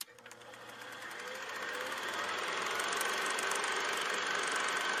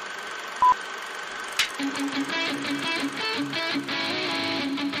You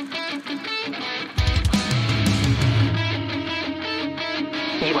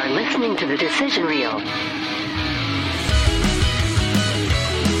are listening to The Decision Reel.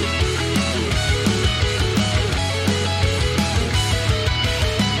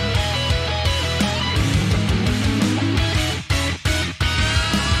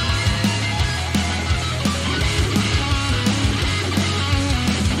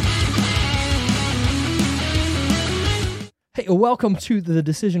 Hey, welcome to The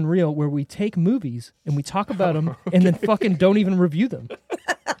Decision Reel, where we take movies and we talk about them and then fucking don't even review them.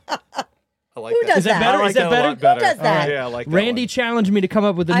 I like Who that. does Is that that? better? I like Is that that a better? lot better. Who does that? Yeah, I like that Randy one. challenged me to come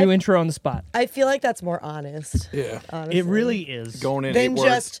up with a new intro on the spot. I feel like that's more honest. Yeah. Honestly. It really is. Going in Then 8 words,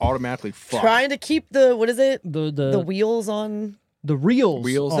 just automatically fuck. Trying to keep the, what is it? The The wheels on. reels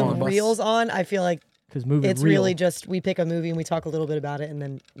Wheels on on the bus. Reels on. I feel like because movie it's reel. really just, we pick a movie and we talk a little bit about it and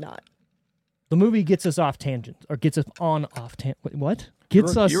then not. The movie gets us off tangents or gets us on off tangents. What?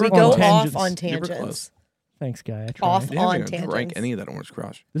 Gets us you were We on go tangents. off on You were tangents. close. Thanks, guy. I tried. Off You on haven't even drank tangents. any of that Orange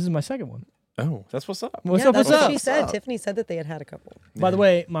Crush. This is my second one. Oh, that's what's up. What's Yeah, up? that's What's what up? she said. Tiffany said that they had a couple. By the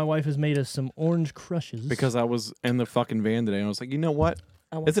way, my wife has made us some orange crushes. Because I was in the fucking van today and I was like, you know what?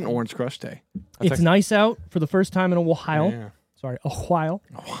 I want It's an some. Orange Crush day. It's nice out for the first time in a while. Yeah. Sorry, a while.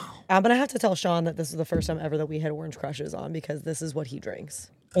 I'm going to have to tell Sean that this is the first time ever that we had Orange Crushes on because this is what he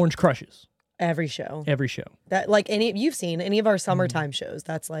drinks. Orange crushes Every show. every show. That like you've seen any of our summertime shows.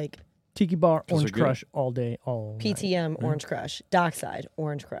 That's like Tiki bar, Those are orange good. crush all day, all night. PTM Orange Crush, Dockside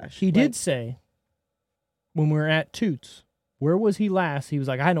Orange Crush. He did say when we were at Toots, where was he last? He was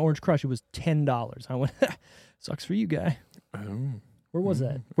like, I had an orange crush. It was $10. I went, sucks for you, guy. Oh. Where was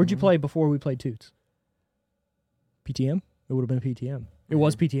that? Where'd you play before we played Toots? PTM? It would have been PTM. It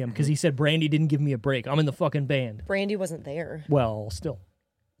was PTM because he said Brandy didn't give me a break. I'm in the fucking band. Brandy wasn't there. Well, still.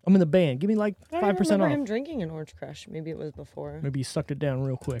 I'm in the band. Give me like I don't 5% remember off. him drinking an Orange Crush. Maybe it was before. Maybe you sucked it down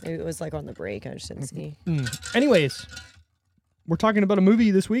real quick. Maybe it was like on the break. I just didn't see. Anyways, we're talking about a movie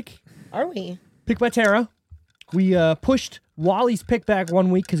this week. Are we? Pick by Tara. We pushed Wally's pick back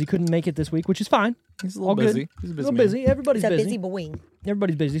 1 week because he couldn't make it this week, which is fine. He's a All little good. busy. He's a A busy little man. busy. Everybody's He's a busy. busy boy.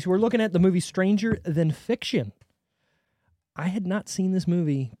 Everybody's busy. So we're looking at the movie Stranger Than Fiction. I had not seen this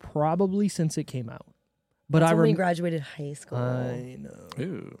movie probably since it came out. But That's I when we remember. graduated high school. I know.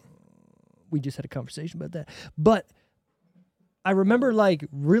 Ew. We just had a conversation about that. But I remember like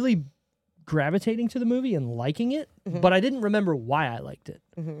really gravitating to the movie and liking it, but I didn't remember why I liked it.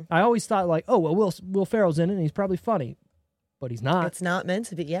 I always thought like, oh, well, Will Ferrell's in it and he's probably funny, but he's not. It's not meant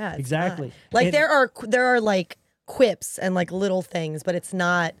to be. Yeah, it's Exactly. not. Like And- there are like quips and like little things, but it's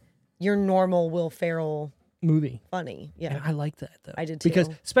not your normal Will Ferrell movie. funny. Yeah. And I like that though. I did too. Because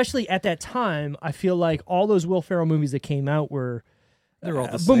especially at that time, I feel like all those Will Ferrell movies that came out were They're all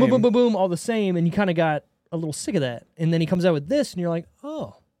the boom, same. boom, boom, boom, boom, all the same, and you kind of got a little sick of that. And then he comes out with this, and you're like,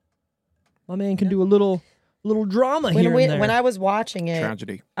 oh, my man can do a little drama here and there. When I was watching it,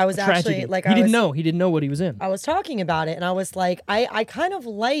 Tragedy. I was Tragedy. actually like, he didn't know. He didn't know what he was in. I was talking about it and I was like, I kind of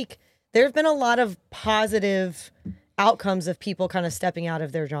like, there's been a lot of positive outcomes of people kind of stepping out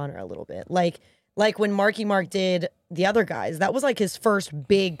of their genre a little bit. Like when Marky Mark did The Other Guys, that was like his first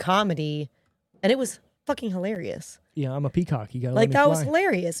big comedy and it was fucking hilarious. Yeah, I'm a peacock. You gotta Like let me that was fly.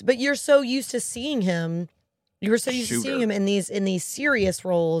 hilarious. But you're so used to seeing him. You were so used to seeing him in these serious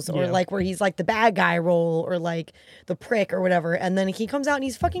roles or Yeah. like where he's like the bad guy role or like the prick or whatever. And then he comes out and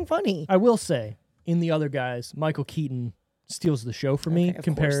he's fucking funny. I will say, in The Other Guys, Michael Keaton steals the show for me Okay, of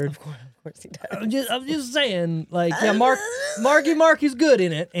compared. course he does. I'm just saying, like, yeah, Marky Mark is good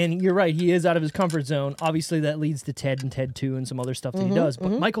in it, and you're right, he is out of his comfort zone. Obviously, that leads to Ted and Ted 2 and some other stuff that he does.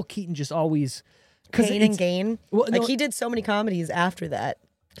 But Michael Keaton just always Pain and Gain. Well, Like no- he did so many comedies after that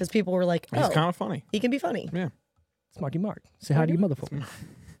because people were like, He's "Oh, kind of funny. he can be funny. Yeah. It's Marky Mark. Say hi to your motherfucker.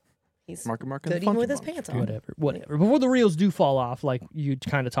 He's Mark and good even with his pants on." Whatever. Before the reels do fall off, like you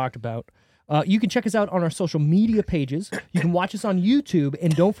kind of talked about, you can check us out on our social media pages. You can watch us on YouTube,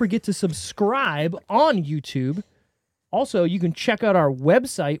 and don't forget to subscribe on YouTube. Also, you can check out our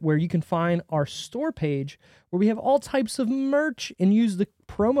website where you can find our store page where we have all types of merch and use the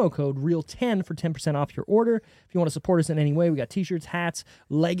promo code REAL10 for 10% off your order. If you want to support us in any way, we got t-shirts, hats,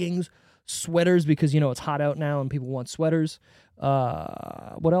 leggings, sweaters because, it's hot out now and people want sweaters.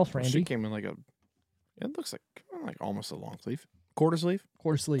 What else, Randy? She came in like it looks like almost a long sleeve. Quarter sleeve?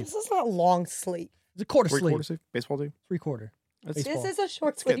 Quarter sleeve. This is not long sleeve. It's a quarter sleeve. Quarter sleeve? Baseball team? 3/4. That's Baseball. This is a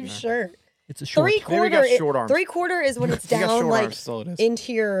short getting sleeve there. shirt. It's a short. Maybe we got short arms. 3/4 is when it's You got down short like arms, still it is.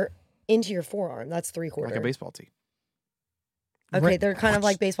 into your forearm. That's 3/4. Like a baseball tee. Okay, they're kind of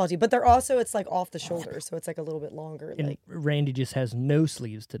like baseball tee, but they're also it's like off the shoulder, so it's like a little bit longer. And Like Randy just has no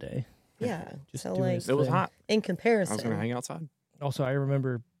sleeves today. Yeah. Just So doing like his It was thing. hot. in I comparison, was gonna hang outside. Also, I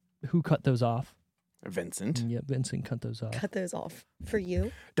remember who cut those off. Vincent. Yeah, Vincent cut those off. cut those off for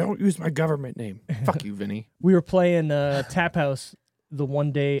you. Don't use my government name. Fuck you, Vinny. We were playing Tap House the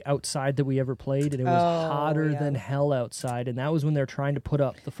one day outside that we ever played, and it was Oh, hotter yeah. than hell outside. And that was when they're trying to put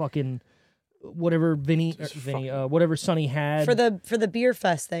up the fucking whatever whatever Sonny had For the beer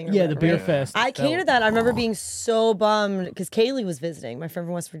fest thing. Or yeah, the whatever, beer right? fest. I came to that. I remember being so bummed because Kaylee was visiting, my friend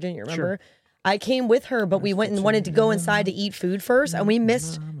from West Virginia. Remember? I came with her, but we went and wanted to go inside to eat food first, and we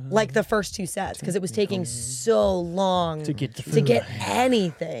missed like the first 2 sets because it was taking so long to get the to food. get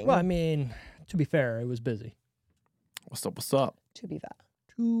anything. Well, I mean, to be fair, it was busy. What's up? What's up? To be fair.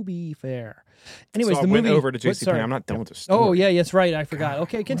 To be fair. Anyways, So the I went movie over to what- JCPenney. sorry. I'm not done with the story. Oh yeah, yes, right. I forgot.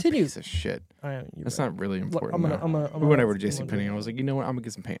 Okay, What a continue. Piece of shit. You're That's right. not really important. I'm gonna- though. I'm gonna- we went over to I'm gonna do JCPenney. it. And I was like, you know what? I'm gonna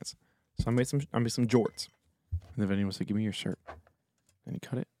get some pants. So I made some jorts. And then Vinny was like, give me your shirt. And he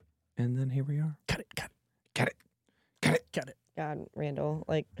cut it. And then here we are. Cut it. God, Randall,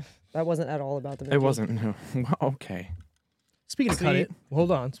 like that wasn't at all about the movie. It wasn't. No. Well, okay. Speaking of cut See? it,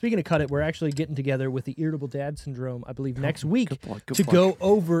 hold on. Speaking of cut it, we're actually getting together with the Irritable Dad Syndrome, I believe, next week Good plug, good to plug. go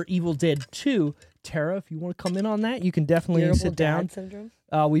over Evil Dead 2. Tara, if you want to come in on that, you can definitely Irritable sit Dad down. syndrome.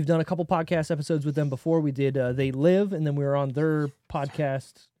 We've done a couple podcast episodes with them before. We did They Live, and then we were on their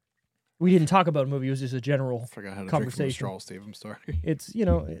podcast. We didn't talk about a movie. It was just a general I forgot how to conversation. drink from a straw, Steve. I'm sorry. It's,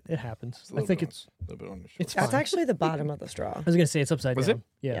 it happens. a I little think bit it's, A little bit on the short. it's That's fine. actually the bottom of the straw I was going to say it's upside Was down.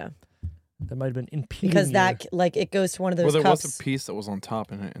 it? Yeah. That might have been impeding because your- that like it goes to one of those Well, there cups. was a piece that was on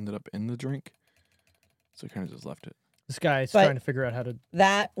top and it ended up in the drink. So I kind of just left it. This guy is But- trying to figure out how to...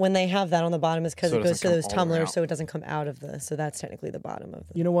 That when they have that on the bottom is because So it it goes to doesn't those come all the way tumblers, out. so it doesn't come out of the. So that's technically the bottom of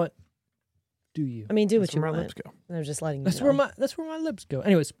the. You know what? Do you? I mean, do That's what you where my want. lips go. I was just letting you That's know. where my lips go.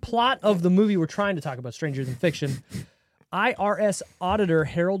 Anyways, plot of the movie we're trying to talk about, Stranger Than Fiction. IRS auditor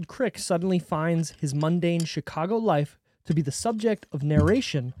Harold Crick suddenly finds his mundane Chicago life to be the subject of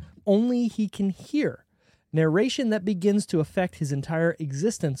narration only he can hear. Narration that begins to affect his entire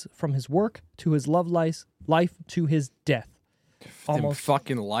existence, from his work to his love life to his death. Them Almost.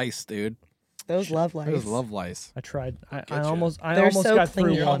 fucking lice, dude. Those love lights. Those love lice. I tried. I Get ya. almost They're so got clingy.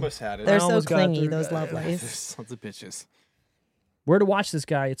 through You one. almost had it. They're I so almost got clingy. through- Those love lights. Sons of bitches. Where to watch this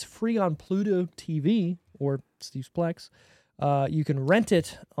guy? It's free on Pluto TV or Steve's Plex. You can rent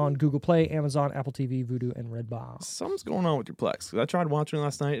it on Google Play, Amazon, Apple TV, Vudu, and Redbox. Something's going on with your Plex. 'Cause I tried watching it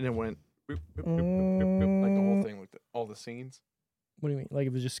last night and it went boop, boop, boop, boop, boop, boop, like the whole thing, like all the scenes. What do you mean? Like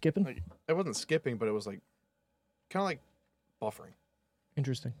it was just skipping? Like it wasn't skipping, but it was like kind of like buffering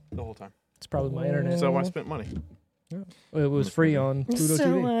Interesting. the whole time. It's probably my internet. So I spent money. It was free on Pluto So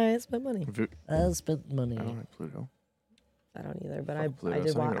TV. I spent money. I spent money. I don't have Pluto. I don't either, but Fuck Pluto, I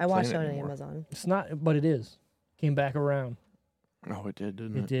it's did. not even a I watched it planet on anymore. Amazon. It's not, but it is. Came back around. Oh, it did,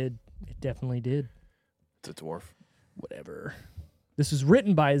 didn't It it? did. It definitely did. It's a dwarf. Whatever. This is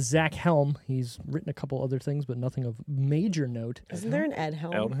written by Zach Helm. He's written a couple other things, but nothing of major note. Isn't there an Ed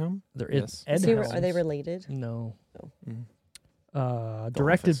Helm? Eldham? There is Yes. Ed Is he- Helms. are they related? No. No.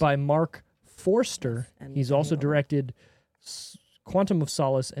 Directed Office. by Mark Forster. And He's also Daniel. directed Quantum of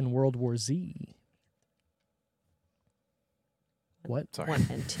Solace and World War Z. What? Sorry. 1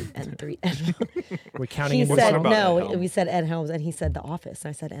 and 2 and 3 and We're counting he in What's said that about Ed no. Helms? We said Ed Helms, and he said The Office. And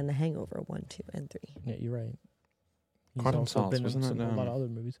I said and The Hangover 1, 2, and 3. Yeah, you're right. He's Quantum also Solace, been in wasn't some, that, a lot of other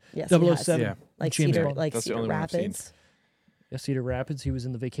movies. Yes, he has. 007. Yeah. Like James Cedar, Bond. like That's the Cedar only one I've seen. Rapids. Yeah, Cedar Rapids. He was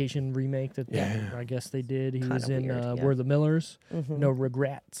in the Vacation remake that Yeah. I guess they did. He Kinda was in weird, yeah. We're the Millers. Mhm. No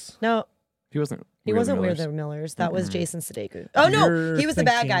Regrets. No, He wasn't. he wasn't Weird Millers. the Millers. That was Mm-mm. Jason Sudeikis. Oh no, You're he was the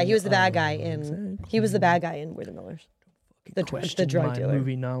bad guy. He was the bad guy thinking in. He was the bad guy in We're the Millers. The Question drug my dealer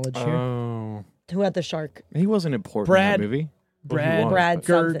movie knowledge here. Oh. who had the shark. He wasn't important Brad- in that movie. Brad Brad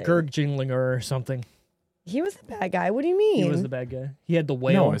something. Gerg Jinglinger or something. He was the bad guy. What do you mean? He was the bad guy. He had the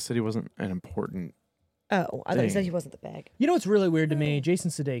whale. No, I said he wasn't an important. Oh, I thought you said Dang. he wasn't the bad. You know what's really weird to me?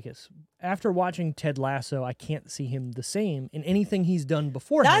 Jason Sudeikis. After watching Ted Lasso, I can't see him the same in anything he's done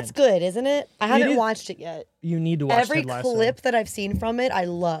beforehand. That's good, isn't it? I haven't is. watched it yet. You need to watch Every Ted Lasso. clip that I've seen from it, I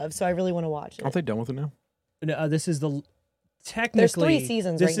love. So I really want to watch it. Aren't they done with it now? No, this is the technically 3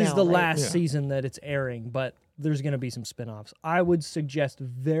 seasons This right is now, the right? last Yeah. season that it's airing, but there's going to be some spin-offs. I would suggest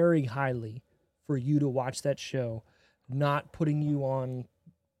very highly for you to watch that show, not putting you on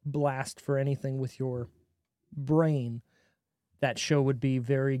blast for anything with your brain. That show would be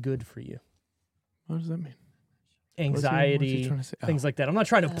very good for you. What does that mean? Anxiety, trying to say? things like that. I'm not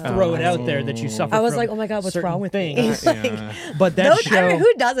trying to throw it out there that you suffer. I was from like, oh my God, what's certain wrong with things. me? Yeah. But that Those, I show, mean,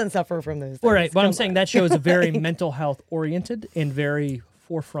 who doesn't suffer from those things? all right. But I'm Come saying on. that show is a very mental health oriented and very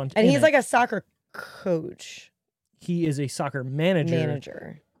forefront. And in he's it. like a soccer coach, He is a soccer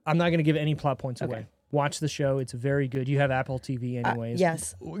manager. I'm not going to give any plot points Okay. away. Watch the show. It's very good. You have Apple TV anyways.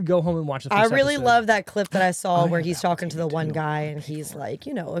 Yes. Go home and watch the I first really episode. love that clip that I saw where have he's Apple talking to the TV one too. guy and he's like,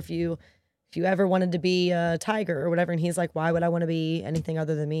 if you ever wanted to be a tiger or whatever, and he's like, why would I want to be anything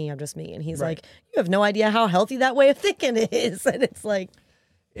other than me? I'm just me. And he's Right. like, you have no idea how healthy that way of thinking is. And it's like,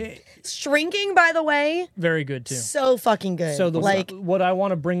 Shrinking, by the way, Very good too. so fucking good. So like what I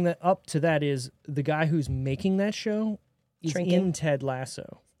want to bring that up to that is the guy who's making that show is Shrinking? in Ted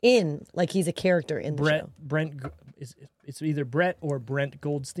Lasso. like he's a character in the show. It's either Brett or Brent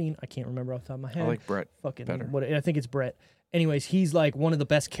Goldstein. I can't remember off the top of my head. I like Brett Fucking better. I think it's Brett. Anyways, he's like one of the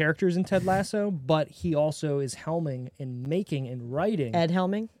best characters in Ted Lasso, but he also is helming and making and writing Ed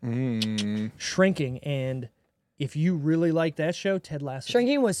Helming. Shrinking. And if you really like that show, Ted Lasso.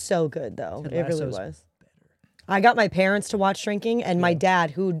 Shrinking was so good though. Ted It really Lasso's was. I got my parents to watch Shrinking, and my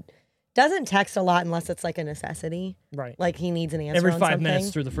dad, who doesn't text a lot unless it's like a necessity, Right. like he needs an answer Every on 5 something. minutes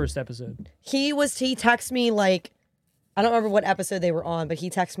through the first episode. He texted me like, I don't remember what episode they were on, but he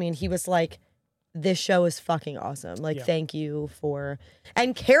texted me and he was like, this show is fucking awesome. Like, Yeah. thank you for,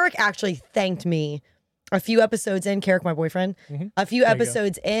 and Carrick actually thanked me a few episodes in, Carrick, my boyfriend, a few you go.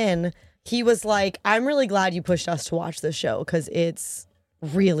 episodes in, he was like, I'm really glad you pushed us to watch this show because it's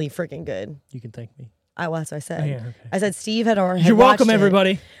really freaking good. You can thank me. Well, that's what I said. Oh, yeah, okay. I said Steve had already. You're welcome, watched it.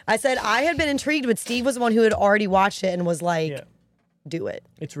 everybody. I said I had been intrigued, but Steve was the one who had already watched it and was like, Yeah. do it.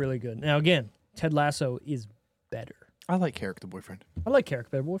 It's really good. Now, again, Ted Lasso is better. I like Carrick the boyfriend. I like Carrick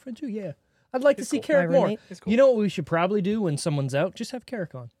better boyfriend too, yeah. I'd like to see cool. Carrick My more. roommate? He's cool. You know what we should probably do when someone's out? Just have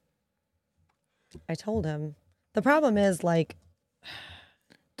Carrick on. I told him. The problem is like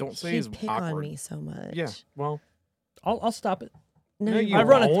Don't say he'd he's pick awkward. on me so much. Yeah. Well, I'll stop it. No, No, you you I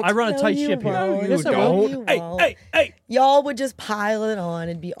run won't. I run a No, tight you ship here. won't. Yes, I No, will. you Hey, won't. hey. Y'all would just pile it on.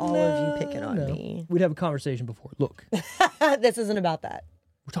 It'd be all of you picking on No. me. We'd have a conversation before. Look, This isn't about that.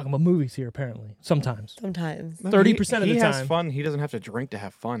 we're talking about movies here, apparently. Sometimes. Sometimes. 30% of the he has time. fun. He doesn't have to drink to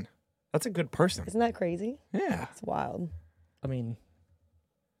have fun. That's a good person. Isn't that crazy? Yeah. It's wild. I mean,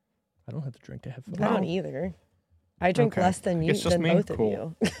 I don't have to drink to have fun. I don't either. I drink Okay. less than you It's just than me? both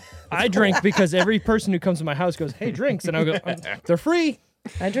Cool. of you. I drink because every person who comes to my house goes, hey, drinks. And I go, they're free.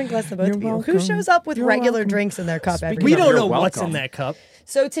 I drink less than both You're of you. Who welcome. shows up with You're regular welcome. drinks in their cup every We night? don't You're know what's welcome. in that cup.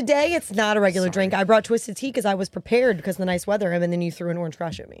 So today it's not a regular drink. I brought Twisted Tea because I was prepared because of the nice weather, and then you threw an orange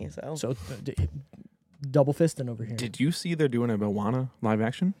crush at me. So So, double fisting over here. Did you see they're doing a Moana live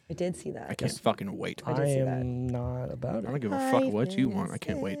action? I did see that. I can't fucking wait. I I did see that. am not about don't it. give a fuck what you want. I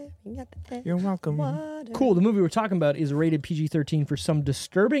can't wait. You're welcome. Cool. The movie we're talking about is rated PG-13 for some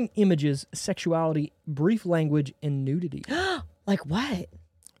disturbing images, sexuality, brief language, and nudity. Like what?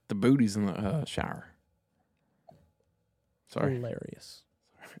 The booty's in the shower. Sorry. Hilarious.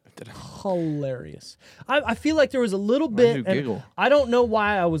 Did I- Hilarious. I feel like there was a little Why'd bit. you and giggle? I don't know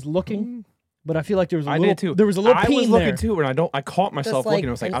why I was looking, but I feel like there was a I little. did too. There was a little I peen was looking there. too, and I caught myself like looking.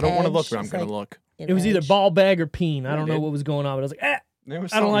 I was like, an I don't want to look, edge, but I'm just gonna like- look. It was either ball bag or peen. I I don't know did. what was going on, but I was like, There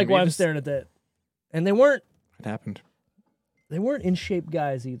was I don't something. like why It I'm just- staring at that. And they weren't. It happened. They weren't in shape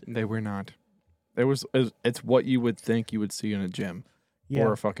guys either. They were not. There was. It's what you would think you would see in a gym Yeah.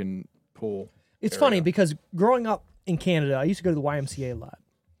 or a fucking pool. It's area. funny because growing up in Canada, I used to go to the YMCA a lot,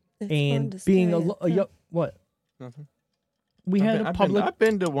 and being what Nothing. we had a public I've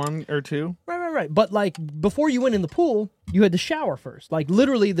been to one or two. right. But like before you went in the pool, you had to shower first. Like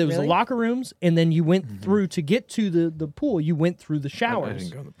literally, there was the Really? locker rooms, and then you went through to get to the pool. You went through the I showers.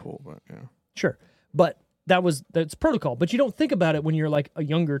 didn't go to the pool, but yeah. Sure, but that's protocol. But you don't think about it when you're like a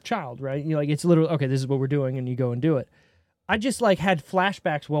younger child, right? You're like, it's literally okay. This is what we're doing, and you go and do it. I just like had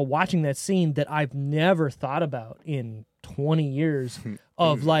flashbacks while watching that scene that I've never thought about in 20 years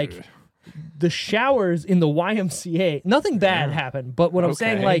of like the showers in the YMCA. Nothing bad happened, but what I'm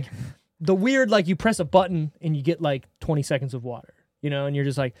saying, Okay. like the weird, like you press a button and you get like 20 seconds of water, and you're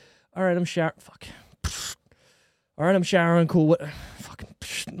just like, all right, I'm showering. Fuck. All right, I'm showering. Cool. What? Fucking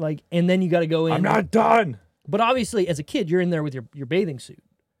like, and then you got to go in. I'm not done. But obviously, as a kid, you're in there with your bathing suit,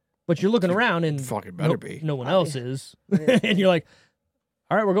 but you're looking around and Fucking better be. no one else is, and you're like,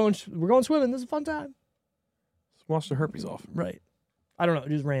 all right, we're going swimming. This is a fun time. Just wash the herpes off. Right. I don't know.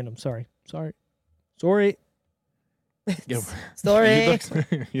 Just random. Sorry. Yeah. Story.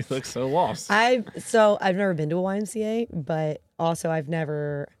 You look so lost. I've never been to a YMCA, but also I've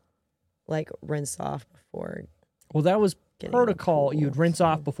never like rinsed off before. Well, that was Getting in the protocol. pool, You'd rinse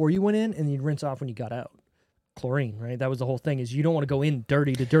off before you went in, and you'd rinse off when you got out. Chlorine, right? That was the whole thing. Is you don't want to go in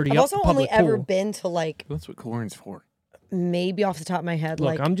dirty to dirty I've up also the only public ever pool. been to like That's what chlorine's for. maybe off the top of my head, Look,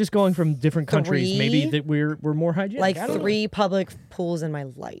 like I'm just going from different countries. Maybe three- that we're more hygienic. like I don't know. 3 public pools in my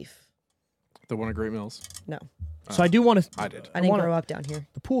life. The one at Great Mills. No, So I do want to. I did. I didn't wanna- grow up down here.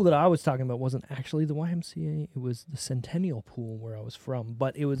 The pool that I was talking about wasn't actually the YMCA. It was the Centennial Pool where I was from,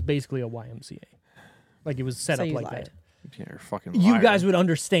 but it was basically a YMCA. Like it was set So up you like lied. that. Yeah, you're a fucking You liar. guys would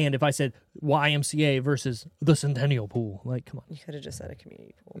understand if I said YMCA versus the Centennial Pool. Like, come on. You could have just said a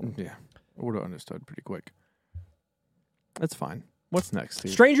community pool. Yeah, I would have understood pretty quick. That's fine. What's next,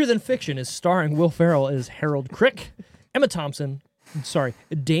 Steve? Stranger Than Fiction is starring Will Ferrell as Harold Crick,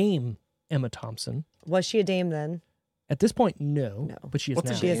 Dame Emma Thompson. Was she a dame then? At this point, no. No. But she is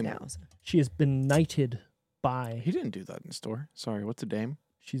What's a now. She is Dame? now. so- She has been knighted by. He didn't do that in the store. Sorry, what's a dame?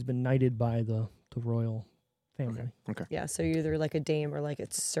 She's been knighted by the royal family. Okay. Yeah, so you're either like a dame or like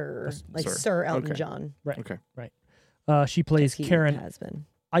it's Sir, That's like Sir. Sir Elton Okay. John. Right. Okay. She plays He Karen has been.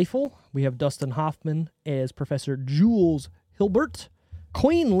 Eiffel. We have Dustin Hoffman as Professor Jules Hilbert.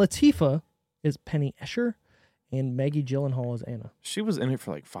 Queen Latifah is Penny Escher, and Maggie Gyllenhaal is Anna. She was in it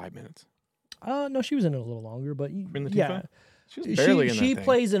for like 5 minutes. No, she was in it a little longer, but Queen Latifah? yeah, She was barely in that she thing.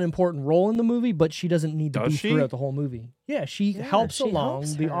 plays an important role in the movie, but she doesn't need to Does be she? throughout the whole movie. Yeah, she Yeah, helps she along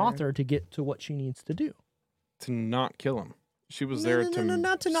helps the her. author to get to what she needs to do. to not kill him. She was No, there no, to no,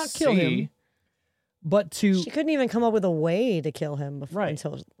 not to not kill him. see- But She couldn't even come up with a way to kill him before Right.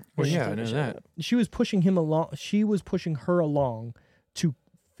 until Well, she yeah, I took know a shot. that. she was pushing him along. She was pushing her along to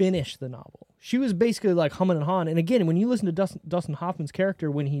finish the novel. She was basically like humming and hawing. And again, when you listen to Dustin Hoffman's character,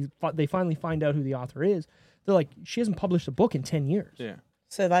 when they finally find out who the author is, they're like, she hasn't published a book in 10 years. Yeah.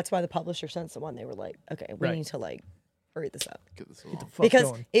 So that's why the publisher sent someone. They were like, okay, we Right. need to like hurry this up. Get this along. Fuck Because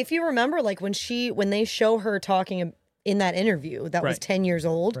going. if you remember, like when they show her talking in that interview that was Right. 10 years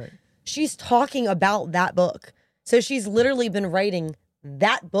old, Right. she's talking about that book. So she's literally been writing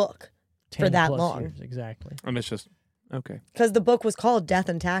that book 10 for that plus long. years, exactly. And it's just, okay. Because the book was called Death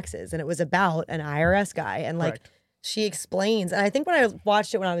and Taxes, and it was about an IRS guy. And like Correct. she explains, and I think when I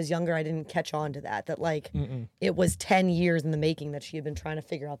watched it when I was younger, I didn't catch on to that like it was 10 years in the making that she had been trying to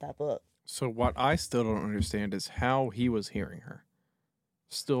figure out that book. So what I still don't understand is how he was hearing her.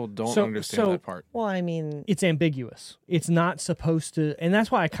 Still don't So- understand so- that part. Well, I mean, It's ambiguous. It's not supposed to, and that's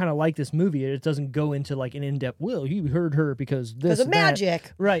why I kind of like this movie. It doesn't go into like an in-depth. Well, you heard her because this because of and that."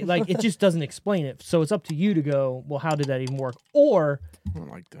 magic. Right? Like it just doesn't explain it. So it's up to you to go. Well, how did that even work? Or I don't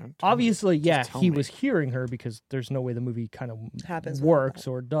like that. obviously, yeah, tell he me. was hearing her because there's no way the movie kind of Happens without works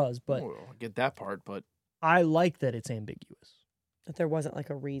or does. But Oh, I get that part, but I like that it's ambiguous. That there wasn't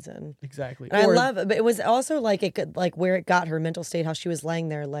like a reason. Exactly. And Or- I love it, but it was also like it could like where it got her mental state, how she was laying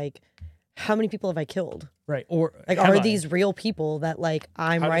there, like, how many people have I killed? right. Or Like, have are I? these real people that like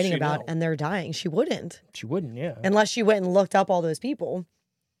I'm How does writing she about know? and they're dying? She wouldn't, She wouldn't. Yeah. unless she went and looked up all those people.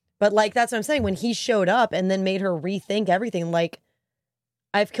 But like that's what I'm saying. When he showed up and then made her rethink everything, like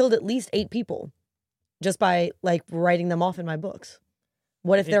I've killed at least 8 people just by like writing them off in my books.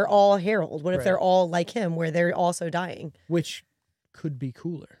 What if they're all Harold? What if they're Right. all like him, where they're also dying? Which could be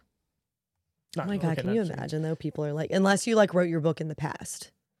cooler. Oh my god, okay, can you not- imagine though? People are like, unless you like wrote your book in the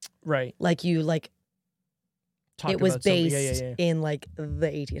past, Right. like you like Talk it was about something- based yeah, yeah. in like the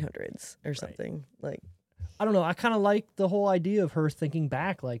 1800s or something. Like, I don't know. I kind of like the whole idea of her thinking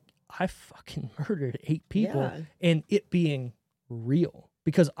back, like I fucking murdered 8 people, Yeah. and it being real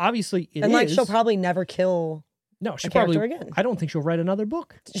because obviously it is. and like she'll probably never kill. no, she a probably. character again. I don't think she'll write another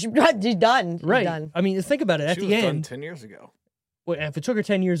book. She's done. She's Right. done. I mean, think about it. At she the was done end, 10 years ago. well, if it took her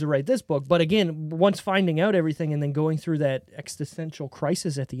 10 years to write this book, but again, once finding out everything and then going through that existential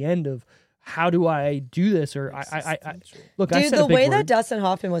crisis at the end of how do I do this, or I look, I Dude, said the a big way word. that Dustin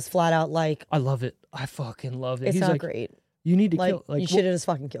Hoffman was flat out like, I love it. I fucking love it. it's He's not like, great. you need to Like, kill. Like, you should have just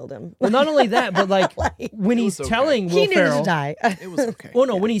fucking killed him. well, not only that, but like, Like, when It he's was okay. telling he Will needed Ferrell, to die. It was okay. well,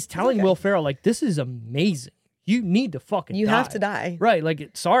 no, when he's telling Will Ferrell, like, this is amazing. You need to fucking. You die. have to die. Right? Like,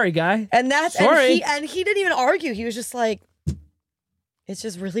 sorry, guy. And that's Sorry. and he didn't even argue. He was just like, it's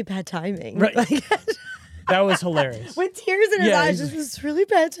just really bad timing. Right. Like, That was hilarious. with tears in his Yeah, eyes, he's- just it's really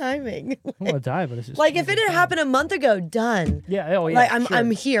bad timing. I want to die, but it's just Like if it had happened a month ago, done. Yeah. Oh yeah. Like sure.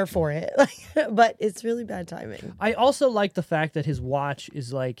 I'm here for it. Like, but it's really bad timing. I also like the fact that his watch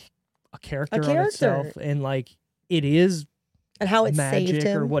is like a character, on itself, and like it is And how it magic saved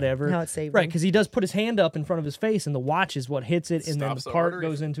him or whatever. How it saved Right, him. because he does put his hand up in front of his face, and the watch is what hits it, and then Stops the the part artery.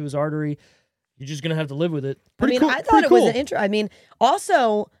 goes into his artery. You're just gonna have to live with it. I mean, Pretty cool. I thought pretty it was cool. an intro. I mean,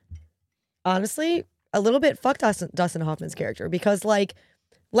 also, honestly, a little bit fuck Dustin Hoffman's character because like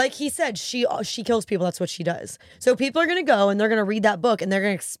he said, she kills people. That's what she does. So people are gonna go and they're gonna read that book and they're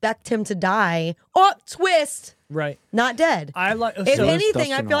gonna expect him to die. Oh, twist, Right. not dead. I like If so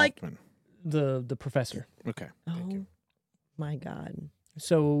anything, I feel like- the professor. Okay. Thank you. Oh my god.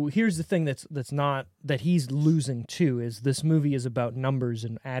 So here's the thing that's not that he's losing too is this movie is about numbers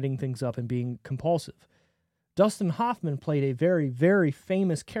and adding things up and being compulsive. Dustin Hoffman played a very, very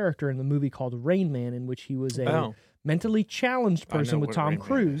famous character in the movie called Rain Man, in which he was a mentally challenged person with Tom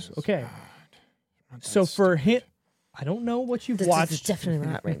Cruise. Okay. So for him, I don't know what you've watched. This is definitely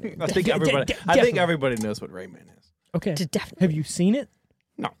not Rain Man. I think everybody knows what Rayman is. Okay. Definitely. Have you seen it?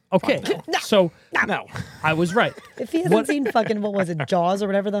 No. Okay. So No. I was right. If he hasn't seen fucking, what was it, Jaws or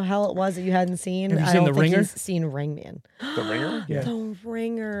whatever the hell it was that you hadn't seen, Have you I seen don't The think Ringer? he's seen Rain Man. The Ringer? Yeah. The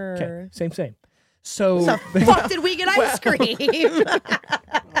Ringer. Okay. Same. So The fuck did we get ice cream?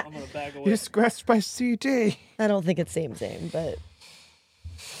 I'm gonna back away. You're scratched by CD. I don't think it's same, but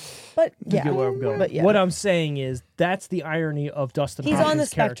You yeah. get where I'm going. But yeah. What I'm saying is that's the irony of Dustin He's Hoffman's on the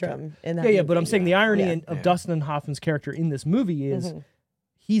character. spectrum in that. Yeah, but I'm movie. saying the irony Yeah. of Dustin Hoffman's character in this movie is Mm-hmm.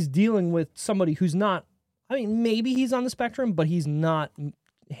 he's dealing with somebody who's not, I mean, maybe he's on the spectrum, but he's not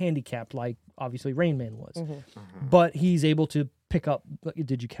handicapped like obviously Rain Man was. Mm-hmm. But he's able to pick up,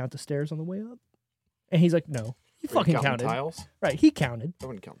 did you count the stairs on the way up? And he's like, no. He fucking counted. Tiles? Right, he counted. I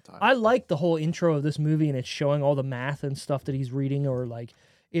wouldn't count tiles. I like the whole intro of this movie, and it's showing all the math and stuff that he's reading, or like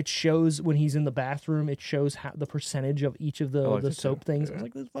it shows when he's in the bathroom, it shows how the percentage of each of the like it soap too. things. I Yeah. was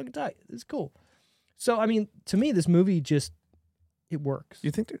like, this is fucking tight. This is cool. So I mean, to me, this movie just it works.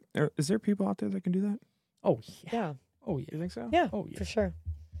 You think is there people out there that can do that? Oh yeah. Yeah. Oh yeah. You think so? Yeah. Oh yeah. For sure.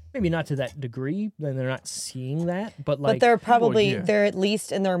 Maybe not to that degree. Then they're not seeing that, but like But they're probably yeah. they're at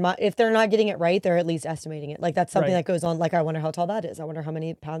least in their mind. If they're not getting it right, they're at least estimating it. Like that's something Right. that goes on. Like I wonder how tall that is. I wonder how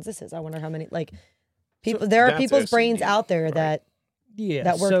many pounds this is. I wonder how many like people. There are that's people's brains OCD, out there right. that yeah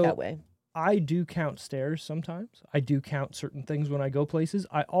work so that way. I do count stairs sometimes. I do count certain things when I go places.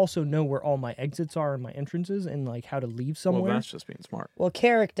 I also know where all my exits are and my entrances and like how to leave somewhere. Well, that's just being smart. Well,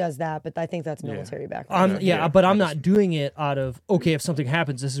 Carrick does that, but I think that's military background. Yeah, But I'm I not doing it out of okay. If something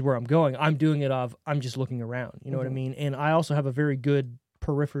happens, this is where I'm going. I'm doing it of I'm just looking around. You know what I mean? And I also have a very good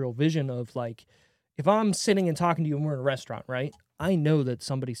peripheral vision of like if I'm sitting and talking to you and we're in a restaurant, right? I know that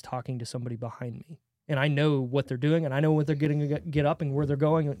somebody's talking to somebody behind me, and I know what they're doing, and I know what they're getting to get up and where they're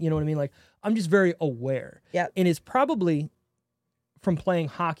going. You know what I mean? Like I'm just very aware. Yep. And it's probably from playing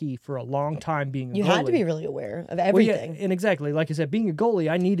hockey for a long time, being a You goalie. had to be really aware of Well, everything. yeah, and exactly, like I said, being a goalie,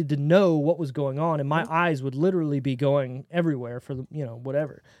 I needed to know what was going on, and my eyes would literally be going everywhere for the,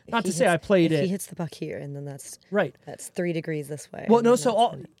 whatever. Not to say I played He it hits the puck here, and then that's right. 3 degrees this way. Well, and no, then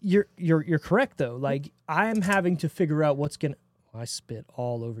so that's- you're correct though. Like I'm having to figure out what's gonna. I spit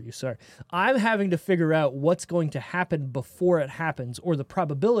all over you. Sorry. I'm having to figure out what's going to happen before it happens, or the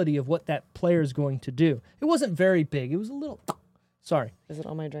probability of what that player is going to do. It wasn't very big. It was a little. Sorry. Is it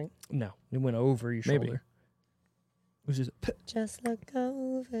on my drink? No, it went over your Maybe. shoulder. It was just. Just look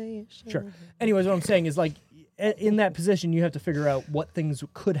over your shoulder. Sure. Anyways, what I'm saying is like in that position, you have to figure out what things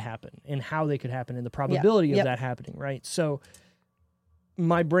could happen and how they could happen and the probability of Yep. that happening, right? So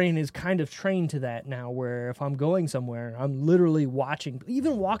my brain is kind of trained to that now where if I'm going somewhere, I'm literally watching,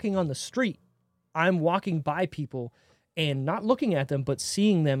 even walking on the street, I'm walking by people and not looking at them, but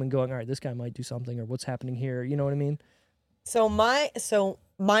seeing them and going, all right, this guy might do something or what's happening here. You know what I mean? So my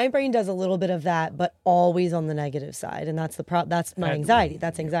brain does a little bit of that, but always on the negative side, and that's that's my anxiety.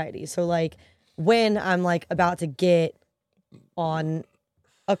 That's anxiety. So like when I'm like about to get on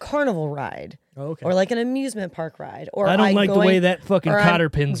a carnival ride Oh, okay. or like an amusement park ride, or I don't I'm like the going- way that fucking or I'm cotter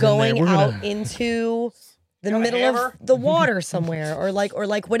pin's going in there. We're out gonna... into the Got a middle hammer? of the water somewhere, or like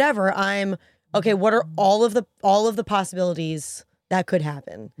whatever. I'm okay. What are all of the possibilities that could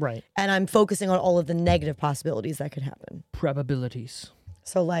happen? Right. And I'm focusing on all of the negative possibilities that could happen. Probabilities.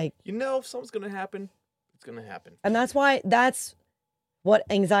 So like, If something's gonna happen, it's gonna happen. and that's what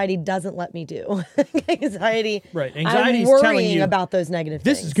anxiety doesn't let me do. Anxiety. Right. I'm Anxiety's worrying telling you about those negative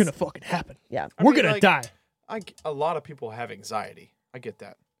this things. is gonna fucking happen. Yeah. We're gonna die. A lot of people have anxiety. I get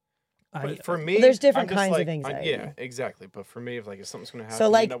that. I- But for me, there's different I'm just kinds of like, anxiety. yeah, exactly. But for me, if something's gonna happen, So,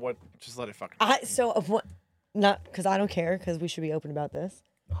 like, you know what? Just let it fucking happen. Not because I don't care, because we should be open about this.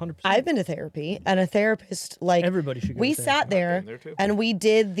 100%. I've been to therapy, and a therapist Everybody should go we to therapy. sat there been there too. and we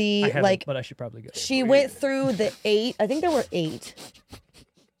did I the haven't, like but I should probably go. she went through the 8. I think there were 8.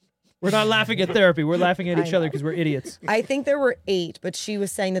 We're not laughing at therapy. We're laughing at I each other know. because we're idiots. I think there were 8, but she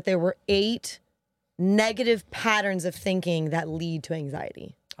was saying that there were 8 negative patterns of thinking that lead to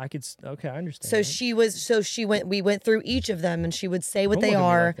anxiety. I could. Okay, I understand. So we went through each of them, and she would say what Don't they look at me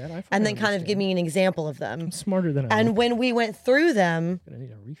are, like that. I fucking and then kind of understand. give me an example of them. I'm smarter than I And look. when we went through them, I need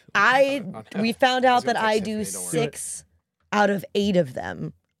a refill. we found out gonna that I text do Tiffany, don't worry. 6 out of 8 of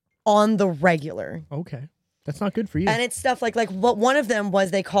them on the regular. Okay, that's not good for you. And it's stuff like what one of them was,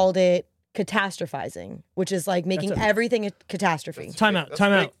 they called it catastrophizing, which is like making That's everything a catastrophe. Time out. That's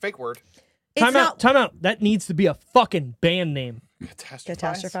Time a out. fake word. It's Time out. Time out. That needs to be a fucking band name. Catastrophize.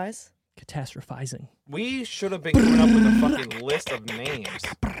 Catastrophize. Catastrophizing. We should have been coming up with a fucking list of names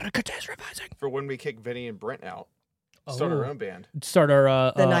Catastrophizing. for when we kick Vinny and Brent out. Start our own band. Start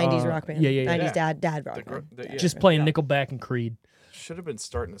our The 90s rock band. Yeah. 90s dad rock band. Just playing Nickelback and Creed. Should have been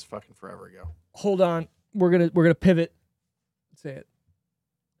starting this fucking forever ago. Hold on. We're gonna pivot. Say it.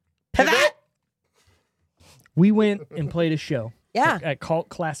 Pivot! We went and played a show. Yeah. At Cult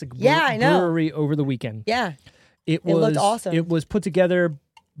Classic I know. Brewery over the weekend. Yeah. It looked awesome. It was put together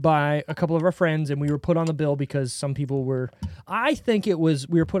by a couple of our friends, and we were put on the bill because some people were. I think we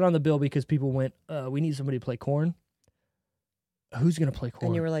were put on the bill because people went, we need somebody to play Korn. Who's going to play Korn?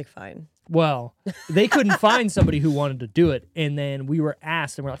 And you were like, fine. Well, they couldn't find somebody who wanted to do it, and then we were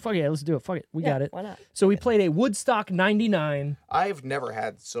asked, and we're like, fuck yeah, let's do it. Fuck it. We got it. Why not? So we played a Woodstock 99. I've never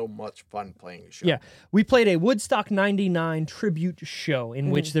had so much fun playing a show. Yeah. We played a Woodstock 99 tribute show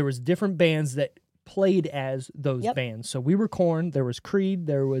in which there was different bands that played as those bands. So we were Korn, there was Creed,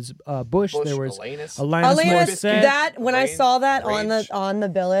 there was Bush, there was Alanis Morissette. That when I saw that Rage. on the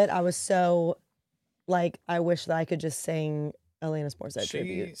billet, I was so like, I wish that I could just sing Alanis Morissette She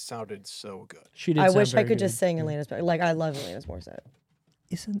tribute. sounded so good. She did. I sound wish I very could good. just sing Alanis. Like, I love Alanis Morissette.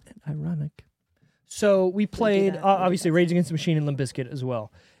 Isn't it ironic? So we played obviously Rage Against the Machine and Limp Bizkit as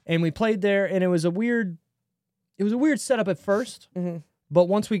well, and we played there, and it was a weird setup at first, but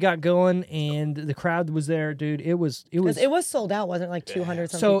once we got going and the crowd was there, dude, it was sold out, wasn't it? Like 200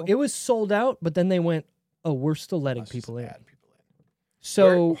 something. so it was sold out, but then they went, oh, we're still letting people in. People in.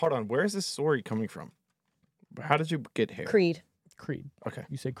 So hold on, where is this story coming from? How did you get here? Creed. Okay.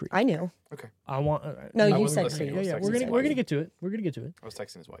 You said Creed. I knew. Okay. I want. No, you wasn't said listening. Creed. Yeah, I was we're texting gonna his get to it. We're gonna get to it. I was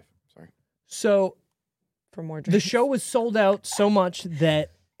texting his wife. Sorry. So For more the drinks. show was sold out so much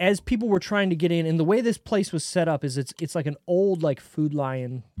that as people were trying to get in, and the way this place was set up is it's like an old like Food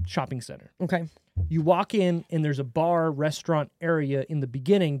Lion shopping center. Okay. You walk in and there's a bar restaurant area in the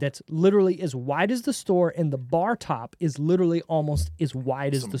beginning that's literally as wide as the store, and the bar top is literally almost as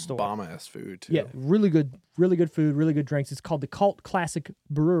wide as the store. Bomb ass food too. Yeah, really good food, really good drinks. It's called the Cult Classic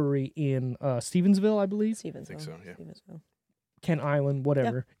Brewery in Stevensville, I believe. I think so. Yeah. Stevensville. Kent Island,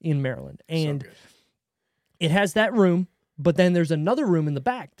 whatever, in Maryland. And So good. it has that room, but then there's another room in the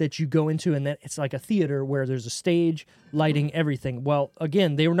back that you go into, and that it's like a theater where there's a stage, lighting, everything. Well,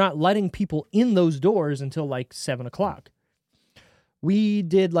 again, they were not letting people in those doors until like 7:00. We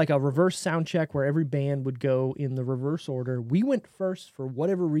did like a reverse sound check where every band would go in the reverse order. We went first for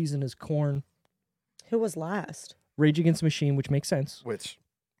whatever reason as Korn, Who was last? Rage Against the Machine, which makes sense. Which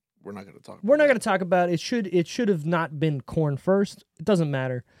we're not going to talk about. We're not going to talk about it. It should have not been Korn first. It doesn't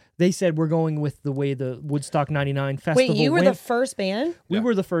matter. They said we're going with the way the Woodstock 99 festival Wait, you were went. the first band? We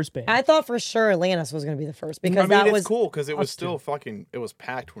were the first band. I thought for sure Atlantis was going to be the first because I mean, that it's was cool because it was still fucking. It was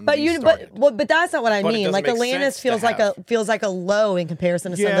packed when But we you, started. but that's not what I But it mean. doesn't Like make Atlantis sense to feels like a low in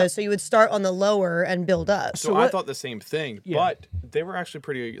comparison to some of Yeah. those. So you would start on the lower and build up. So what- I thought the same thing, Yeah. but they were actually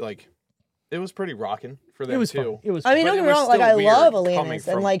pretty like. It was pretty rocking for them it was too. fun. It was. I mean, But don't it get me was wrong. Like still I weird love coming Atlantis,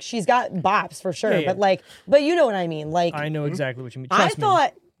 and from- like she's got bops for sure. Yeah. But you know what I mean. Like I know exactly what you mean. I Trust me.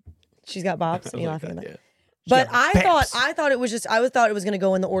 thought she's got bops. I You like laughing that, at that? yeah. But got baps. I thought it was just I thought it was going to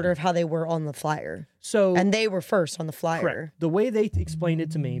go in the order of how they were on the flyer, So and they were first on the flyer. correct. The way they explained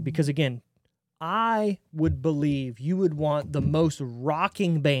it to me, because again, I would believe you would want the most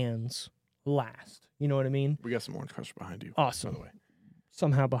rocking bands last. You know what I mean? We got some orange crush behind you. Awesome. By the way,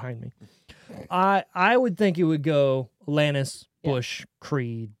 Somehow behind me. I would think it would go Alanis, Bush,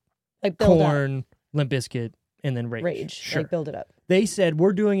 Creed, Like build Korn, Limp Bizkit, and then Rage. up, rage, Sure. like build it up. They said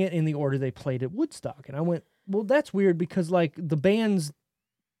we're doing it in the order they played at Woodstock, and I went, well, that's weird because like the bands,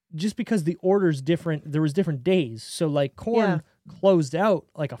 just because the order's different, there was different days. So like Korn closed out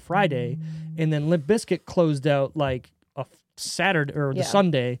like a Friday, and then Limp Bizkit closed out like a Saturday or the Yeah.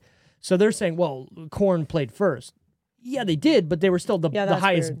 Sunday. So they're saying, well, Korn played first. Yeah, they did, but they were still the That's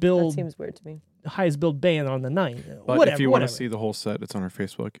highest weird. build That seems weird to me. highest build band on the night. but whatever, if you want to whatever. see the whole set, it's on our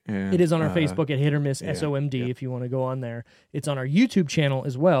Facebook. And It is on our Facebook at Hit or Miss yeah, SOMD yeah. if you want to go on there. It's on our YouTube channel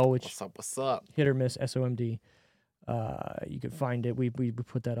as well, which What's up? What's up? Hit or Miss SOMD. You can find it. We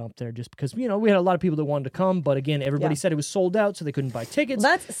put that up there just because we had a lot of people that wanted to come, but again, everybody Yeah. said it was sold out, so they couldn't buy tickets.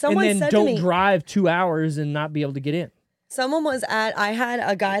 That's someone and then said don't to me. drive 2 hours and not be able to get in. Someone was at. I had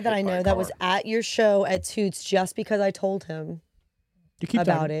a guy that I hit by know a that was car. at your show at Toots just because I told him You keep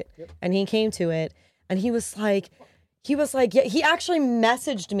about talking. it, and he came to it, and he was like, yeah. He actually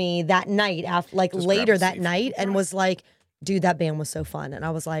messaged me that night after, like Just later grab a that seat. night, and was like, "Dude, that band was so fun," and I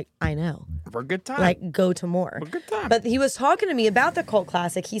was like, "I know, For a good time. like go to more." For a good time. But he was talking to me about the Cult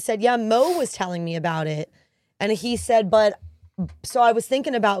Classic. He said, "Yeah, Mo was telling me about it," and he said, "But so I was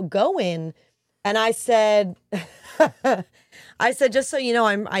thinking about going," and I said, I said, just so you know,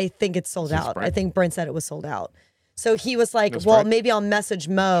 I think it's sold out. Brent? I think Brent said it was sold out. So he was like, That's well, Brent? maybe I'll message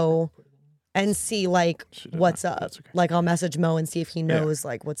Mo and see like She did what's not. up. That's okay. Like I'll message Mo and see if he knows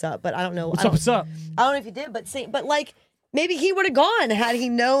like what's up. But I don't know. What's up? What's up? I don't know if he did, but like maybe he would have gone had he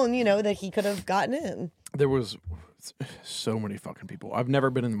known, that he could have gotten in. There was so many fucking people. I've never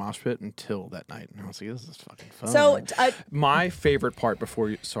been in the mosh pit until that night. And I was like, this is fucking fun. So my favorite part before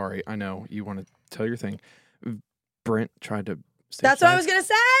you, sorry, I know you want to tell your thing. Brent tried to stage that's what I dive. was gonna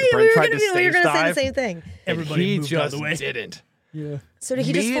say. Brent We were tried gonna to say the stage same thing. And Everybody he moved out of just the way. didn't. Yeah. So did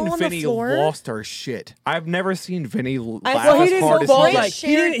he just Me fall and on the Vinny floor? lost our shit. I've never seen Vinny laugh well, he as didn't hard as fall he like- did.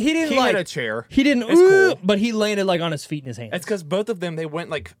 He didn't. He didn't He like hit a chair. He didn't. It's cool. But he landed like on his feet in his hands. It's because both of them, they went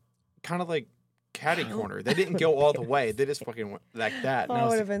like kind of like catty corner. They didn't go all the way. They just fucking went like that. And Oh, I it was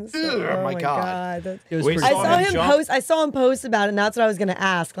would have been like, so. "Ugh, Oh my God. That's- It was We pretty I saw saw him him jump. post. I saw him post about it, and that's what I was gonna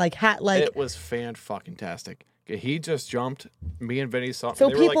ask. Like, It was fan-fucking-tastic. He just jumped. Me and Vinny saw. so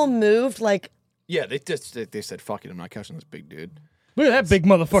they were people like, moved. Like, yeah, they said, "Fuck it, I'm not catching this big dude." Look at that big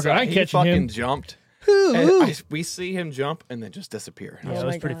motherfucker. So I ain't he catching fucking him. jumped. Ooh, And ooh. we see him jump and then just disappear. And I Yeah, was it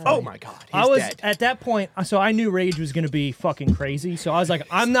was like, pretty God. funny. oh my god, he's I was dead. at that point, so I knew Rage was going to be fucking crazy. So I was like,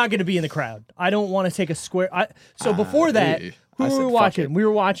 I'm not going to be in the crowd. I don't want to take a square. So before that, I who said, were we fuck watching? it. We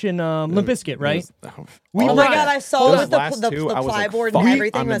were watching Limp Bizkit, right? We oh brought- my God, I saw those it with last the two, I was like, plyboard fuck, and I'm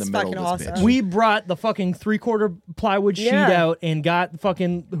everything. in the That's middle fucking of this awesome. bitch. We brought the fucking 3/4 plywood sheet Yeah. out and got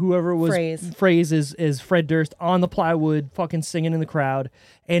fucking whoever was Phrase. is Fred Durst on the plywood, fucking singing in the crowd.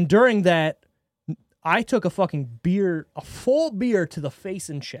 And during that, I took a full beer to the face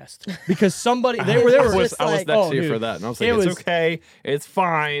and chest because somebody they were I was just next like, to oh, you dude. for that, and I was like, It it's was- okay, it's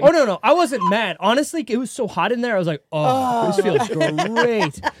fine. Oh no, I wasn't mad. Honestly, it was so hot in there. I was like, oh. This feels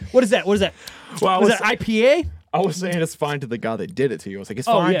great. What is that? Well, I Was was, that IPA? I was saying it's fine to the guy that did it to you. I was like, it's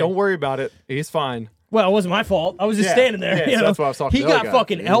Oh, fine, yeah. don't worry about it, he's fine. Well, it wasn't my fault. I was just Yeah, standing there. yeah, you so know? that's why I was talking He to the got other guy.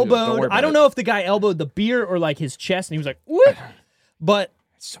 fucking You don't worry elbowed. about I don't it. know if the guy elbowed the beer or like his chest, and he was like, "What?" But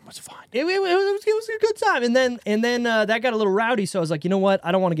It's so much fun. it was a good time. And then that got a little rowdy. So I was like, you know what?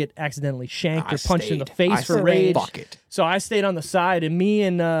 I don't want to get accidentally shanked I or punched in the stayed. face I for said, rage. fuck it. So I stayed on the side, and me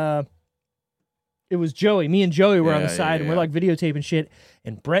and it was Joey. Me and Joey were on the Yeah, side, yeah, and we're yeah. like videotaping shit.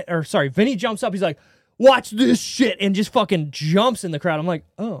 And Vinny jumps up. He's like, "Watch this shit!" and just fucking jumps in the crowd. I'm like,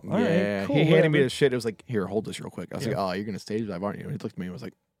 "Oh, all Yeah, right, cool." he handed me whatever. the shit. It was like, here, hold this real quick. I was like, oh, you're gonna stage dive, aren't you? And he looked at me and was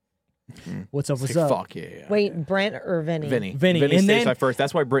like, What's up? it's What's like, up? fuck yeah. Wait, Brent or Vinny? Vinny. Vinny. And staged then- dive first.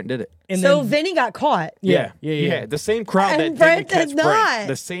 That's why Brent did it. And So then, Vinny got caught. yeah. The same crowd And that Brent didn't catch did not. Brent.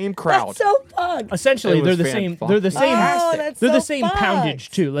 The same crowd. That's so fucked. Essentially, It they're was the same. fan They're the fucking same. Oh, that's they're the so same fucked. poundage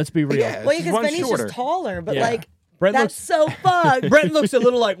too. Let's be real. Yeah. Well, Just because one Vinny's shorter. just taller, but Yeah. like Brent that's looks. so fucked. Brent looks a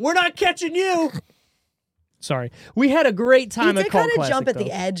little like we're not catching you. Sorry, we had a great He time did at Cult kind of Classic, jump at though.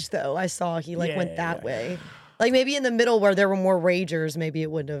 the edge, though. I saw he like went that Yeah. way. Like maybe in the middle where there were more ragers, maybe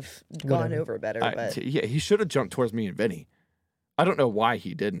it would have gone Whatever. over better. But Yeah, he should have jumped towards me and Vinny. I don't know why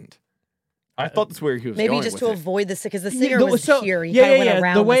he didn't. I thought that's where he was maybe going just with to it. avoid the because the Yeah, singer was here. He kind of went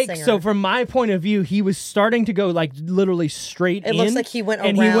around The way, the singer. so from my point of view, he was starting to go like literally straight It in. looks like he went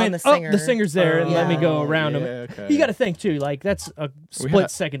and around he went, the singer. Oh, the singer's there, and let me go Oh, around him. yeah, okay. You got to think too, like that's a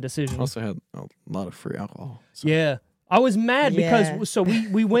split second decision. Also had a lot of free alcohol. So. Yeah. I was mad Yeah. because so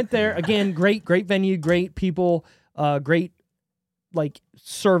we went there again, great venue, great people, great like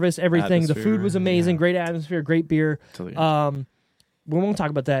service, everything. The food was Atmosphere, amazing, yeah. great atmosphere, great beer. Till the end. We won't talk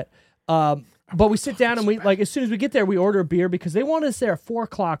about that. But we sit down and we like as soon as we get there, we order a beer because they wanted us there at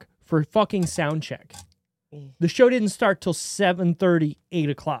 4:00 for fucking sound check. The show didn't start till 7:30,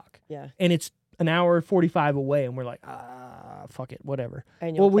 8:00. Yeah. And it's an hour 45 away, and we're like, fuck it, whatever.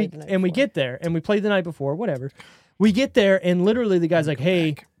 And y'all played the night we before. get there and we played the night before, whatever. We get there and literally the guy's like,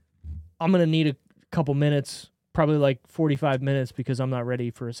 "Hey, I'm gonna need a couple minutes, probably like 45 minutes because I'm not ready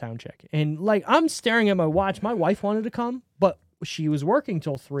for a sound check." And like I'm staring at my watch. My wife wanted to come, but she was working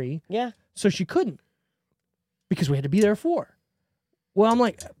till 3, Yeah. so she couldn't because we had to be there at 4. Well, I'm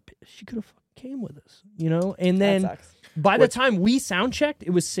like, she could have came with us, you know. And then That sucks. by the time we sound checked,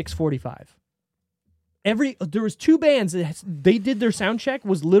 it was 6:45. There was 2 bands that they did their sound check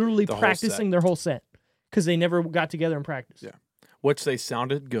was literally The whole practicing set. their whole set because they never got together and practiced. Yeah. Which they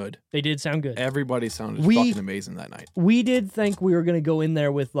sounded good. They did sound good. Everybody sounded We- fucking amazing that night. We did think we were going to go in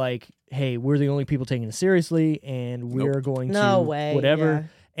there with like, hey, we're the only people taking it seriously, and we're going No to way, whatever.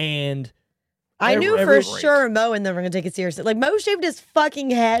 And I knew for every- sure Mo and them were gonna take it seriously. Like Mo shaved his fucking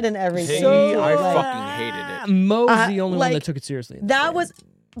head and everything. I Like, fucking hated it. Mo's Uh, the only one like, that took it seriously. that was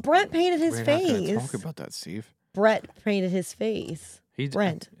Brent painted his We're not gonna face. talk about that, Steve. Brett painted his face. He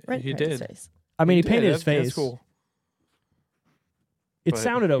Brent he painted his did. face. I mean, he did. painted his That's face. cool. It But,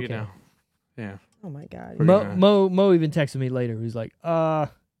 sounded you okay. know, yeah. Oh my god. Mo even texted me later. He was like, it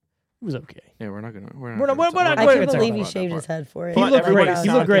was okay. Yeah, we're not gonna. We're not gonna gonna I talk can't about believe that he part. shaved his head for it. He looked great. Everybody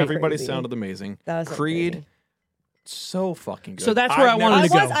He looked great. Everybody Crazy. sounded amazing. That was so Creed, crazy. so fucking good. So that's where I wanted I to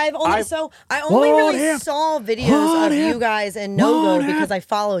go. was. I only What really if- saw videos what of if- you guys and what No Go if- because I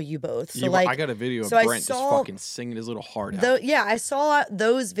follow you both. So I got a video of so I Brent just saw fucking singing his little heart out. yeah, I saw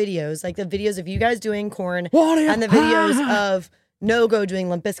those videos, like the videos of you guys doing Korn What if- and the videos of No Go doing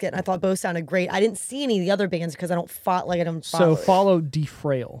Limp Bizkit, and I thought both sounded great. I didn't see any of the other bands because I don't follow. So it. follow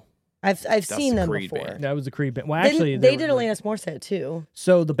Defrail. I've seen the them Creed before. band. That was the Creed band. Well, Didn't- actually, they were- did Alanis Morissette too.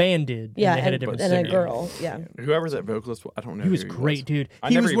 So the band did. Yeah, and they had a and, different and a singer. girl. Yeah. Whoever's that vocalist, I don't know. He was who great, dude. I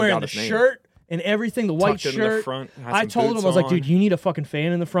He never was even wearing got the his name. shirt and everything, the white Tucked in the shirt. front, had I some told him, boots I was like, on. dude, you need a fucking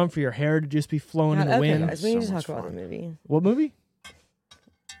fan in the front for your hair to just be flowing in God, the okay, wind. guys, we need So to much talk about fun. the movie. What movie?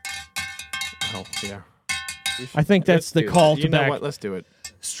 Oh yeah. I think that's Let's the do it. call to You know back. what? Let's do it.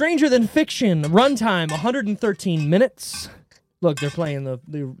 Stranger Than Fiction, runtime 113 minutes. Look, they're playing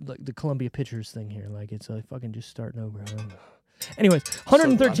the Columbia Pictures thing here, like it's like fucking just starting over. Anyways,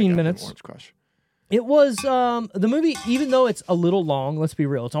 113 minutes. Orange Crush. It was the movie, even though it's a little long. Let's be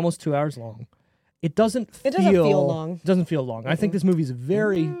real, it's almost 2 hours long. It doesn't feel long. It doesn't feel long. I think this movie's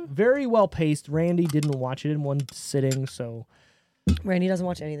very, very well paced. Randy didn't watch it in one sitting, so Randy doesn't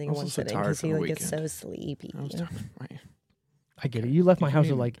watch anything in I was one so sitting tired because he from the like, gets so weekend. sleepy. I was done. Right. I get it. You left my You house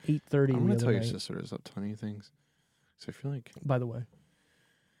can at like 8:30 I'm the gonna other tell your night. sister there's a ton of things. So I feel like By the way,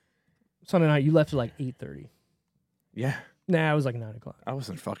 Sunday night you left at like 8:30. yeah, Nah, it was like 9 o'clock. I was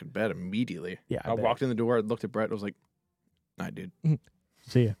in fucking bed immediately. Yeah, I bet. walked in the door, I looked at Brett, I was like, "Nah, dude."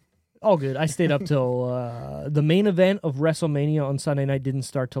 See ya. All good. I stayed up till the main event of WrestleMania on Sunday night didn't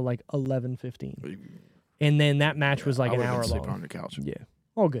start till like 11:15, and then that match was like I an would've been hour sleeping long. on the couch. Yeah,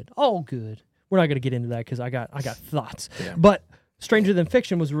 all good. All good. We're not gonna get into that because I got thoughts. Yeah. But Stranger Than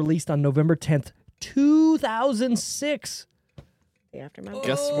Fiction was released on November 10th, 2006. After my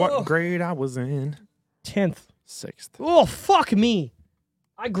Guess what grade I was in? 10th. 6th. Oh fuck me!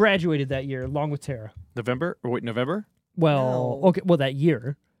 I graduated that year along with Tara. November? Well, No. okay, well that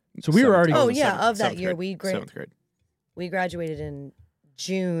year. So we were already. Oh, was yeah, seventh- of that seventh year, grade. we 7th grade. we graduated in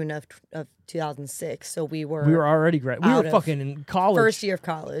June of 2006, so we were already We out were of fucking in college. first year of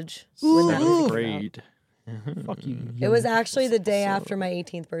college Ooh. when that movie 7th came out. grade. Fuck you. It was young- actually the day after my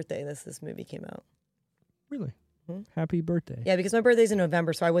 18th birthday. This movie came out. really. Hmm? Happy birthday. Yeah, because my birthday's in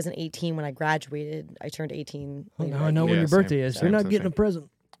November, so I wasn't 18 when I graduated. I turned 18. Oh, later now I that know year. when Yeah, your same, birthday is. same, You're not same, getting same. a present.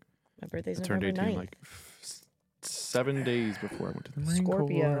 My birthday's I turned November 18 9th. like 7 days before I went to the Marine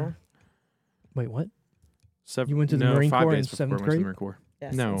Scorpio. Corps. Wait, what? 7, You went to the no, Marine 5 Corps in days before I 7th went to the grade? Marine Corps.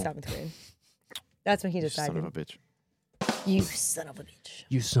 Yes, No. in 7th grade. That's when he You son decided. of a bitch. You son of a bitch.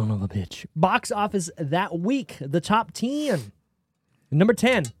 You son of a bitch. Box office that week, the top 10. Number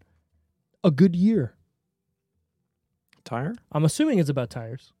 10, A Good Year. Tire? I'm assuming it's about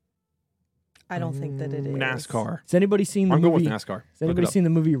tires. I don't think that it is. NASCAR. Has anybody seen the I'm going movie? with NASCAR. Has anybody seen the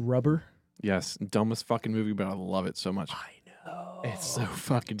movie Rubber? Yes, dumbest fucking movie, but I love it so much. I know. It's so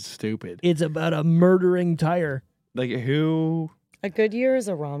fucking stupid. It's about a murdering tire. Like who? A Good Year is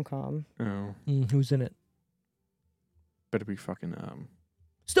a rom-com. Oh, Who's in it? better be fucking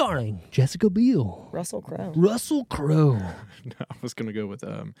Starring Jessica Biel. Russell Crowe. Russell Crowe. I was gonna go with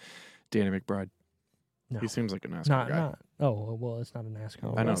Danny McBride. No. He seems like a NASCAR Not, guy. not. Oh, well, it's not a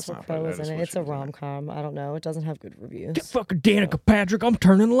NASCAR. I know it's Russell not, but Crowe I is just in it. wish It's he a was in it. rom-com. I don't know. It doesn't have good reviews. Get fucking Danica Patrick. I'm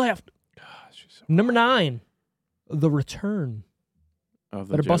turning left. God, she's so Number 9, The Return. of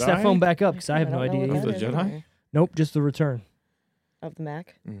the Better bust that Jedi? phone back up because I have no don't know idea. what Of either. the that is Jedi? either. Nope, just The Return. Of the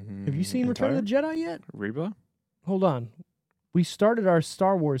Mac. Have you seen Return of the Jedi yet? Reba? Hold on. We started our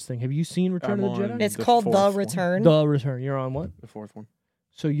Star Wars thing. Have you seen Return I'm of the on- Jedi? It's The called fourth The one. Return. The Return. You're on what? The 4th one.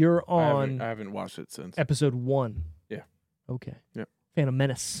 So you're I on haven't watched it since. episode 1. Yeah. Okay. Yep. Phantom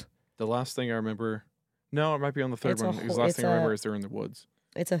Menace. The last thing I remember. No, it might be on the 3rd It's a one. Because whole- the last it's thing I remember a- is they're in the woods.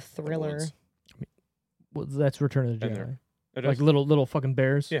 It's a The thriller. woods. Well, that's Return of the And Jedi. there. It Like is? little fucking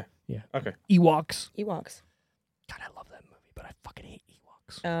bears. Yeah. Yeah. Okay. Ewoks. Ewoks. God, I love that movie, but I fucking hate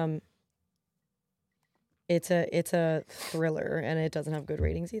Ewoks. It's a thriller, and it doesn't have good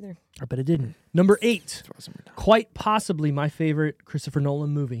ratings either. I bet it didn't. Number 8. That's what I was written down. Quite possibly my favorite Christopher Nolan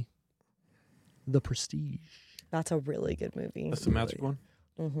movie. The Prestige. That's a really good movie. That's the magic one?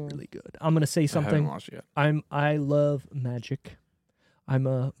 Mm-hmm. Really good. I'm gonna say I haven't something. watched it yet. I love magic. I'm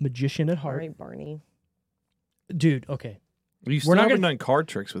a magician at All heart. right, Barney. Dude, okay. You still not haven't gonna- done card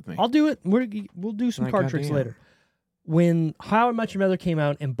tricks with me. I'll do it. We'll do some Like, card tricks goddamn. later. When How I Met Your Mother came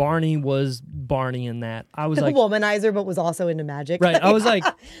out and Barney was Barney in that, I was like, Womanizer, but was also into magic. right. I was like,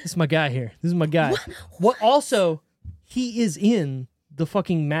 this is my guy here. This is my guy. What also, he is in the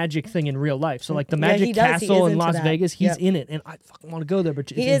fucking magic thing in real life. So like the Yeah, Magic he does. He Castle is in into Las that. Vegas, he's Yep. in it, and I fucking want to go there, but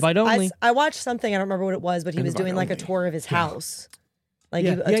it's He is. invite only. I watched something. I don't remember what it was, but he was Invite doing like a only. tour of his house. Like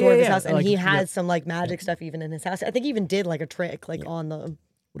Yeah. a Yeah, tour yeah, of his yeah. house, and Like, he yeah. had some like magic stuff even in his house. I think he even did like a trick like on the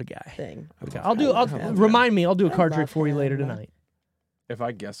What a guy. thing. What a guy. I'll him. remind me. I'll do a I card trick love for you later him. tonight. If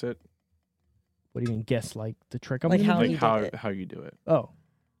I guess it, What do you mean guess like the trick? I'm Like gonna how do? he like how did it. how you do it, Oh,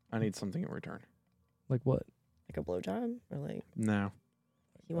 I need something in return. like what? Like a blowjob, or like No.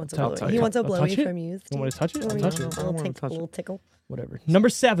 he wants a I'll blow. touch He it. wants a I'll blowy touch it. from you. You want me to touch it? I'll touch it. I don't wanna touch A little it. tickle. Whatever. Number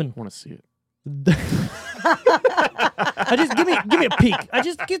 7. I want to see it. I just give me a peek.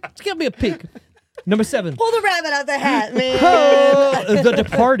 Give me a peek. Number 7. Pull the rabbit out the hat, man. Oh, The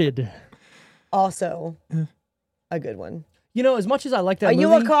Departed. Also, a good one. You know, as much as I like that Are movie,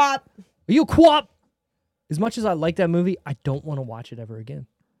 you a cop? Are you a co-op? As much as I like that movie, I don't want to watch it ever again.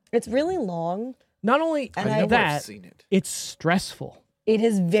 It's really long. Not only And I know I've that, seen it. it's stressful. It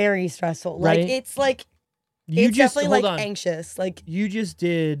is very stressful. Like Right? it's like You it's just definitely hold like on. anxious. Like You just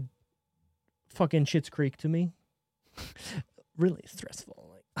did fucking Schitt's Creek to me. Really stressful.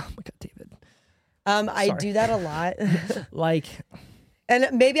 Like, oh my god, David. I Sorry. do that a lot. Like, And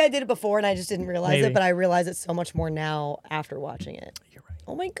maybe I did it before and I just didn't realize Maybe. it, but I realize it so much more now after watching it. you're right.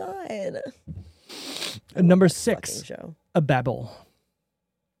 Oh my god. Number Fucking 6, show. A Babel.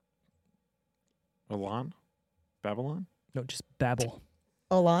 Elon? Babylon? No, just Babel.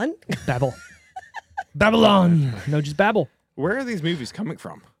 Alon? Babel. Babylon. No, just Babel. Where are these movies coming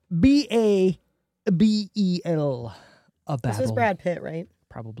from? Babel. A Babel. This was Brad Pitt, right?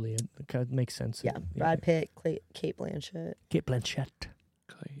 Probably. It makes sense. Yeah. Brad Pitt, Kate Blanchett, Kate Blanchett.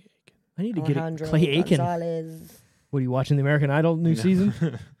 Clay Aiken. I need to get it. Alejandro Clay Aiken. Gonzalez. What are you watching the American Idol new season?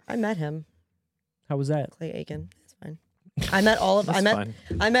 I met him, How was that? Clay Aiken. It's fine. I met all of That's fine.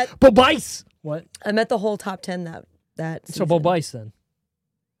 I met Bo Bice. What? the whole top 10 that So Bo season. Bice then.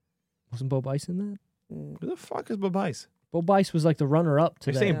 Wasn't Bo Bice in that? Who the fuck is Bice? Bo Bice was like the runner-up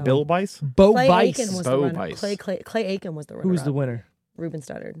to You're that. saying Bill Bice? Bo Clay Bice. Aiken was Bo the runner. Bice. Clay Aiken was the runner. Who was the winner? Ruben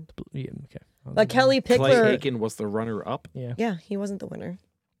Studdard. Yeah, okay. But Kelly Clay Pickler. Aiken was the runner-up. Yeah. Yeah, he wasn't the winner.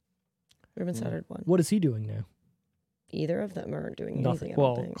 Ruben Studdard won. What is he doing now? Either of them are doing Nothing. anything. I don't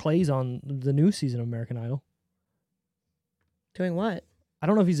Well, think. Clay's on the new season of American Idol. Doing what? I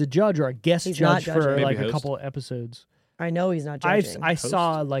don't know if he's a judge or a guest He's not judge for judging. Maybe like a host. couple of episodes. I know he's not I judging.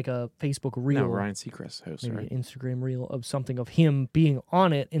 saw like a Facebook reel, No, Ryan Seacrest host, maybe right? an Instagram reel of something of him being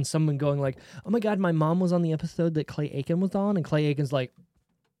on it, and someone going like, "Oh my god, my mom was on the episode that Clay Aiken was on," and Clay Aiken's like,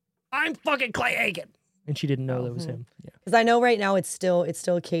 "I'm fucking Clay Aiken," and she didn't know that was him. Yeah. Because I know right now it's still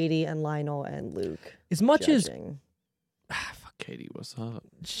Katie and Lionel and Luke. As much judging. Fuck Katie, what's up?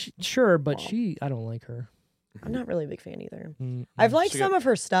 as sure, but I don't like her. I'm not really a big fan either. Mm, I've liked She some got of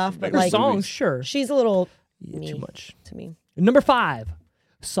her stuff, but bigger her like songs, movies. sure, she's a little yeah, me too much. to me. Number 5,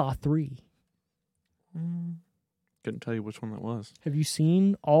 Saw 3. Couldn't tell you which one that was. Have you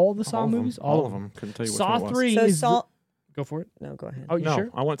seen all the Saw All of movies? them. All of them. Couldn't tell you which Saw one it was. 3 So is Saw. Go for it. No, go ahead. Oh, you No, sure?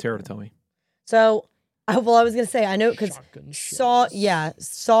 I want Tara to tell me. So, I was gonna say I know because Shotgun Saw. shells. Yeah,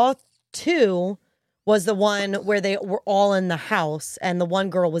 Saw 2 was the one where they were all in the house and the one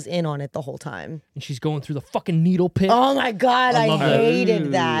girl was in on it the whole time. And she's going through the fucking needle pit. Oh my god, I I, love that. hated Ooh,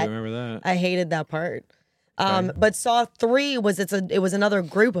 that. I remember that. I hated that part. Okay. But Saw 3 was it was another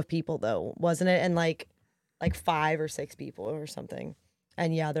group of people though, wasn't it? And like 5 or 6 people or something.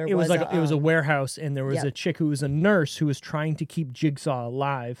 And yeah, there It was like a, it was a warehouse, and there was yeah. a chick who was a nurse who was trying to keep Jigsaw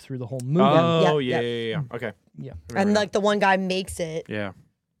alive through the whole movie. Oh, Yeah, yeah. Okay. Yeah. I remember and now. like the one guy makes it Yeah.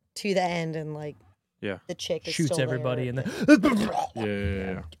 to the end and like Yeah. the chick is Shoots still everybody, there. and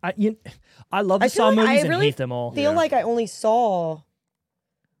then Yeah. I love the I feel Saw like I movies and really hate them all. feel Yeah. like I only saw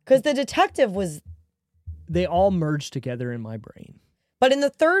because the detective was, They all merge together in my brain. but in the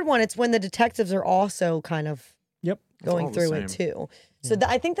third one, it's when the detectives are also kind of Yep. all going the through it same. too. So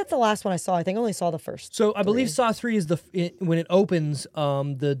I think that's the last one I saw. I think I only saw the first. So I believe 3. Saw 3 is when it opens,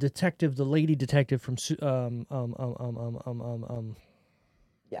 the detective, the lady detective from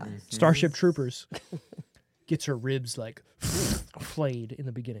Yeah. Starship Troopers gets her ribs like flayed in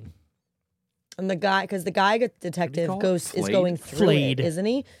the beginning. And the guy, because the guy detective call it? is Flayed? going through Flayed. it, isn't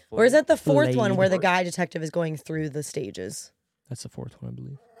he? Or is that the fourth one Flayed. where the guy detective is going through the stages? That's the fourth one, I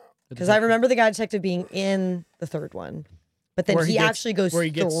believe. Because I remember the guy detective being in the third one, but then Where he he gets- actually goes where he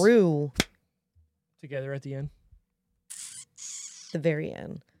gets- through together at the end. the very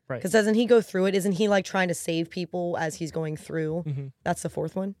end. Right. Because doesn't he go through it? Isn't he like trying to save people as he's going through? That's the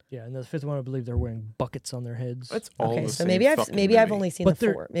fourth one. Yeah, and the fifth one, I believe they're wearing buckets on their heads. That's all Okay, the so same maybe I've fucking I've movie. only seen But the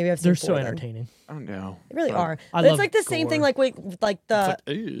they're- four. Maybe I've seen They're four so then. entertaining. I don't know. They really are. I But it's love like the same thing, gore. like with like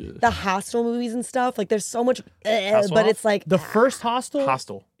the Hostel movies and stuff. Like there's so much, but Hasselhoff? it's like The first Hostel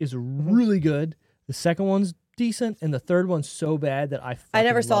Hostile. is really good. The second one's decent, and the third one's so bad that I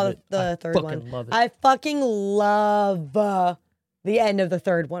never saw love it. the I third fucking one. Love it. I fucking love the end of the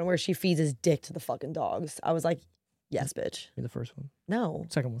third one where she feeds his dick to the fucking dogs. I was like, yes, bitch. In the first one, No,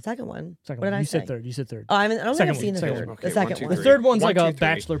 second one, second one. second what did one. I You say? said third. You said third. Oh, I don't think Second I've one, seen the second third. one. The Okay, second 1, 2, one. The 3. third one's 1, like 2, a 3.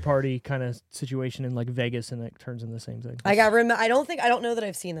 bachelor party kind of situation in like Vegas, and it turns into the same thing. I got. I don't know that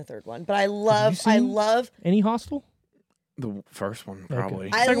I've seen the third one, but I love. I seen- love. Any Hostel? The first one, probably.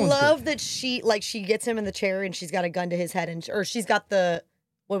 I Second one's love that she gets him in the chair and she's got a gun to his head or she's got the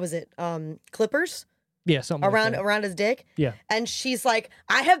what was it clippers Yeah, something around like that. around his dick. Yeah. And she's like,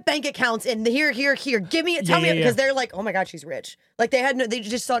 I have bank accounts in the here. Give me it. Tell me because they're like, oh my god, she's rich. Like they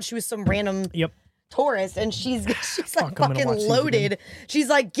just thought she was some random Yep. tourist and she's like I'm gonna fucking watch these loaded. again. She's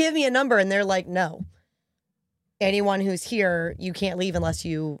like, give me a number, and they're like, no. Anyone who's here, you can't leave unless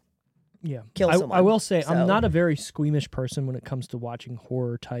you Yeah. kill I someone. will say So- I'm not a very squeamish person when it comes to watching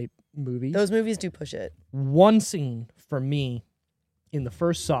horror type movies. those movies do push it. One scene for me in the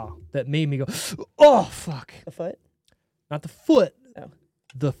first Saw that made me go, oh fuck. The foot. Not the foot. Oh.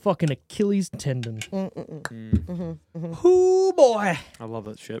 The fucking Achilles tendon. Mm. Hoo boy. I love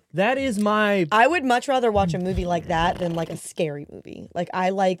that shit. That is my I would much rather watch a movie like that than like a scary movie. Like I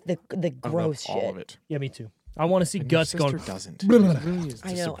like the I love gross all shit. of it. yeah, me too. I want to see And your guts sister going. doesn't. Blah, blah, It really is I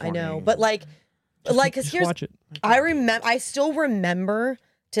know, disappointing. but like because Just here's watch it. I still remember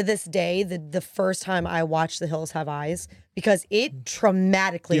to this day the first time I watched The Hills Have Eyes because it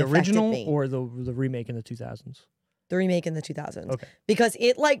traumatically The affected original me. or the remake in the 2000s? The remake in the 2000s. Okay. Because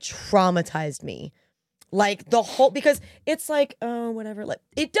it like traumatized me. Like the whole because it's like whatever like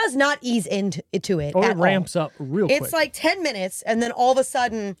it does not ease into it Oh, at it all. ramps up real quick. It's like 10 minutes and then all of a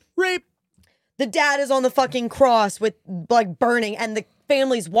sudden rape. the dad is on the fucking cross with like burning and the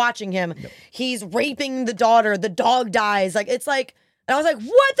family's watching him. He's raping the daughter. The dog dies. Like it's like and I was like,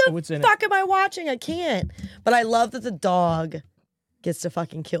 what Oh, it's the in fuck am I watching? I can't. But I love that the dog gets to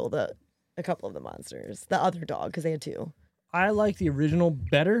fucking kill a couple of the monsters. The other dog, because they had two. I like the original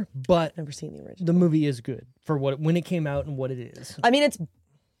better, but Never seen the original. the movie is good for when it came out and what it is. I mean,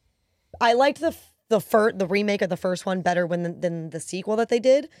 I liked the remake of the first one better than the sequel that they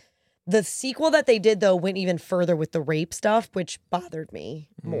did. The sequel that they did though went even further with the rape stuff, which bothered me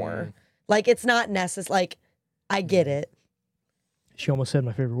more. Like it's not necessary. Like I get it. She almost said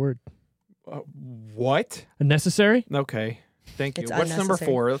my favorite word. What? Unnecessary? Okay. Thank you. It's What's number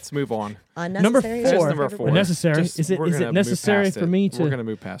unnecessary. 4? Let's move on. Unnecessary. Number is my four. Number favorite 4. word. Necessary? Just- Is it- we're is gonna it move necessary past for it. me We're to gonna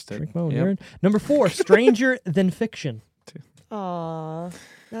move past it. Drink my own Yep. urine. Number 4, Stranger Than Fiction. Aw,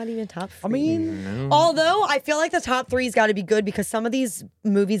 not even top 3. I mean, No. although I feel like the top 3's got to be good because some of these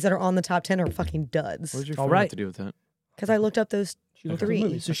movies that are on the top 10 are fucking duds. What did your All phone right. have to do with that? Because I looked up those she looked at the 3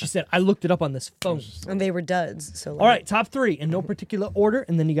 movie. So she said, I looked it up on this phone. and they were duds. So like, All right, top 3 in no particular order,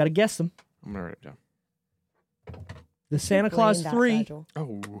 and then you got to guess them. I'm gonna write it down. The Santa brain Claus that 3. fragile.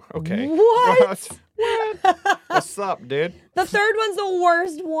 Oh, okay. What? What? What's up, dude? The third one's the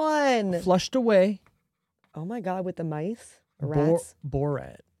worst one. Flushed Away. Oh my god, with the mice, or Bor- rats.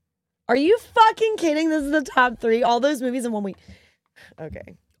 Borat. Are you fucking kidding? This is the top 3. All those movies in 1 week.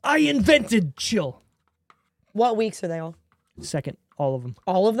 Okay. I invented chill. What weeks are they all? Second, all of them.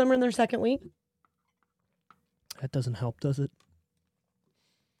 All of them are in their second week. That doesn't help, does it?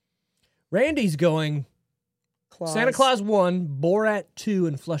 Randy's going Santa Claus 1, Borat 2,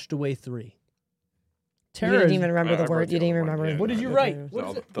 and Flushed Away 3. You Tara, didn't even remember I the wrote word. the You didn't even other one, remember. yeah. What did you the- write? The What is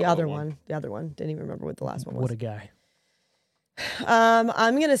other- it? The other one. The other one. Didn't even remember what the last one was. What a guy.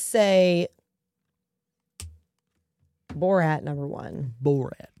 I'm gonna say Borat number 1,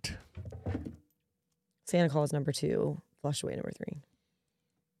 Borat. Santa Claus number 2, Flushed Away number 3.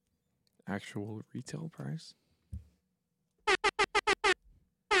 Actual retail price?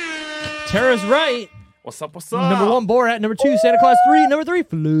 Tara's right. What's up? What's up? Number 1, Borat. Number 2, Santa Claus 3. Number 3,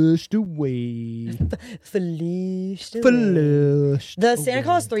 Flushed Away. Flushed Away. Flushed The Santa Away.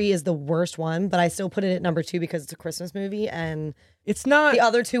 Claus 3 is the worst one, but I still put it at number 2 because it's a Christmas movie, and It's not. the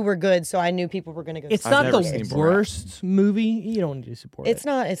other 2 were good, so I knew people were gonna go. It's see not never the seen Borat. worst movie. You don't need to support It's it.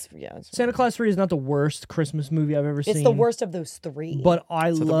 not. It's yeah. It's, Santa Claus 3 is not the worst Christmas movie I've ever seen. it's the worst of those 3. But I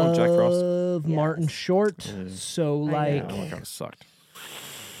that the one with Jack Frost? love Martin Yes. Short. So, like, Oh, it kind of sucked.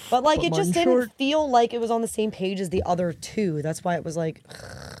 But like But it just Martin didn't Short- feel like it was on the same page as the other 2. That's why it was like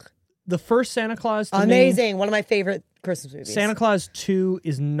the first Santa Claus to me, amazing. One of my favorite Christmas movies. Santa Claus 2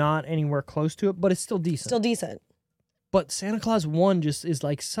 is not anywhere close to it, but it's still decent. Still decent. But Santa Claus 1 just is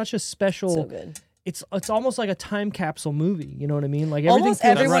like such a special. So good. It's almost like a time capsule movie. You know what I mean? Like everything. Almost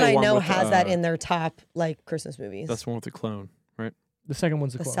feels everyone right. I know With, has that in their top like Christmas movies. That's the one with the clone, right? The second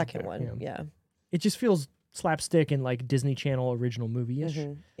one's the clone. second one. Yeah. It just feels slapstick and like Disney Channel original movie-ish.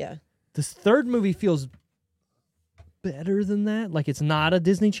 Yeah. This third movie feels better than that. Like it's not a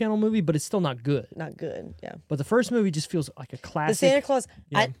Disney Channel movie, but it's still not good. Not good. Yeah. But the first movie just feels like a The classic. Santa Claus.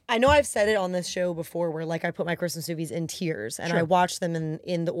 Yeah. I know I've said it on this show before, where like I put my Christmas movies in tiers, and I Sure. watch them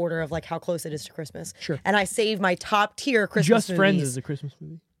in the order of like how close it is to Christmas. Sure. And I save my top tier Christmas Just Friends movies. is a Christmas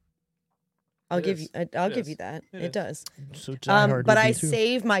movie. I'll It give is. you. I'll It give is. you that. It It is. does. So Die Hard But would I be too.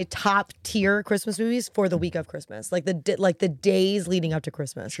 save my top tier Christmas movies for the week of Christmas, like the days leading up to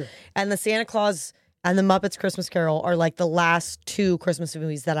Christmas. Sure. And the Santa Claus and the Muppets Christmas Carol are like the last two Christmas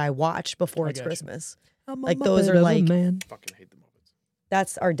movies that I watch before it's got you. Christmas. I'm a like, those Muppet are of a like- man. Fucking hate the Muppets.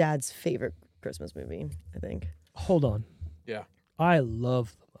 That's our dad's favorite Christmas movie, I think. Hold on. Yeah. I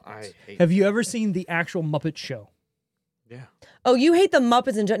love the Muppets. I hate Have you ever seen the actual Muppet Show? Yeah. Oh, you hate the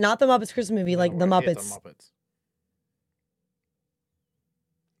Muppets not the Muppets Christmas movie, like the No, I hate Muppets. The Muppets.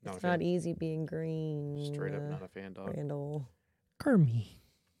 Not a It's not fan. easy being green. Straight up not a fan, dog. Randall. Kermie.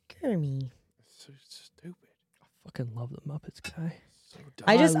 Kermie. It's so stupid. I fucking love the Muppets guy. So dumb.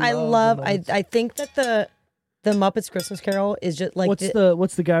 I love love the I Muppets. think that the Muppets Christmas Carol is just like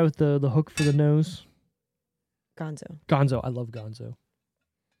what's the guy with the hook for the nose? Gonzo. Gonzo. I love Gonzo.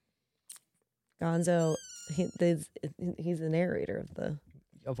 Gonzo, he's the narrator of the.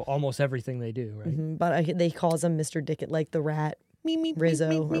 Of almost everything they do, right? But they calls him Mr. Dickens, like the rat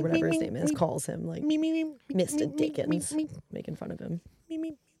Rizzo or whatever his name is, calls him like Mr. Dickens, making fun of him.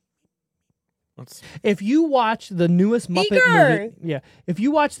 What's If you watch the newest Muppet movie, if you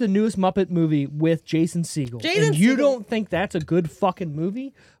watch the newest Muppet movie with Jason Segel, and you don't think that's a good fucking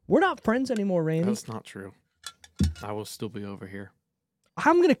movie, we're not friends anymore, Randy. That's not true. I will still be over here.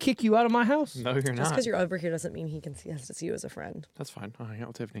 I'm gonna kick you out of my house. No, you're Just not. because you're over here doesn't mean he has to see you as a friend, That's fine. I'll hang out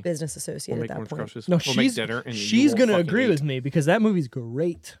with Tiffany. business associate We'll at make that orange point. crushes. No, we'll make she's dinner and she's you gonna won't agree fucking with eat. me because that movie's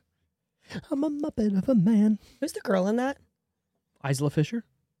great. I'm a Muppet of a man. Who's the girl in that? Isla Fisher.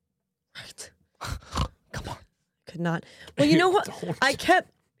 Right. Come on. Could not. Well, you know what?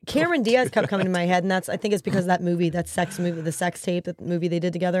 Cameron Diaz kept coming to my head, and I think it's because of that movie, that sex movie, the sex tape, that movie they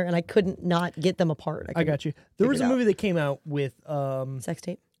did together, and I couldn't not get them apart. I got you. There was a figure it out. movie that came out with Sex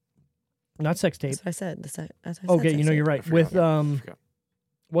tape. not sex tape. That's what I said. That's what I said, Okay, sex you know tape. you're right. I forgot. With I forgot.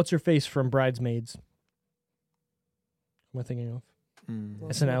 what's her face from Bridesmaids? What am I thinking of?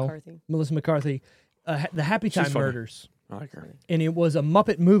 Melissa SNL. McCarthy. Melissa McCarthy. The Happy She's Time funny. Murders, I like her. and it was a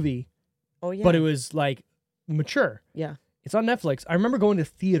Muppet movie, Oh yeah. but it was like mature. yeah. It's on Netflix. I remember going to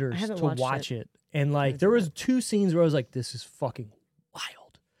theaters I haven't to watched watch it. it, and like Haven't there seen was 2 scenes where I was like, "This is fucking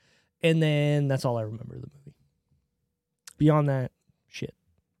wild," and then that's all I remember of the movie. Beyond that, shit.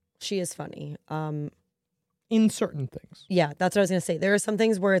 She is funny. In certain things, Yeah, that's what I was gonna say. There are some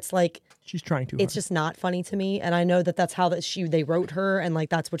things where it's like she's trying to. it's just not funny to me, and I know that that's how they wrote her, and like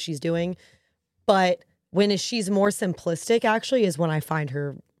that's what she's doing. But when she's more simplistic, actually, is when I find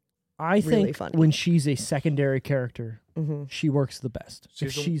her. I really think funny. when she's a secondary character, she works the best. If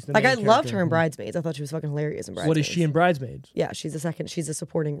She's the- she's the Like main I loved character. her in Bridesmaids. I thought she was fucking hilarious in Bridesmaids. What is she in Bridesmaids? Yeah, she's a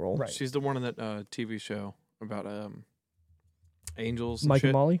supporting role. Right. She's the one in that TV show about angels. And Mike shit.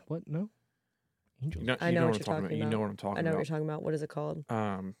 and Molly? What? No. Angels. You know, I you know know what what I'm you're talking about. talking You about. know what I'm talking I know about. what you're talking about. What is it called?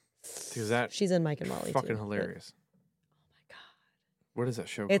 Because that She's in Mike and Molly. fucking too, but hilarious. Oh my god. What is that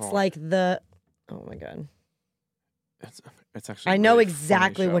show It's called? like the. Oh my god. It's actually. I a know really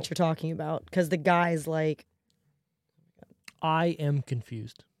exactly funny what show. you're talking about because the guy's like. I am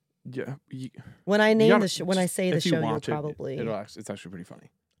confused. Yeah. When I You name gotta- the show, when I say the if you show, you'll watch it, probably. it's actually pretty funny.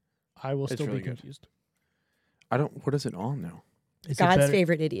 I will It's still really be good. confused. I don't. What is it on now? Is it God's better?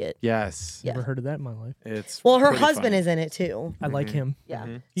 favorite idiot. Yes. Yeah. Never heard of that in my life. It's. Well, her pretty husband funny. is in it too. I like him. Yeah.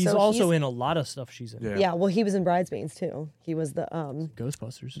 Mhm. He's So also he's- in a lot of stuff she's in. Yeah. Yeah. Well, he was in Bridesmaids too. He was the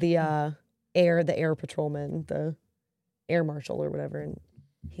Ghostbusters. air patrolman, the air marshal or whatever. And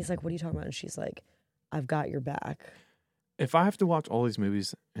he's like, "What are you talking about?" And she's like, "I've got your back." If I have to watch all these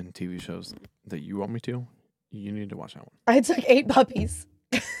movies and TV shows that you want me to, you need to watch that one. I took 8 puppies.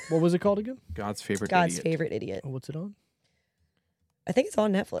 What was it called again? God's favorite. God's idiot. favorite idiot. Oh, what's it on? I think it's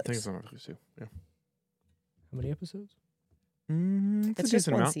on Netflix. I think it's on Netflix too. Yeah. How many episodes? It's a It's just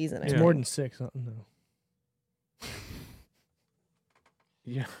decent one amount. season. I It's Yeah. think. more than 6. No.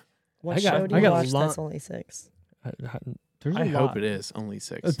 Yeah. What I got- show do I you got a watch lot- that's only 6? There's a I lot. hope it is only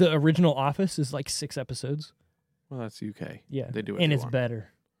 6. The original Office is like 6 episodes. Well, that's UK. Yeah. They do what and they it's want.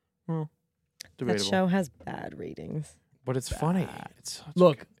 better. Well, Debatable. That show has bad ratings. But it's funny. It's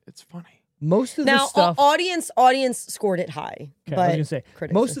it's funny. Most of the Now, stuff. audience scored it high. Okay, but I was gonna say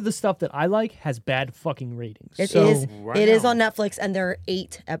critics most are- of the stuff that I like has bad fucking ratings. It so, is. Right It is now. on Netflix, and there are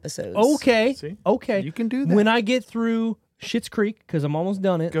 8 episodes. Okay. See? Okay. You can do that. When I get through Schitt's Creek, because I'm almost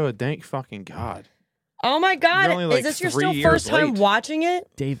done it, Good, thank fucking God. Oh my God! You're only, like, is this your 3 still years first time late. watching it?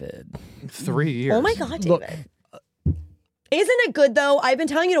 David. 3 years. Oh my God, David! Look, Isn't it good though? I've been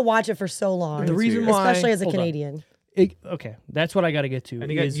telling you to watch it for so long. the reason why, especially as a hold on. Canadian. Okay, that's what I got to get to. And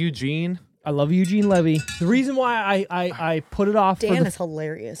you got is Eugene. I love Eugene Levy. The reason why I put it off Dan for is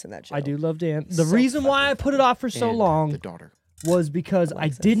hilarious in that show. I do love Dan. The So reason why I put it off for so and long The daughter. was because I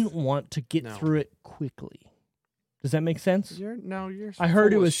Alexis. didn't want to get No. through it quickly. Does that make sense? You're I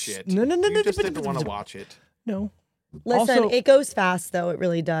heard full it of was shit. no. You just didn't want to watch it. No. Listen, Also- it goes fast though. It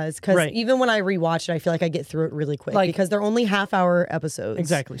really does. Because Right. even when I rewatch it, I feel like I get through it really quick Like- because they're only half-hour episodes.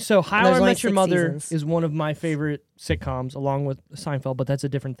 Exactly. So How There's I only Met Your 6 Mother seasons. is one of my favorite sitcoms, along with Seinfeld, but that's a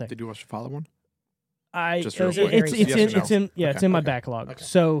different thing. Did you watch the follow one? I Just Those real are quick. it's very it's Yes in or no? it's in yeah it's Okay, in my okay. backlog. Okay.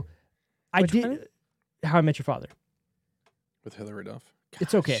 So I Which did one? How I Met Your Father. With Hillary Duff.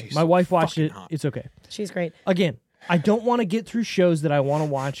 It's God, okay. she's My so wife watched fucking it. hot. It's okay. She's great. Again, I don't want to get through shows that I want to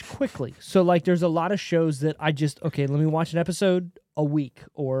watch quickly. So like there's a lot of shows that I just let me watch an episode a week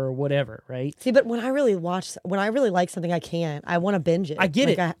or whatever, right? See, but when I really like something, I can't. I want to binge it. I get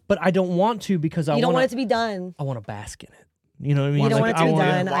Like, it, but I don't want to because you don't want it to be done. I want to bask in it. You know what I mean? You don't Like, want it to be I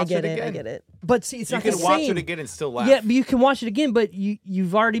done. I watch get it it. I again. get it. But see, it's You not can the watch same. it again and still laugh. Yeah, but you can watch it again, but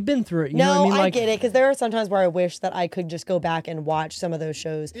you've already been through it. You know No, what I mean? Like, get it because there are sometimes where I wish that I could just go back and watch some of those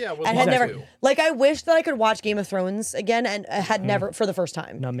shows. Yeah, well, and had never exactly. like I wish that I could watch Game of Thrones again and had never for the first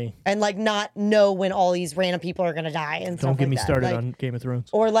time. Not me. And like not know when all these random people are gonna die and Don't stuff get like me that. started Like, on Game of Thrones.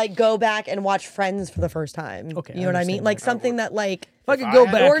 or like go back and watch Friends for the first time. Okay, you I know what I understand mean? Like that. something that like If I could I go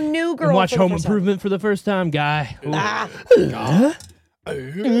had- back or New Girl and watch for the Home first time. Improvement for the first time, guy. Ooh.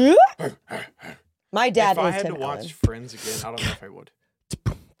 My dad If I was had Tim to watch Allen, Friends again, I don't know if I would. To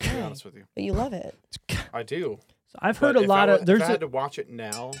be honest with you. but you love it. I do. I've But heard a if lot I, of. if There's I had a. to watch it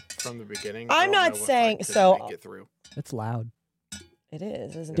now from the beginning. I'm I don't not know if I saying- could so- make it through. It's loud. It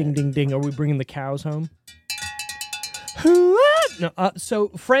is, isn't Ding it? ding ding. Are we bringing the cows home? No. So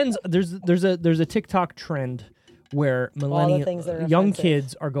Friends, there's a TikTok trend where things that are young offensive.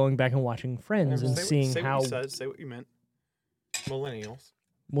 kids are going back and watching Friends and Say seeing what how. you said. Say what you meant. Millennials.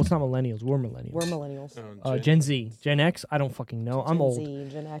 Well, it's not millennials. We're millennials. We're millennials. Gen Z, Gen X. I don't fucking know. I'm Gen old. Z,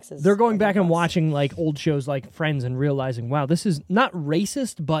 Gen X is They're going above back and us. watching like old shows like Friends and realizing, wow, this is not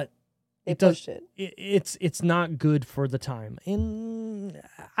racist, but They it does. pushed it. It's not good for the time. And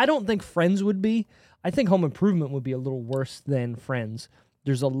I don't think Friends would be. I think Home Improvement would be a little worse than Friends.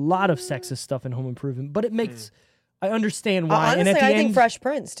 There's a lot of sexist stuff in Home Improvement, but it makes. I understand why. Honestly, and at the I end, think Fresh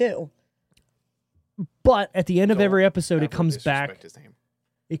Prince too. but at the end of Don't every episode, it Ever comes back. disrespect his name.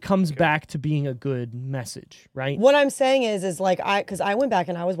 It comes back to being a good message, right? What I'm saying is like because I went back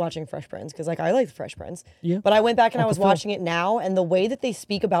and I was watching Fresh Prince because like I like the Fresh Prince. Yeah. But I went back and I Uncle was Phil. watching it now, and the way that they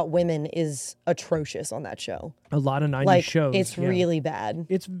speak about women is atrocious on that show. A lot of 90s Like shows. it's yeah. really bad.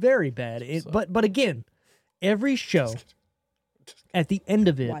 It's very bad. But again, every show at the end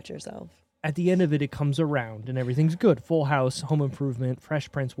of it, Watch yourself. it comes around and everything's good. Full House, Home Improvement,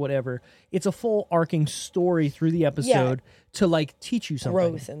 Fresh Prince, whatever. It's a full arcing story through the episode to like teach you something.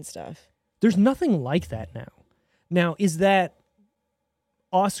 Growth and stuff. There's nothing like that now. Now, is that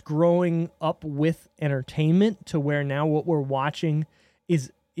us growing up with entertainment to where now what we're watching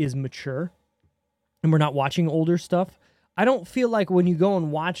is mature and we're not watching older stuff? I don't feel like when you go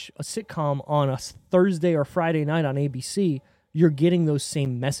and watch a sitcom on a Thursday or Friday night on ABC, you're getting those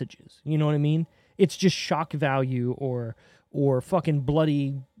same messages. You know what I mean? It's just shock value or fucking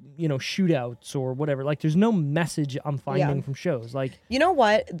bloody, shootouts or whatever. Like there's no message I'm finding from shows. Like You know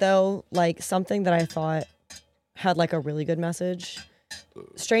what though? Like something that I thought had like a really good message.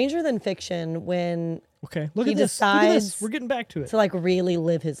 Stranger Than Fiction when okay, look He at this. Look at this. decides We're getting back to it. to like really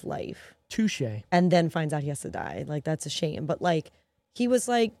live his life Touche. and then finds out he has to die. Like that's a shame. But like he was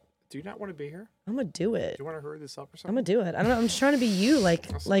like, Do you not want to be here? I'm gonna do it. Do you want to hurry this up or I'm something? gonna do it. I don't know. I'm just trying to be you,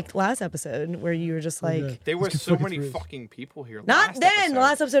 like last episode where you were just like, There were Let's so fucking many through this. fucking people here. not then. The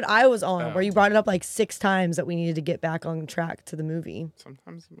last episode I was on, Oh. where you brought it up like 6 times that we needed to get back on track to the movie.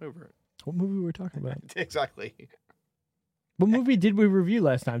 Sometimes I'm over it. What movie were we talking about? Exactly. What movie did we review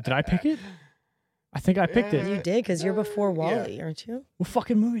last time? Did I pick it? I think I picked it. You did because you're before Wally, aren't you? What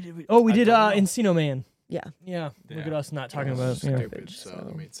fucking movie did we? Oh, we I did don't know. Encino Man. Yeah. Yeah. Look Yeah. at us not talking That was about stupid, so So-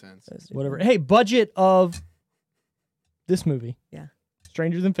 that made sense. whatever. Hey, budget of this movie. Yeah.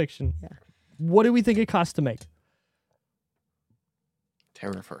 Stranger Than Fiction. Yeah. What do we think it cost to make?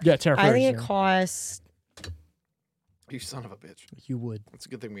 Terra first. Yeah, Terra I first. think it yeah. costs. You son of a bitch. You would. It's a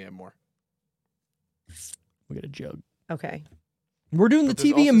good thing we have more. We got a jug. Okay. We're doing the But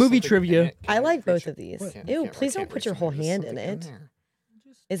there's TV and also movie something trivia. in it. I Can't like reach both it. of these. Can't- Ew, can't- please can't don't put reach your it. whole There's hand in something it. there.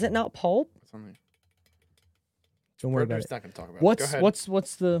 Is it not pulp? Something. Don't worry We're about just it. not going to talk about it. Go ahead.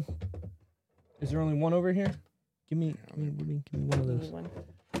 What's the? Is there only one over here? Give me one of Give me those. one.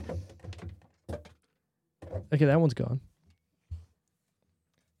 Okay, that one's gone.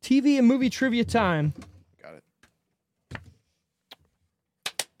 TV and movie trivia time. Got it.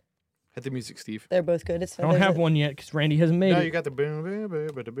 Hit the music, Steve. They're both good. I don't have one yet because Randy hasn't made No, it. you got the boom, boom, boom,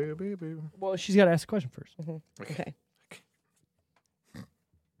 boom, boom, boom, boom. Well, she's got to ask the question first. Okay.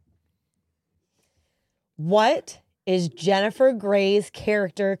 What is Jennifer Grey's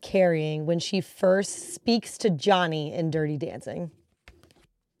character carrying when she first speaks to Johnny in Dirty Dancing?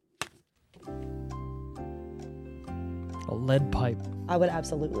 A lead pipe. I would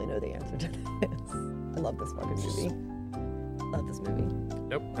absolutely know the answer to this. I love this fucking movie. Love this movie.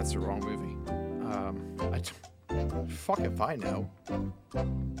 Nope, that's the wrong movie. Fuck if I know.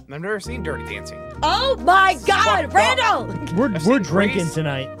 I've never seen Dirty Dancing. Oh my God, fucked Randall! We're seen drinking Grease.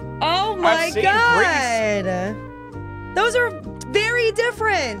 tonight. Oh my seen God! Those are very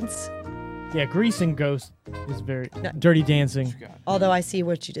different. Yeah, Grease and Ghost is very Dirty Dancing. Although I see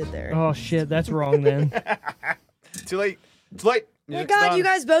what you did there. Oh shit, that's wrong then. Too late. Too late. Oh my Music's God, done. you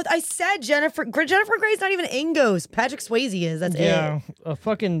guys both. I said Jennifer Grey's not even in Ghost. Patrick Swayze is. That's Yeah, it. a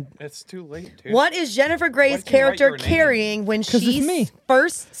fucking. It's too late, dude. What is Jennifer Grey's Why'd you write character your name? carrying when 'Cause she it's me.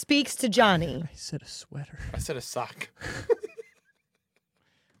 first speaks to Johnny? I said a sweater. I said a sock.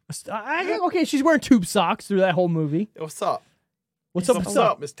 Okay, she's wearing tube socks through that whole movie. What's up? What's up? What's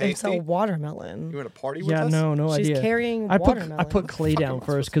up, Miss It's Tasty? a watermelon. You want to party with Yeah, us? no She's idea. carrying I watermelon. put Clay Fuck am down I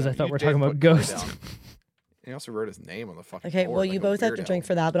first supposed because to I know? thought You we were talking did about put Clay Ghost. down. He also wrote his name on the fucking Okay, board well, like you a both have to weirdo. drink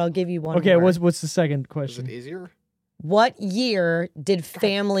for that, but I'll give you one Okay, more. what's the second Is it question? easier? What year did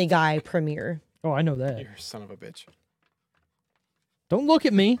Family Guy premiere? Oh, I know that. You're a son of a bitch. Don't look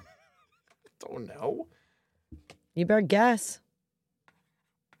at me. Don't know. You better guess.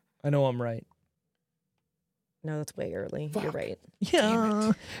 I know I'm right. No, that's way early. You're Fuck. right.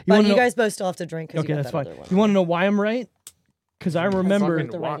 Yeah. But wanna you know- guys both still have to drink. 'Cause Okay, you got that's that fine. other one. You want to know why I'm right? Because I remember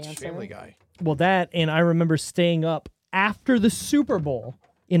Fucking the right watch answer. Family Guy. well that, and I remember staying up after the Super Bowl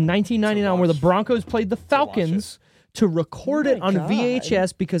in 1999, where the watch- Broncos played the Falcons, to record Oh it my on God.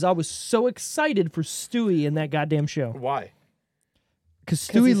 VHS because I was so excited for Stewie in that goddamn show. Why? Because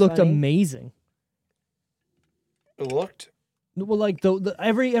Stewie he's looked funny. amazing. It looked. Well, like the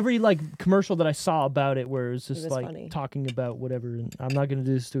every like commercial that I saw about it, where it was just was like funny. talking about whatever. And I'm not gonna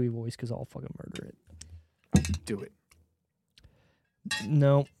do the Stewie voice because I'll fucking murder it. Do it.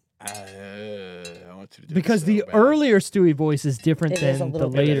 No, I want you to do because it so the bad. earlier Stewie voice is different It is a than the little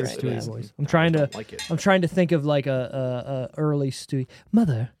bit later different, Stewie yeah. voice. I'm trying I to don't like it. I'm trying to think of like a early Stewie.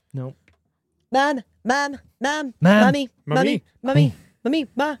 Mother, no. Mom, Mom. mommy, Mummy. mommy,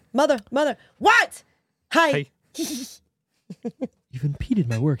 mother. What? Hi. Hey. You've impeded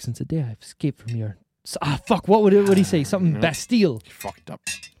my work since the day I've escaped from your. Fuck! What would he say? Something Nope. Bastille. You fucked up.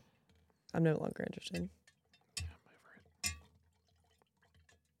 I'm no longer interested.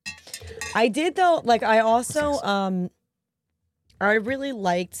 I did though. Like I also I really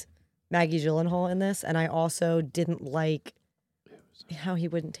liked Maggie Gyllenhaal in this, and I also didn't like how he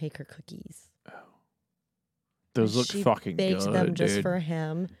wouldn't take her cookies. Those look She fucking baked good, them just dude. for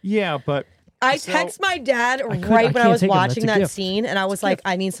him. Yeah, but I So- text my dad I right can't when I was take 'em. That's watching a that gift. scene, and I was a like, gift.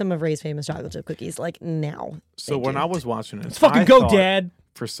 I need some of Ray's famous chocolate chip cookies, like now. so Thank when you. I was watching it, Let's fucking I go, thought Dad.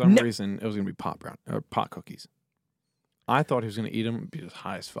 For some No. reason, it was gonna be pot cookies. I thought he was gonna eat them and be as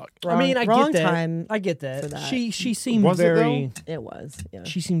high as fuck. I mean, I wrong get that. time. I get for that. that. She seemed Was it, very. It was, yeah.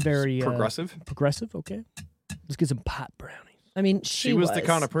 She seemed very Progressive. Progressive. Okay. Let's get some pot brownies. I mean, She was the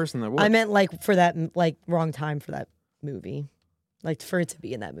kind of person that would. I meant like for that, like wrong time for that movie, like for it to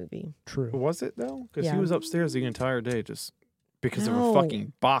be in that movie. True. Was it though? Because Yeah. he was upstairs the entire day just because of No. a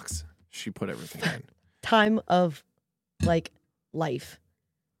fucking box she put everything in. Time of like life,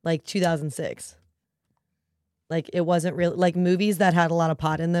 like 2006. Like it wasn't really like movies that had a lot of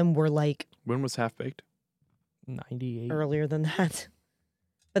pot in them were like When was Half Baked? 98. earlier than that.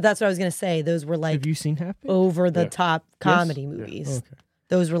 But that's what I was gonna say. Those were like Have you seen Half Baked? over the Yeah. top comedy movies. Oh, okay.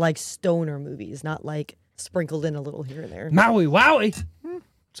 Those were like stoner movies, not like sprinkled in a little here and there. Maui wowie.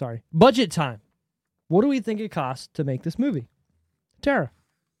 Sorry. Budget time. What do we think it costs to make this movie? Tara.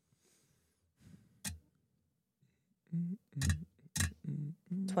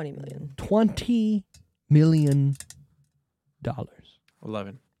 $20 million. $20 million.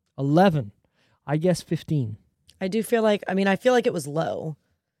 11. 11. I guess 15. I do feel like, I feel like it was low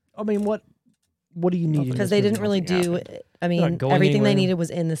I mean, what do you need? in because this they movie? didn't really do. I not mean, going everything they anywhere. needed was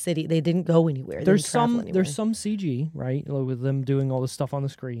in the city. They didn't go anywhere. They didn't travel anywhere. There's some CG, right? With them doing all this stuff on the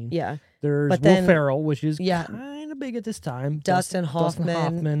screen. Yeah. There's But Will then- Ferrell, which is Yeah. kind of big at this time. Dustin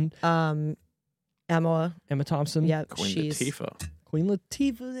Hoffman. Hoffman, Emma. Emma Thompson, Yeah. Queen she's Latifah. Queen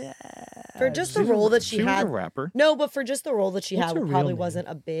Latifah. Yeah. for just the She's a- role that she she was had. a rapper. No, but for just the role that she What's had, her real probably name? wasn't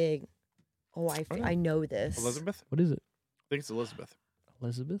a big. Oh, I know this. Elizabeth? What is it? I think it's Elizabeth.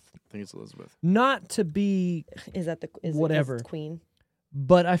 Elizabeth? I think it's Elizabeth. Not to be, Is that the is Whatever. It Queen?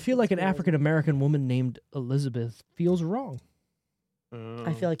 but I feel like an Queen Elizabeth. African American woman named Elizabeth feels wrong.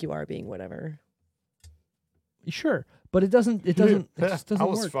 I feel like you are being whatever. Sure, but it doesn't. It doesn't. It just doesn't I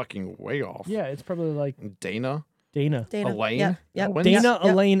was work. fucking way off. Yeah, it's probably like Dana. Dana. Dana. Elaine? Yep. Yep. Owens? Dana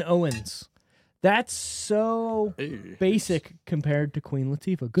Yep. Elaine Owens. That's so Hey. basic compared to Queen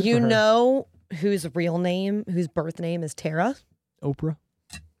Latifah. Good You for her. know whose real name, whose birth name is Tara? Oprah.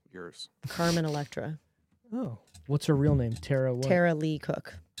 Yours. Carmen Electra. Oh, what's her real name? Tara. What? Tara Lee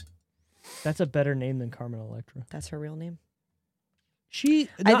Cook. That's a better name than Carmen Electra. That's her real name. I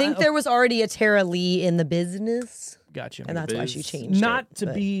I think there was already a Tara Lee in the business, Gotcha. and that's why she Biz. changed Not it. to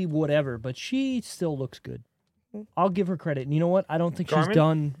but- be whatever, but she still looks good. Mm. I'll give her credit. And you know what? I don't think she's Carmen?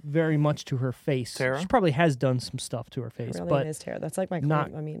 done very much to her face. Tara? She probably has done some stuff to her Her face, real but name is Tara. That's like my claim.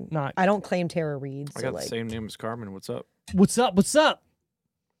 not- I mean, not. I don't claim Tara Reid. I So got like, the same name as Carmen. What's up? What's up? What's up?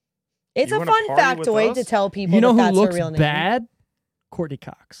 it's You a wanna fun party with factoid us? to tell people You know that who that's looks her real name. bad? Courtney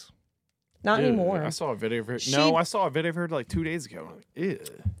Cox. Not Ew, anymore. I saw a video of her. She- No, I saw a video of her like 2 days ago. I'm like,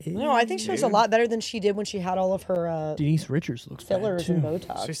 ew. No, I think she looks a lot better than she did when she had all of her Denise Richards looks fillers bad and too.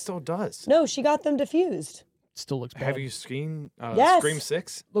 Botox. She still does. No, she got them diffused. Still looks bad. Have you seen Yes. Scream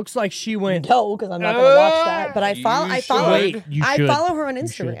 6? Looks like she went. No, because I'm not going to watch that. But I You follow. I follow. should. Wait, you I should. follow her on You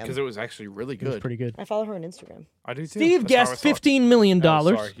should. Because Instagram. it was actually really It was good. pretty good. I follow her on Instagram. I do too. Steve That's how I guessed saw it. $15 million. Oh,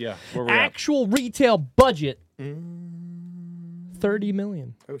 sorry. Yeah. Where we at? Actual retail budget Mm. 30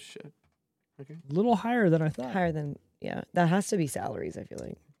 million. Oh shit. Okay. A little higher than I thought. Higher than that has to be salaries. I feel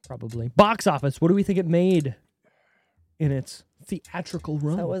like. Probably. Box office. What do we think it made in its theatrical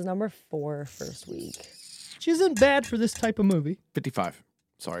run? So it was number 4 first week. Which isn't bad for this type of movie. 55.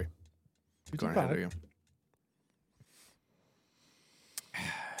 Sorry. Going ahead of you.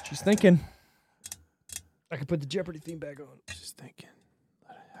 She's thinking. I could put the Jeopardy theme back on. Just thinking.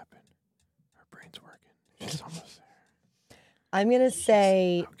 Let it happen. Her brain's working. She's almost there. I'm gonna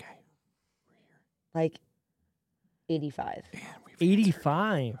say Okay. like 85. And we've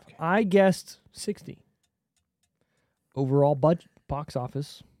 85. Okay. I guessed 60. Overall budget, box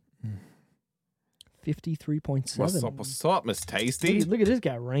office, 53.7. What's up, Miss Tasty? Look at this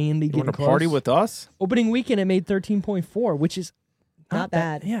guy, Randy. You want to getting party close. with us? Opening weekend, it made 13.4, which is Not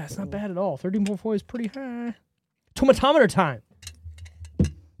bad. Yeah, it's not bad at all. 13.4 is pretty high. Tomatometer time.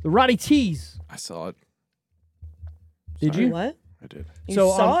 The Roddy T's. I saw it. Did Sorry. you? What? I did. You So,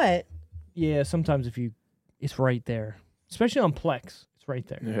 saw it? Yeah, sometimes it's right there. Especially on Plex. It's right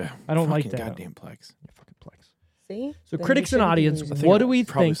there. Yeah. I don't like Fucking that. Goddamn Plex. Yeah, fucking Plex. See? So Then critics you and shouldn't be audience, using I it. think what do I'm we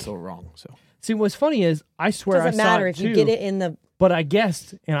probably think? still wrong. So See, what's funny is I swear Doesn't I saw matter it if too, you get it in the. but I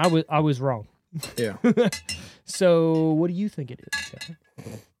guessed and I was wrong. yeah. So what do you think it is?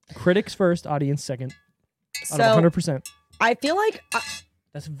 Sarah? Critics first, audience second. Out So of 100%. I feel like.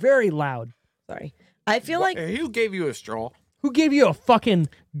 That's very loud. Sorry. I feel like Who gave you a straw? Who gave you a fucking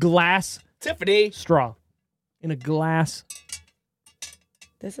glass Tiffany. straw? In a glass.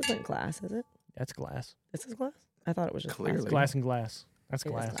 this isn't glass, is it? That's glass. This is glass. I thought it was just Clearly. That's glass and glass. That's It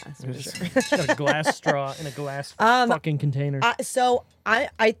is glass. glass, It is. for It's got a glass straw in a glass Um, fucking container. So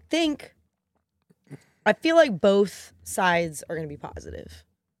I think I feel like both sides are going to be positive.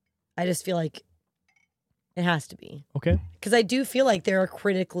 I just feel like it has to be Okay. because I do feel like there are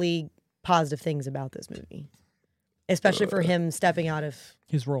critically positive things about this movie, especially for him stepping out of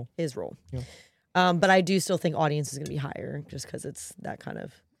His role. his role. Yeah. But I do still think audience is going to be higher just because it's that kind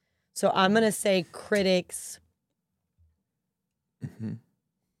of. So I'm going to say critics. Mm-hmm.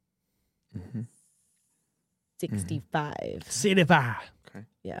 Mm-hmm. 65. 65.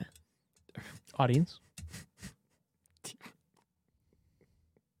 Yeah. Audience.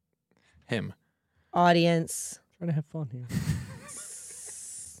 Him. Audience. Trying to have fun here.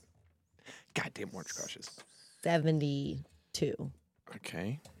 Goddamn orange crushes. 72.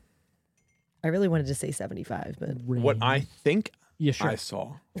 Okay. I really wanted to say 75, but What I think Yeah, sure. I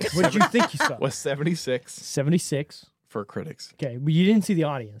saw What did you think you saw? was 76 76. for critics. Okay, but you didn't see the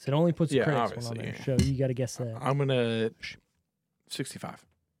audience. It only puts the Yeah, critics one on obviously, there. yeah. So you got to guess that. I'm gonna 65.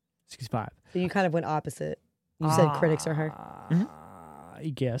 65. so you kind of went opposite. You said critics are higher.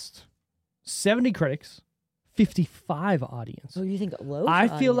 I guessed 70 critics, 55 audience. Oh, you think low? I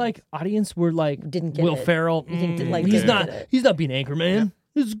feel audience? like audience were like Didn't get Will it. Ferrell. You think like he's didn't not. get it. He's not being Anchorman.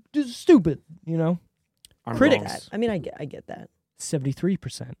 This is stupid. You know. I'm Critics. wrong. That. I mean, I get that.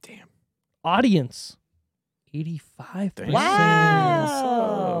 73%. Damn. Audience. 85%. Damn.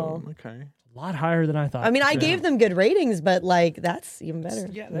 Wow. Okay. A lot higher than I thought. I mean, I gave them good ratings, but like that's even better.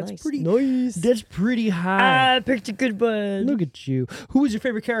 Yeah, that's Nice. pretty nice. That's pretty high. I picked a good one. Look at you. Who was your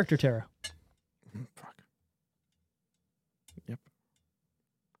favorite character, Tara? Fuck. Yep.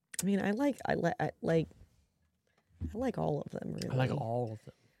 I mean, I like all of them. Really, I like all of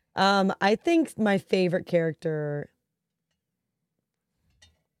them. I think my favorite character.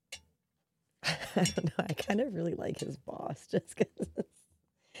 I don't know. I kind of really like his boss, just because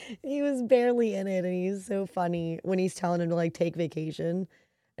he was barely in it, and he's so funny when he's telling him to like take vacation,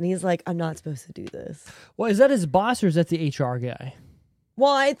 and he's like, "I'm not supposed to do this." Well, is that his boss or is that the HR guy?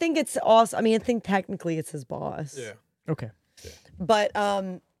 Well, I think it's also. I mean, I think technically it's his boss. Yeah. Okay. But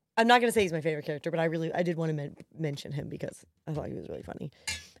I'm not gonna say he's my favorite character, but I did want to mention him because I thought he was really funny.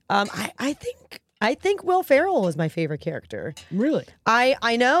 I think Will Ferrell was my favorite character. Really?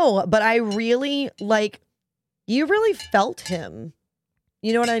 I know, but I really like. You really felt him.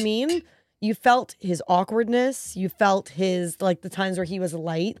 You know what I mean? You felt his awkwardness. You felt his like the times where he was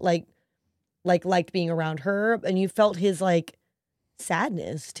light, like liked being around her, and you felt his like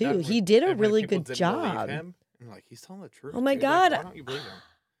sadness too. He did a really good job. I'm like, he's telling the truth. Oh my dude. Like, God. why don't you believe him?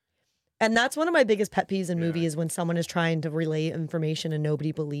 And that's one of my biggest pet peeves in movies when someone is trying to relay information and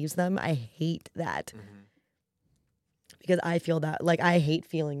nobody believes them. I hate that. Because I feel that, like, I hate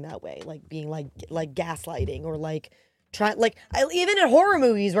feeling that way, like being like gaslighting or like even in horror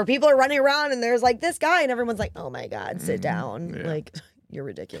movies where people are running around and there's like this guy and everyone's like, oh my God, sit down. Yeah. Like, you're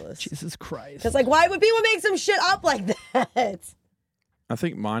ridiculous. Jesus Christ. Because like, why would people make some shit up like that? I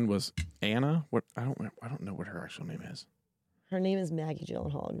think mine was Anna. What I don't know what her actual name is. Her name is Maggie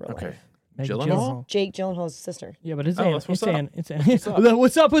Gyllenhaal in real Okay. life. Maggie Gyllenhaal? Gyllenhaal. Jake Gyllenhaal's sister. Yeah, but it's Oh, Ann. that's what's It's up. Ann. It's Ann.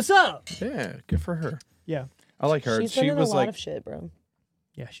 What's up? What's up? Yeah, good for her. Yeah. I like her. She's been She in was a lot like, of shit, bro.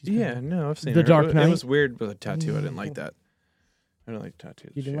 Yeah, she's yeah, no, I've seen The her. Dark It Knight? was weird with a tattoo. I didn't like that. I didn't like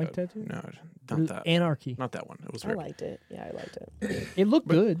tattoos. You didn't like Shit. tattoos? No, It not was that. Anarchy. Not that one. It was I weird. liked it. Yeah, I liked it. It looked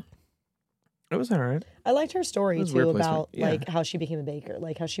good. It was all right. I liked her story It was a too weird placement. about Yeah. like how she became a baker,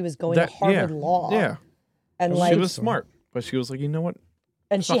 like how she was going That- to Harvard yeah. Law. Yeah. And She like, was smart, but she was like, you know what?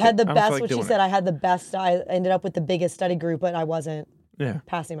 and she fuck had it. the I don't feel best. like What she doing said, I had the best. I ended up with the biggest study group, but I wasn't Yeah.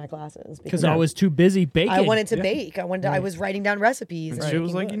 passing my classes Because I was too busy baking. I wanted to bake. I wanted. I was writing down recipes. And and she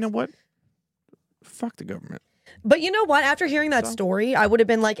was making like, you know books. what? Fuck the government. But you know what? After hearing that So? story, I would have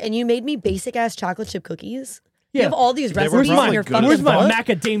been like, and you made me basic ass chocolate chip cookies. Yeah. You have all these They were recipes in probably your good. fucking Where's my book?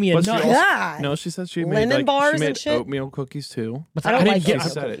 macadamia But she nuts? also- God. No, she said she made Lemon like, bars she and made shit? oatmeal cookies too. But I don't like get. oatmeal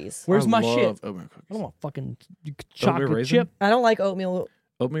said it. cookies. Where's I my love shit? Oatmeal cookies. I don't want fucking chocolate raisin? chip. I don't like oatmeal.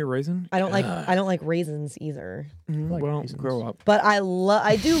 Oatmeal raisin? I don't like. I don't like raisins either. like Well, raisins. grow up. But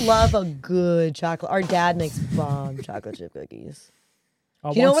I do love a good chocolate. Our dad makes bomb chocolate chip cookies.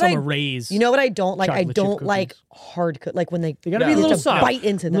 I You know want what some I- Raise. You know what I don't like? I Chocolate chip don't like cookies. hard cook. Like when they gotta be a you have little to soft. bite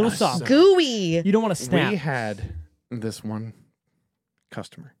into them. Little soft. Gooey. You don't want to snap. We had this one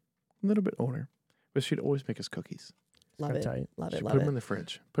customer, a little bit older, but she'd always make us cookies. Love it. Tight. Love She'd it. put Love them in it. the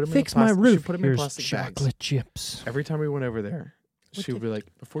fridge. Put them Fix in my plastic, roof. She'd put them in Here's plastic chocolate bags. chips. Every time we went over there, she would be like,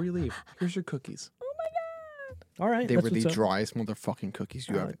 "Before you leave, here's your cookies." All right. They that's were the what's up. driest motherfucking cookies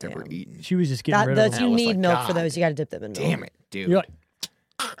you Oh, have ever damn. eaten. She was just getting rid of That's them. you was need like, milk for God those. You got to dip them in milk. Damn it, dude! You're like,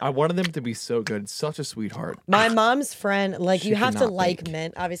 I wanted them to be so good. Such a sweetheart. My mom's friend, like She you have to cannot like bake.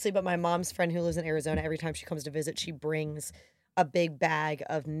 mint, obviously, but my mom's friend who lives in Arizona, every time she comes to visit, she brings a big bag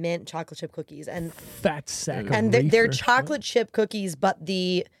of mint chocolate chip cookies, and fat sack of they're reefer. chocolate chip cookies, but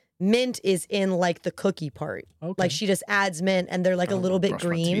the mint is in like the cookie part. Okay. Like she just adds mint, and they're like a I'm little gonna bit brush my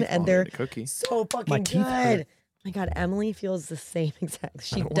green, teeth and while I they're eat a cookie. so fucking My good. teeth hurt. My God, Emily feels the same exactly.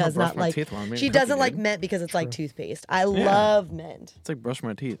 She don't wanna does brush not my like. teeth while I'm eating She cookie, doesn't like dude. mint because it's like toothpaste. I love mint, It's like brush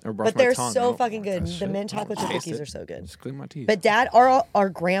my teeth or brush but my they're tongue. I so don't fucking like good. that The shit. mint I don't chocolate chip taste cookies it. are so good. Just clean my teeth. But dad, our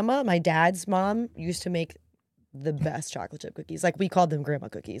grandma, my dad's mom, used to make the best chocolate chip cookies. Like we called them grandma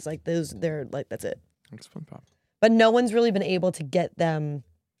cookies. Like those, they're like that's it. It's fun pop. But no one's really been able to get them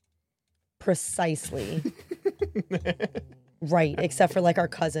precisely right, except for like our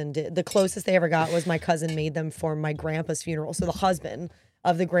cousin did. The closest they ever got was my cousin made them for my grandpa's funeral. So the husband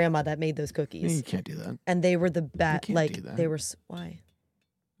of the grandma that made those Yeah, cookies, you can't do that. and they were the best. can't Like do that. they were why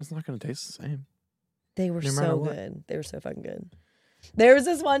It's not going to taste the same. they were No matter so what. good. They were so fucking good. There was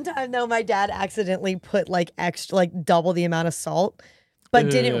this one time though, my dad accidentally put like extra, like double the amount of salt,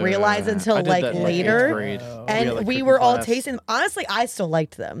 but didn't realize I until did like that in eighth later. grade. And had a we cookie were all class. tasting them. Honestly, I still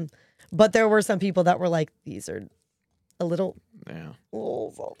liked them. But there were some people that were like, these are a little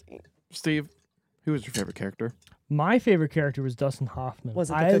salty. Steve, who was your favorite character? My favorite character was Dustin Hoffman. Was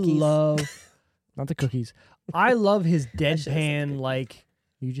it the I cookies? love, not the cookies. I love his should've said deadpan, like,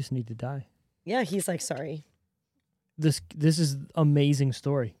 you just need to die. Yeah, he's like, sorry. This is amazing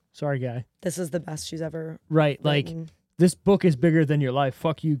story. Sorry, guy. This is the best she's ever Right, like, written. this book is bigger than your life.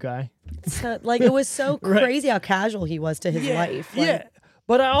 Fuck you, guy. So, like, it was so Right. crazy how casual he was to his life. Like, Yeah.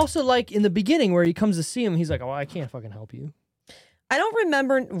 But I also like in the beginning where he comes to see him, he's like, oh, I can't fucking help you. I don't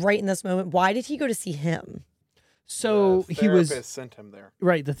remember right in this moment, why did he go to see him? So The he was therapist sent him there.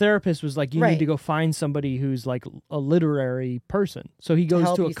 right. The therapist was like, you Right. need to go find somebody who's like a literary person. So he goes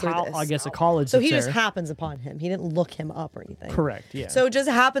help to you through this. I guess a college. So that's he just there. happens upon him. He didn't look him up or anything. Correct. Yeah. So it just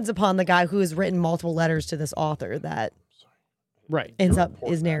happens upon the guy who has written multiple letters to this author that right. ends up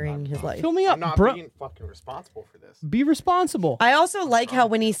is narrating his life. Fill me up, I'm not bro. being fucking responsible for this. Be responsible. I also like how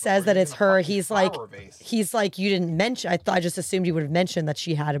when he says that it's her, he's like, Flower vase. you didn't mention. I just assumed you would have mentioned that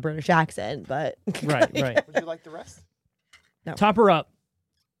she had a British accent, but right. Right. Would you like the rest? Top her up.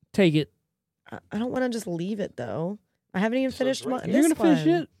 Take it. I don't want to just leave it though. I haven't even finished drink one. it. You're this gonna finish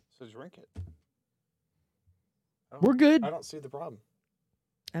one. it. So drink it. We're good. I don't see the problem.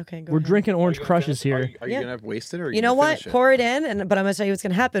 Okay, go We're ahead. drinking Orange Are you gonna Crushes finish it? here. Are you Yeah. gonna waste it or are You know gonna what? finish it? Pour it in, but I'm gonna tell you what's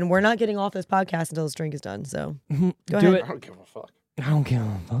gonna happen. We're not getting off this podcast until this drink is done. So Do ahead. it. I don't give a fuck. I don't give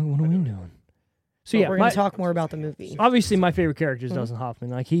a fuck. What are we doing? So yeah, we're my, gonna talk more about the movie. obviously my favorite character Mm-hmm. is Dustin Hoffman.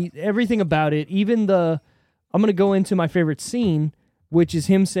 Like everything about it, even the. I'm gonna go into my favorite scene, which is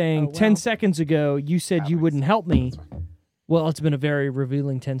him saying, Oh, wow. 10 seconds ago, you said you wouldn't help me. Well, it's been a very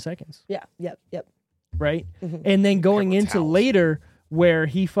revealing 10 seconds, Yeah. Yep. right? Mm-hmm. And then going Paper into towels. later where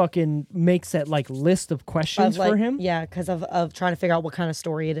he fucking makes that like list of questions Of, like, for him. Yeah, because of trying to figure out what kind of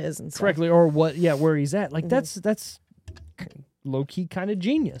story it is and stuff. Correctly, or what, where he's at. Mm-hmm. Like that's low-key kind of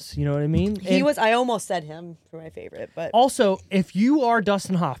genius. You know what I mean? He And was. I almost said him for my favorite, but also, if you are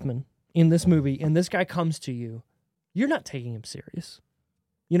Dustin Hoffman in this movie and this guy comes to you, you're not taking him serious.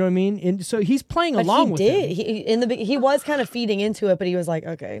 You know what I mean? And so he's playing but along he with did. him He was kind of feeding into it, but he was like,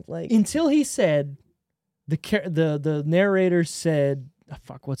 okay, like until he said the narrator said, oh,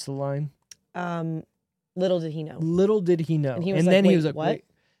 "Fuck, what's the line?" little did he know. Little did he know. And he was like, then he "Wait, was like, what?" "Wait,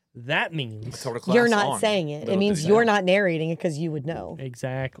 that means Told a class You're not on. saying it. Little It means did he you're know. not narrating it because you would know.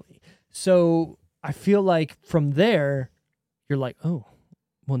 exactly." So I feel like from there, you're like, "Oh,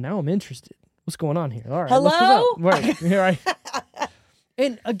 well, now I'm interested. What's going on here?" All right, let's Hello? go. Right, here I.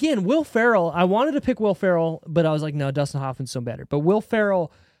 And again, Will Ferrell, I wanted to pick Will Ferrell, but I was like, no, Dustin Hoffman's so better. But Will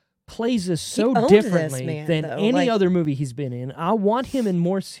Ferrell plays this so owned this differently man, than though. any Like- other movie he's been in. I want him in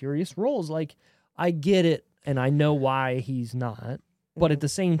more serious roles. Like, I get it, and I know why he's not. But at the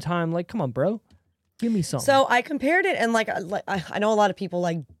same time, like, come on, bro. Give me something. So I compared it, and like I know a lot of people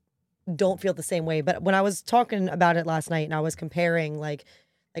like don't feel the same way, but when I was talking about it last night, and I was comparing like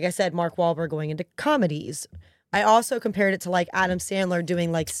I said, Mark Wahlberg going into comedies. I also compared it to like Adam Sandler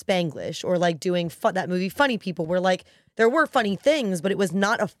doing like Spanglish or like doing that movie Funny People, where like there were funny things, but it was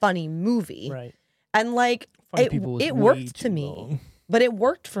not a funny movie. right. And like Funny People was it way worked too to me, long. but it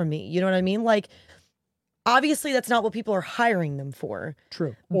worked for me. You know what I mean? Like obviously that's not what people are hiring them for,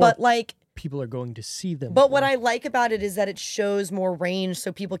 True. Or but like. people are going to see them. But what for. I like about it is that it shows more range,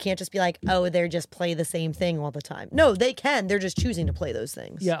 so people can't just be like, oh, they're just play the same thing all the time. No, they can. They're just choosing to play those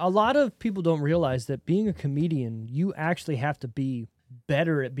things. Yeah, a lot of people don't realize that being a comedian, you actually have to be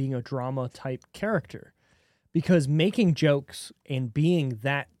better at being a drama type character. Because making jokes and being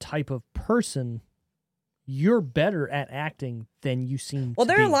that type of person, you're better at acting than you seem Well, to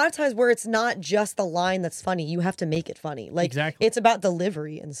there be. are a lot of times where it's not just the line that's funny. You have to make it funny. Like, Exactly. it's about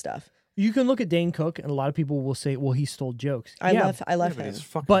delivery and stuff. You can look at Dane Cook, and a lot of people will say, well, he stole jokes. I Yeah, love Yeah, him. it's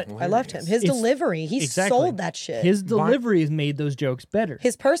fucking But- I loved him. His It's- delivery, he exactly. sold that shit. His delivery has made those jokes better.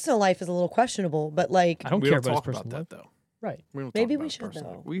 His personal life is a little questionable, but like, I don't We care don't about talk his about personal that life. though. Right. We don't maybe talk we about should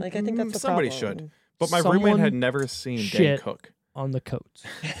personal. though. We, Like, I think that's the somebody problem. should. But my roommate had Someone never seen Dane shit. Cook. On the coats.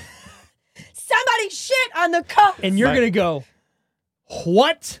 Somebody shit on the cup. And you're My- going to go,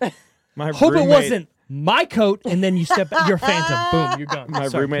 what? My Hope roommate, it wasn't my coat, and then you step back. You're Phantom. Boom, you're gone. My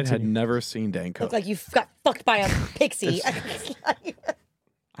Sorry, roommate had continue. never seen Dane Cook. Look like you got fucked by a pixie.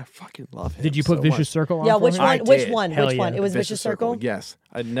 I fucking love him. Did you put so Vicious much. Circle on Yeah, for which him? one? I Which did. one? Hell Which one? yeah. It was Vicious Circle. Yes,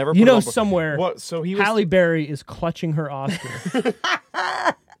 I never. You put know it on- somewhere What? So he was. Halle Berry is clutching her Oscar.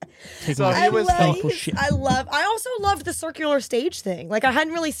 Taking So a he was- thankful shit. I also loved the circular stage thing. Like I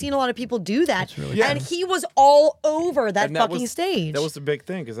hadn't really seen a lot of people do that, really Yeah. and he was all over that and fucking stage. That was the big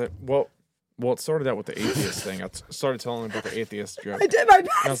thing. Is that well, Well, it started out with the atheist thing. I started telling him about the atheist joke. I did my And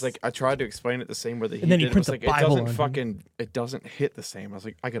I was best. like, I tried to explain it the same way that he And then he did. It was prints like, a it Bible doesn't on fucking, it doesn't hit the same. I was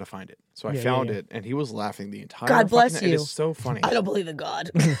like, I gotta find it. So I Yeah, found yeah. it, and he was laughing the entire. God bless fucking, you. It is so funny. I don't believe in God.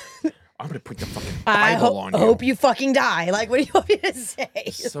 I'm gonna put the fucking I Bible on you. hope you fucking die. Like, what do you want me to say?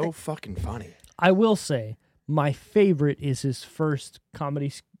 It's so fucking funny. I will say my favorite is his first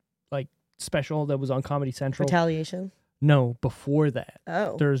comedy special that was on Comedy Central. Retaliation. No, before that.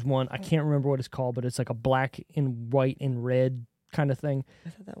 Oh. There's one, I can't remember what it's called, but it's like a black and white and red kind of thing. I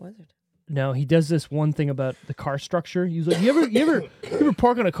thought that was it. No, he does this one thing about the car structure. He's like, you ever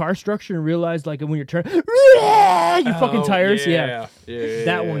park on a car structure and realize like when you're turning, you fucking tires? Yeah.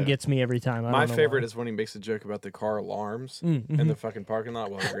 That one gets me every time. My favorite is when he makes a joke about the car alarms Mm-hmm. in the fucking parking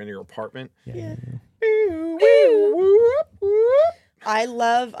lot while you're in your apartment. Yeah. I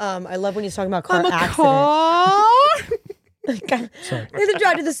love when he's talking about car accident. Sorry. There's a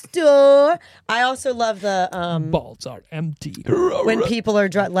drive to the store. I also love the Balls are empty. when people are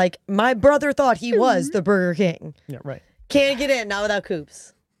like, my brother thought he was the Burger King. Yeah, right. Can't get in, not without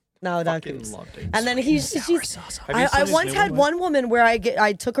coops. Not without Fucking coops. loved it. And then she's Have you I seen his once new had one? one woman where I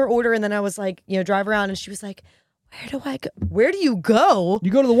took her order and then I was like, drive around and she was like, where do I go? Where do you go?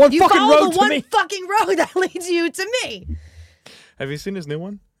 You go to the one You fucking follow road the to one me. fucking road that leads you to me. Have you seen his new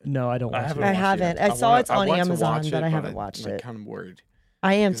one? No, I don't watch it. I watched haven't. yet. I saw it's on want to Amazon, watch but it, I haven't watched I'm it. kind of worried.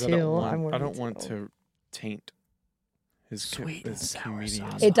 I am 'Cause too. I don't want to taint his Sweet and sour comedian.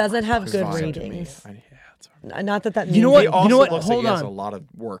 sauce. It doesn't have his good vibe to me. ratings. Yeah, it's all right. Not that that You know means what? He You also know what? looks like Hold he has on. a lot of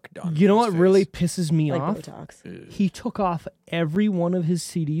work done. You know on what his really face. pisses me like off? Botox. He took off every one of his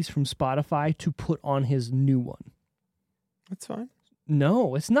CDs from Spotify to put on his new one. That's fine.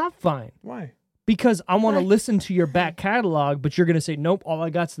 No, it's not fine. Why? Because I want to Why? listen to your back catalog, but you're going to say, nope, all I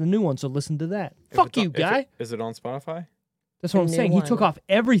got's the new one, so listen to that. Fuck you, guy. Is it on Spotify? That's what The I'm new saying. one. He took off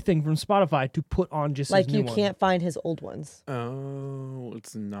everything from Spotify to put on just Like his new you one. can't find his old ones. Oh,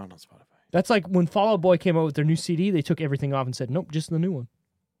 it's not on Spotify. That's like when Fall Out Boy came out with their new CD, they took everything off and said, nope, just the new one.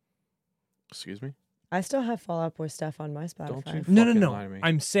 Excuse me? I still have Fall Out Boy stuff on my Spotify. Don't you No, fucking no. lie to me.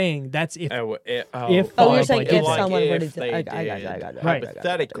 I'm saying that's if If Fall Oh, you're Out saying Boy did if that. someone were to if do they I got did, it. Right.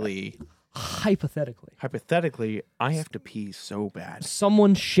 hypothetically, I have to pee so bad.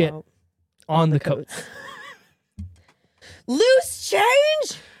 someone shit Oh, on the coat. coats. Loose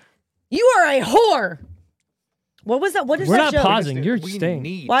change? You are a whore. What was that? What is We're that not joke? pausing. You're We staying.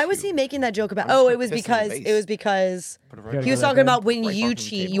 need Why was to. he making that joke about? I'm Oh, just it was pissing the because base. it was because Put it Yeah, right he was go to talking that about when right you on the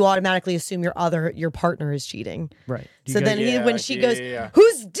cheat, table. you automatically assume your partner is cheating. Right. So then when she goes, yeah.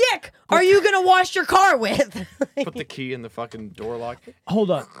 "Whose dick are you gonna wash your car with?" Put the key in the fucking door lock.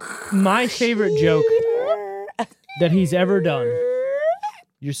 Hold on. My favorite joke that he's ever done.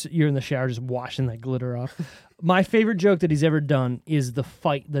 You're in the shower just washing that glitter off. My favorite joke that he's ever done is the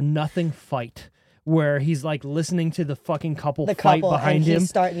nothing fight, where he's like listening to the fucking couple The fight couple, behind and him,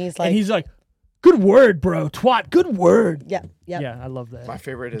 he's like, and he's like, "Good word, bro, twat. Good word." yeah. Yeah, I love that. My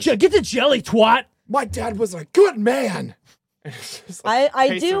favorite is Get the jelly, twat. my dad was a good man. And it's just like I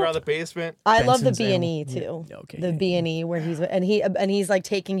pacing do. around the basement. I love the Benson's B&E animal. too. Yeah, okay. The B&E where he's he's like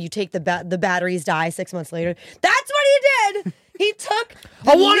you take the batteries die 6 months later. That's what he did. He took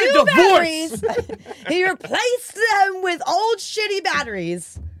the I want a new divorce. batteries. He replaced them with old shitty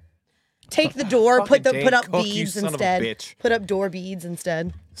batteries. Take the door, put Fucking up Dan Cook, you beads son of a instead. bitch. Put up door beads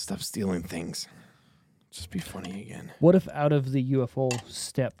instead. Stop stealing things. Just be funny again. What if out of the UFO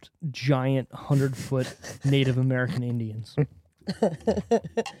stepped giant 100-foot Native American Indians?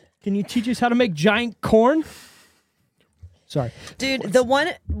 Can you teach us how to make giant corn? Sorry. Dude, the one,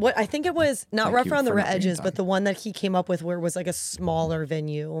 what I think it was not Thank rough you around the for not being edges, done. but the one that he came up with where it was like a smaller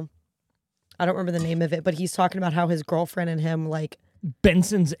venue. I don't remember the name of it, but he's talking about how his girlfriend and him like,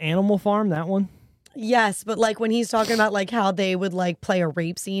 Benson's Animal Farm, that one? yes, but like when he's talking about like how they would like play a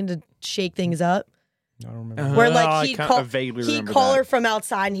rape scene to shake things up. I don't remember. Where I like he'd vaguely call remember her that. from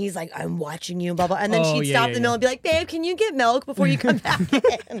outside and he's like, I'm watching you, blah blah. And then Oh, she'd yeah, stop yeah, in the middle and be like, babe, can you get milk before you come back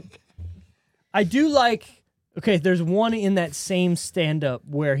in? I do like, okay, there's one in that same stand-up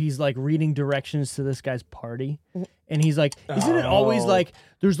where he's like reading directions to this guy's party. And he's like, isn't it always like,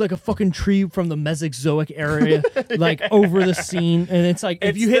 there's like a fucking tree from the Mesozoic area, like over the scene. And it's like,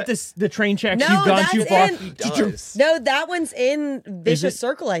 if you hit the train tracks, No, you've gone that's too far. in- He does. No, that one's in Vicious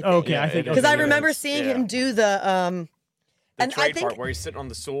Circle, I think. Okay, Yeah, I think it Because is. I Okay, remember it is. seeing Yeah. him do the The and I trade think part where he's sitting on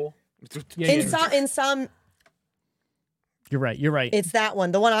the stool. Yeah, yeah. in some You're right. You're right. it's that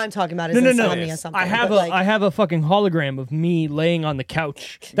one. The one I'm talking about is No. Insomnia something. I have but, like, I have a fucking hologram of me laying on the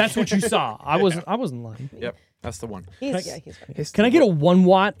couch. That's what you saw. I wasn't lying. Yep, that's the one. he's funny. Can I get a 1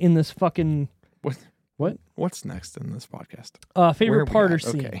 watt in this fucking What? what? What's next in this podcast? Favorite Where are we part or at?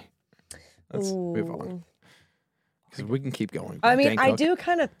 scene? Okay. Let's move on. Ooh. Because we can keep going. I mean, Dan I Cook. do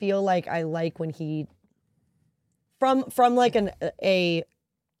kind of feel like I like when he, from like a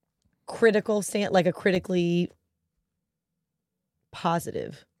critical stand, like a critically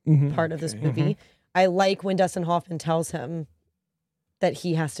positive part of this Okay. movie. I like when Dustin Hoffman tells him that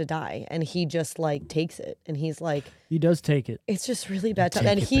he has to die, and he just like takes it, and he's like, He does take it. it's just really bad time,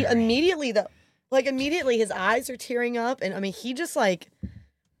 Take and it, he Barry. immediately his eyes are tearing up, and I mean he just like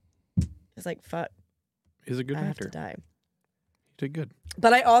is like, fuck, He's a good I have actor. to die. He did good.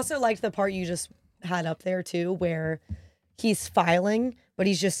 But I also liked the part you just had up there too, where he's filing, but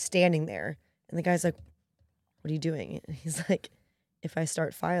he's just standing there. And the guy's like, what are you doing? And he's like, if I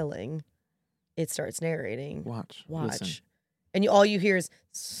start filing, it starts narrating. Watch. Watch. Listen. And all you hear is,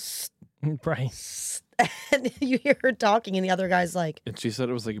 Right. and you hear her talking, and the other guy's like, And she said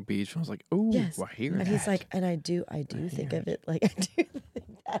it was like a beach. And I was like, ooh, yes. I hear And that. he's like, and I do think of it like I do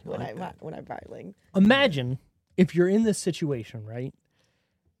think that when I'm filing. Imagine if you're in this situation, right?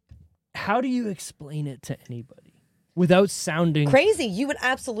 How do you explain it to anybody without sounding Crazy. You would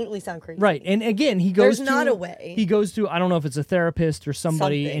absolutely sound crazy. right? And again, he goes. There's not to- a way. He goes to I don't know if it's a therapist or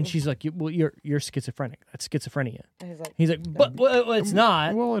somebody, Something. and she's like, "Well, you're schizophrenic. That's schizophrenia." And he's like, He's like, "But well, it's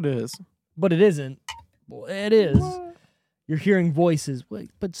not. well, it is. But it isn't. Well, it is. You're hearing voices.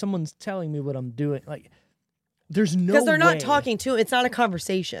 Wait, but someone's telling me what I'm doing. Like, there's no because they're not way. talking to him. It's not a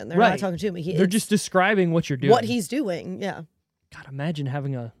conversation. They're Right. not talking to him. They're just describing what you're doing. what he's doing. Yeah. God, imagine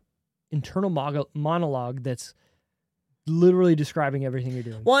having a internal monologue that's literally describing everything you're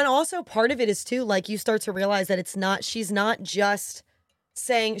doing. Well, and also part of it is too, like you start to realize that she's not just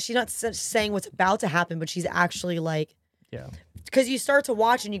saying what's about to happen, but she's actually like, Yeah. because you start to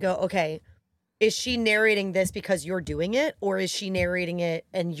watch and you go, okay, is she narrating this because you're doing it, or is she narrating it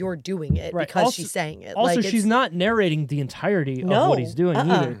and you're doing it Right. because Also- she's saying it? Also, Like, she's it's- not narrating the entirety of No. what he's doing Uh-uh.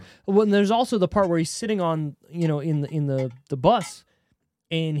 either. Well, and there's also the part where he's sitting on, in the bus,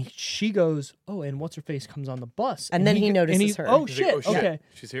 and she goes, "Oh, and what's her face comes on the bus," And then he notices her. Oh He's like, shit! oh, shit. Okay,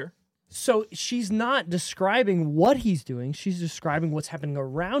 She's here? So so she's not describing what he's doing; she's describing what's happening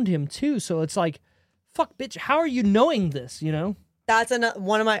around him too. So it's like, fuck, bitch, how are you knowing this? You know? That's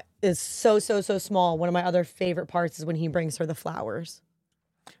one of my is so small. One of my other favorite parts is when he brings her the flowers.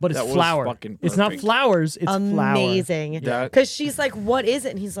 But it's That was flower. fucking It's not perfect. flowers. It's flower. Amazing. That- Because she's like, what is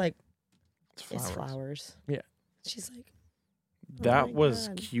it? And he's like, It's it's flowers. flowers. Yeah. She's like, That my was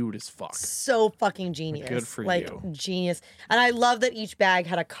God. cute as fuck. so fucking genius. Good for like, you. genius. And I love that each bag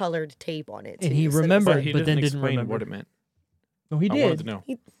had a colored tape on it. And too, he so it was remembered, But he but then didn't didn't explain remember what it meant. No, he I wanted did. to know.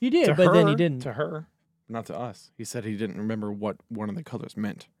 He did, To but her, then he didn't. To her, not to us. He said he didn't remember what one of the colors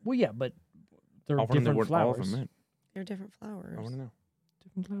meant. Well, yeah, but they're I want to know different what all of flowers. them meant. They're different flowers. I want to know.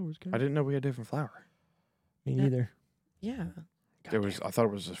 Different flowers, guys. I didn't know we had different flour. Me neither. Yeah. I thought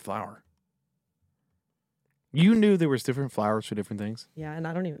it was just flour. You knew there was different flours for different things. Yeah. And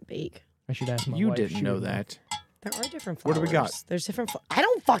I don't even bake. I should ask my You wife. didn't She know would that. There are different What flowers. do we got? There's different. I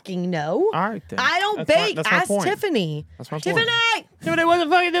don't fucking know. All right, then. I don't That's bake. My, that's my Ask point. Tiffany. That's my Tiffany. point. Tiffany, what the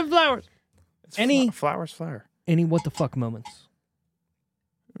fuck are them flowers? It's Any- flour's flour. Any what the fuck moments?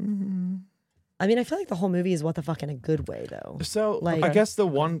 I mean, I feel like the whole movie is what the fuck in a good way, though. So Like- I guess the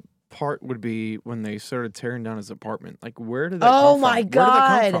one part would be when they started tearing down his apartment. Like, where did that Oh come my from? Where did that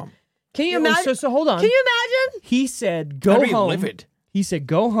God. come from? Can you Yeah, imagine? so hold on. Can you imagine? He said, "Go I'd be home." livid. He said,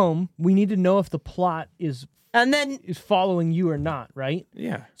 "Go home. We need to know if the plot is And then following you or not, right?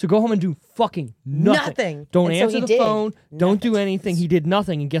 Yeah. So go home and do fucking nothing. Nothing. Don't And so answer he the did phone. Don't do nothing. anything. He did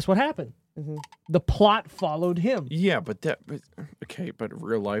nothing, and guess what happened? The plot followed him. Yeah, but okay, but in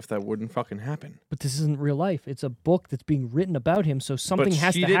real life that wouldn't fucking happen. But this isn't real life. It's a book that's being written about him, so something but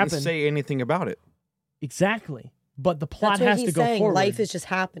has she to didn't happen. say anything about it. Exactly. But the plot that's what has he's to go saying. forward. Life is just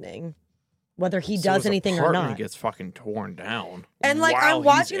happening, whether he So does his anything or apartment not. gets fucking torn down. And like while I'm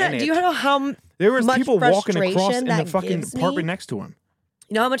watching he's in that. Do it. you know how There was much people walking across frustration in the that fucking gives me? apartment next to him.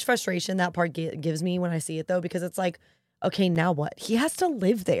 you know how much frustration that part gives me when I see it though? Because it's like, okay, now what? He has to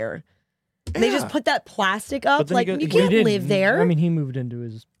live there. And They just Yeah. put that plastic up. But then Like he you got- Well, he can't didn't. live there. I mean, he moved into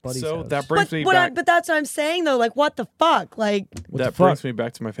his buddy's So house. that brings me but back. but that's what I'm saying though. Like what the fuck? Like What the that fuck? brings me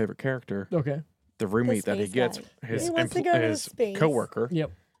back to my favorite character, Okay. the roommate that he space gets, guy. his He wants to go to his space. coworker.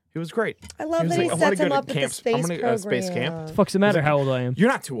 Yep. He was great. I love He was that he like, I wanna sets go him to up with camps. the I'm space gonna go program. to space camp. The fuck's the matter? How old I am? You're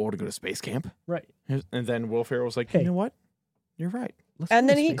not too old to go to space camp. Right. And then Will Ferrell was like, Hey. you know what? You're right. Let's And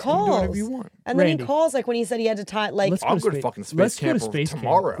go to then he space You can do whatever calls. you want. And then Randy. he calls like when he said he had to tie like Let's I'll go go to space- fucking space Let's go camp to space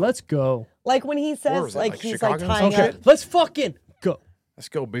tomorrow. Camp. Let's go. like when he Where says was it, like like he's Chicago or like tying some up. shit? Let's fucking go, Let's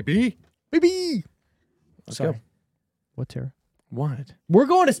go, baby. baby. Let's Sorry. go. What, Tara? What? We're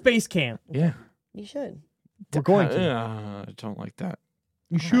going to space camp. Yeah. You should. We're going to. I don't like that.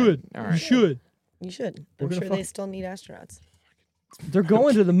 You should. All You right. should. You should. We're I'm gonna sure fuck- they still need astronauts. They're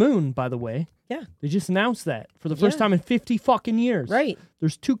going to the moon, by the way. Yeah. They just announced that for the first Yeah. time in 50 fucking years. Right.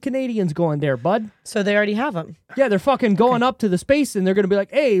 There's 2 Canadians going there, bud. So they already have them. Yeah, they're fucking going up to the space and they're going to be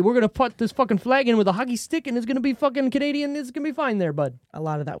like, hey, we're going to put this fucking flag in with a hockey stick and it's going to be fucking Canadian. It's going to be fine there, bud. A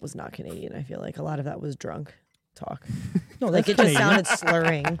lot of that was not Canadian, I feel like. A lot of that was drunk talk. No, Like it just sounded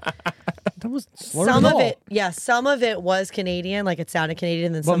slurring. That was slurred Some at of all. it, yeah, some of it was Canadian. Like it sounded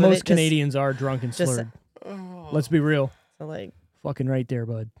Canadian. Then But some of it most just, Canadians are drunk and just- slurred. Let's be real. so like, Fucking right there,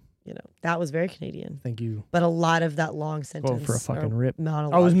 bud. you know, that was very Canadian. Thank you. But a lot of that long sentence. for a fucking or rip.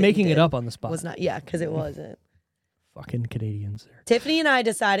 monologue I was that you making it did up on the spot. Was not, yeah, because it wasn't. Fucking Canadians there. Tiffany and I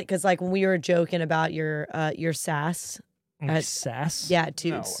decided because like when we were joking about your sass, Sass? yeah, No,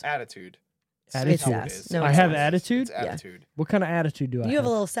 dudes. attitude. Attitude. That's how it Sass. is. No, I it's have sass. attitude? It's attitude. What kind of attitude do I You have a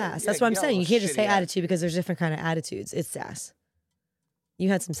little sass. That's what I'm you got a saying. You little can't just say shitty attitude because there's different kind of attitudes. It's sass. You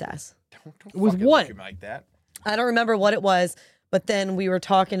had some sass. Don't With fucking what? look at me like that. I don't remember what it was, but then we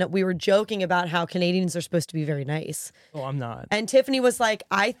were joking about how Canadians are supposed to be very nice. Oh, I'm not. And Tiffany was like,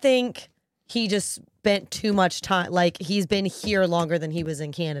 I think he just spent too much time. Like he's been here longer than he was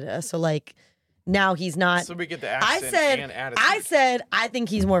in Canada. So like now he's not. So we get the I accent said, and attitude. I think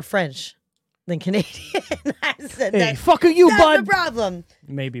he's more French than Canadian. I said, Hey, that, fuck you, that's bud. the problem.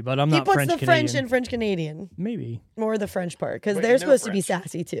 Maybe, but I'm He not puts French the Canadian. French in French Canadian. Maybe. More the French part because Wait, they're no supposed to be French.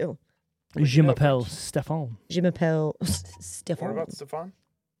 sassy too. Je no m'appelle French. Stéphane. Je m'appelle What Stéphane. about Stefan?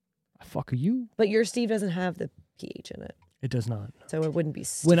 Fuck you. But your Steve doesn't have the PH in it. It does not. So it wouldn't be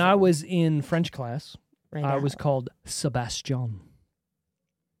When I Stéphane was in French class, right I now. was called Sebastian.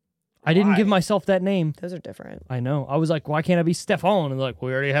 I didn't give Why? myself that name. Those are different. I know. I was like, why can't I be Stéphane? And they're like,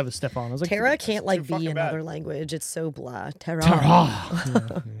 we already have a Stéphane. I was like, Tara can't like too be fucking another bad. language. It's so blah. Tara. Tara. Yeah,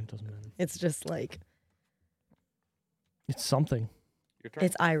 it doesn't matter. It's just like It's something. Your turn.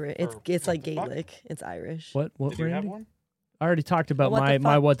 it's Irish. It's like what the fuck? Gaelic. It's Irish. What? What? Did you have Randy? one? I already talked about What the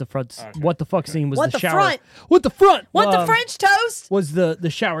my fuck? what the front Okay. what the fuck scene was What the the shower. front? What the front? What the um, French toast? was the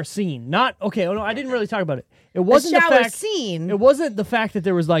shower scene. Not okay. Oh no, I didn't really talk about it. It wasn't the the shower fact. scene. It wasn't the fact that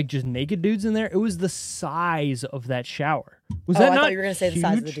there was like just naked dudes in there. It was the size of that shower. Was that I not thought you were gonna say the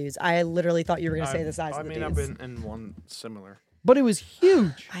size of the huge? dudes. I literally thought you were gonna say the size I of the mean, dudes. I've been in one similar. But it was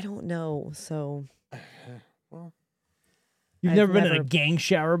huge. I don't know. So Well, You've I've never been in a never- gang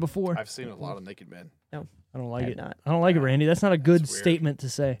shower before. I've seen a lot of naked men. I don't like I've it. not. I don't like it, Randy. That's not a good That's weird. statement to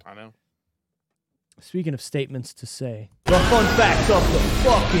say. I know. Speaking of statements to say, the fun facts of the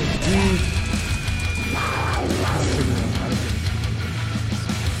fucking week.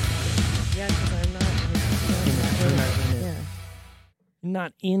 yeah, because I'm not. Yeah.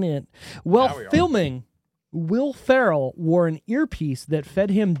 Not in it. Well, Now we are. filming, Will Ferrell wore an earpiece that fed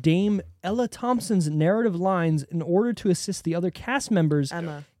him Dame Ella Thompson's narrative lines in order to assist the other cast members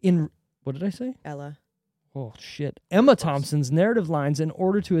Emma, in. What did I say? Ella. Oh, shit. Emma Thompson's narrative lines in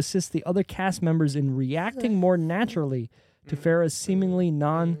order to assist the other cast members in reacting more naturally to Farrah's seemingly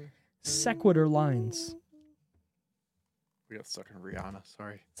non sequitur lines. We got stuck in Rihanna.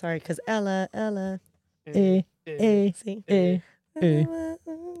 Sorry. Sorry, because Ella. Eh, eh, See. eh, eh. You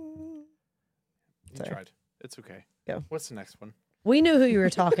Sorry. tried. It's okay. Go. What's the next one? We knew who you were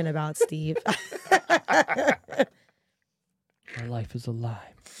talking about, Steve. My life is a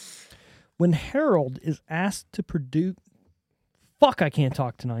lie. When Harold is asked to produce. Fuck, I can't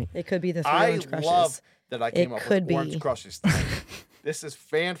talk tonight. It could be the three I orange crushes. love that I came up could with be. orange crushes tonight. This is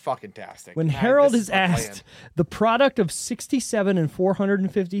fan-fucking-tastic. When Man, Harold this is my plan. asked the product of 67 and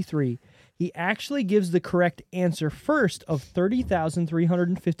 453, he actually gives the correct answer first of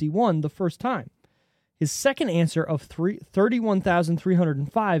 30,351 the first time. His second answer of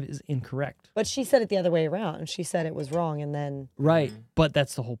 31,305 is incorrect. But she said it the other way around. She said it was wrong, and then Right, but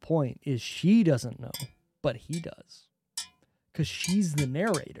that's the whole point, is she doesn't know, but he does. Because she's the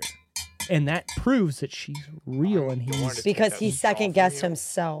narrator. And that proves that she's real and I wanted he's... to because take he that second off guessed from you.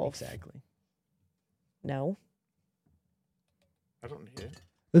 himself. Exactly. No. I don't need it.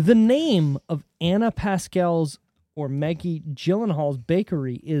 The name of Anna Pascal's or Maggie Gyllenhaal's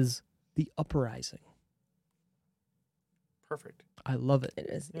bakery is The Uprising. Perfect. I love it It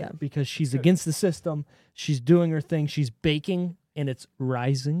is. Yeah. because she's Good. against the system. She's doing her thing. She's baking and it's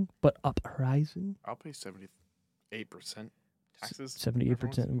rising, but uprising. I'll pay 78% taxes.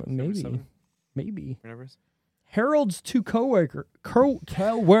 78%, maybe. 77, Maybe. whatever it is. Harold's two coworkers.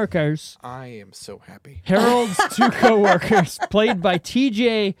 I am so happy. Harold's two coworkers, played by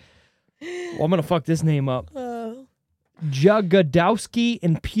TJ. Well, I'm gonna fuck this name up. Jagodowski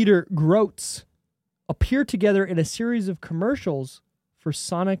and Peter Grotz, appear together in a series of commercials for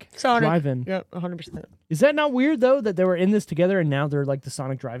Sonic Drive-In. Yeah, 100%. Is that not weird though that they were in this together and now they're like the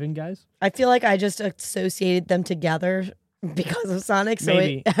Sonic Drive-In guys? I feel like I just associated them together because of Sonic. So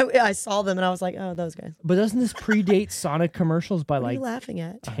Maybe. I saw them and I was like, oh, those guys. But doesn't this predate Sonic commercials by What are you like laughing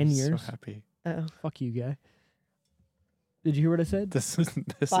at? 10 years? So happy. Oh, Fuck you, guy. Did you hear what I said? This is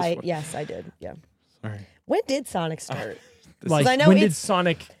yes, I did. Yeah. sorry. When did Sonic start? Like, I know when did it's-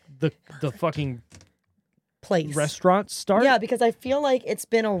 Sonic the fucking Place. restaurant start? Yeah, because I feel like it's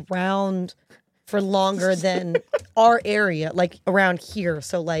been around for longer than our area, like around here.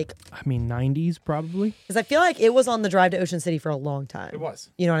 So like, I mean 90s probably. because I feel like it was on the drive to Ocean City for a long time. It was.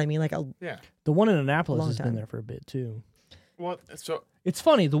 You know what I mean? Like Yeah. The one in Annapolis Long has been time. there for a bit too. Well, so It's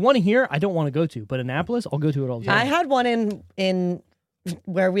funny. The one here I don't want to go to, but Annapolis I'll go to it all the time. I had one in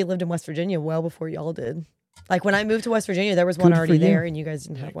where we lived in West Virginia well before y'all did. Like when I moved to West Virginia, there was one Good for already you. there, and you guys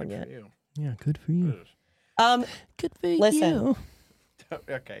didn't have one good yet. for you. Yeah, good for you. Good for Listen. you.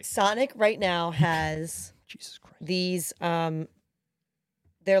 Okay. Sonic right now has Jesus Christ. these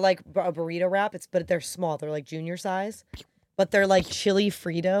they're like a burrito wrap. But they're small. They're like junior size, but they're like chili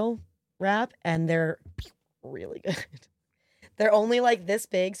Frito wrap, and they're really good. They're only like this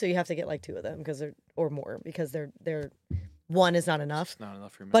big, so you have to get like two of them or more because they're one is not enough. It's not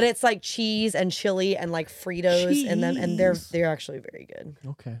enough for me. But it's like cheese and chili and like Fritos in them, and Cheese. they're actually very good.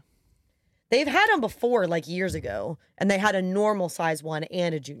 Okay. They've had them before, like years ago, and they had a normal size one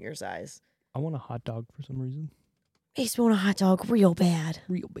and a junior size. I want a hot dog for some reason. I used to want a hot dog real bad.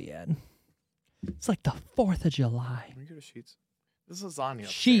 Real bad. It's like the 4th of July. Can we go to Sheets? This is lasagna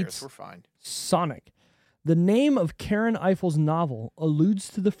upstairs. Sheets. We're fine. Sonic. The name of Karen Eiffel's novel alludes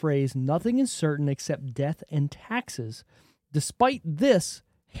to the phrase, nothing is certain except death and taxes. Despite this,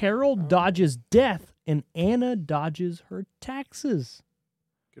 Harold dodges death and Anna dodges her taxes.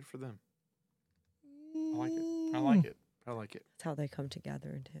 Good for them. I like it. I like it. I like it. That's how they come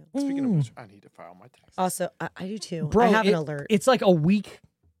together too. Speaking of which, I need to file my taxes. Also, I do too. Bro, I have an alert. It's like a week.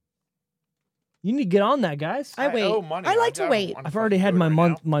 You need to get on that, guys. I wait. owe money. I like to don't wait. wanna I've already fucking had do it my right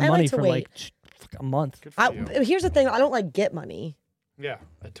month, now. my I like money to for wait. like a month. Good for you. Here's the thing. I don't like get money. Yeah,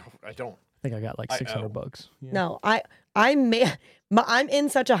 I don't. I think I got like I $600 owe. bucks. Yeah. No, I'm in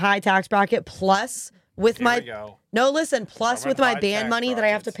such a high tax bracket. Plus with Here we my go. listen. Plus I'm with in my high band tax money that I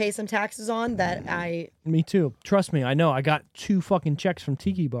have to brackets. pay some taxes on. That I Me too. Trust me, I know. I got 2 fucking checks from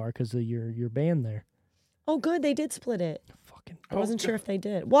Tiki Bar because of your band there. oh good they did split it. Fucking, I wasn't sure if they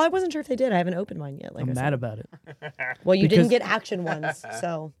did. Well, I wasn't sure if they did. I haven't opened mine yet. Like I'm I mad said. about it. Well, you because- didn't get action ones,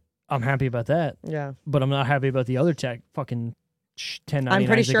 so I'm happy about that, yeah. but I'm not happy about the other tech fucking 1099s. I'm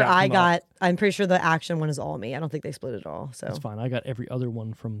pretty they sure got from I'm pretty sure the action one is all me. I don't think they split it all. So That's fine. I got every other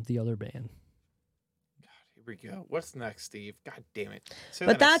one from the other band. Here we go. What's next, Steve? God damn it. Say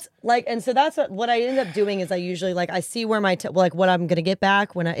but that that's like, and so that's what I end up doing is I usually like I see where my like what I'm gonna get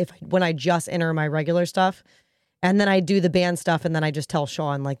back when I just enter my regular stuff, and then I do the band stuff, and then I just tell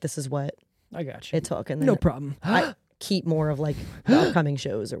Sean like this is what I got you. it took, and then No problem. I keep more of like the upcoming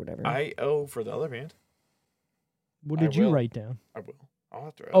shows or whatever. I owe for the other band. What I did you will. write down? I will. I'll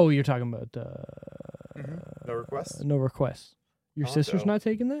have to. Oh, you're talking about No requests. no requests. Your I'll sister's go. not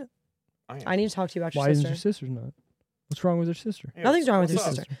taking that? I need to talk to you about your Why isn't sister. your sister's not? What's wrong with her sister? Yeah, Nothing's wrong with what's your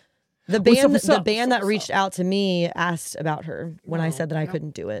up? sister. The What's up, band, what's the up? band that What's reached up? out to me asked about her when I No, said that I no.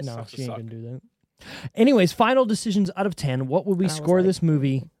 couldn't do it. No, Sucks to she ain't suck. gonna do that. Anyways, final decisions out of 10. What would we I was score like- this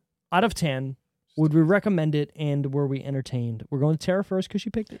movie out of 10? Would we recommend it, and were we entertained? We're going to Tara first because she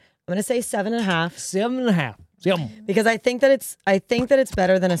picked it. I'm gonna say 7.5 7.5. Yum. because I think that it's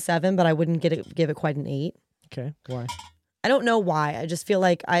better than a 7, but I wouldn't give it quite an 8. Okay. Why? I don't know why. I just feel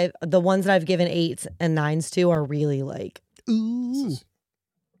like the ones that I've given 8s and 9s to are really like Ooh. This is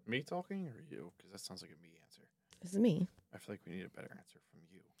me talking or you? Because that sounds like a me answer. this is me. I feel like we need a better answer from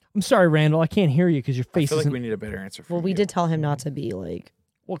you. I'm sorry, Randall. I can't hear you because your I face feel like isn't. we need a better answer from Well, we you. did tell him not to be like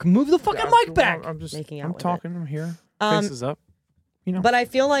Well, move the fucking Yeah, mic back. I'm just. making out I'm with it. talking. I'm here. Um, Faces up. You know. But I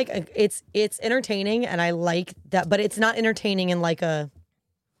feel like it's entertaining and I like that, but it's not entertaining in like a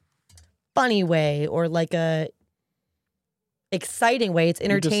funny way or like a exciting way. It's You just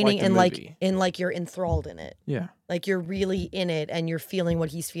like entertaining the and movie. like you're enthralled in it. Yeah. Like you're really in it and you're feeling what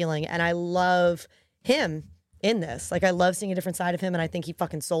he's feeling. And I love him in this. Like I love seeing a different side of him, and I think he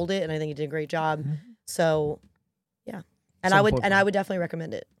fucking sold it, and I think he did a great job. So, yeah, and I would 7.5. definitely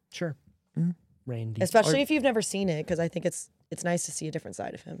recommend it, Sure. Mhm. Randy. especially if you've never seen it, because I think it's nice to see a different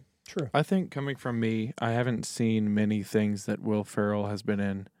side of him. True. I think coming from me, I haven't seen many things that Will Ferrell has been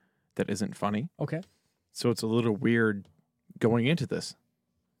in that isn't funny. Okay. So it's a little weird going into this,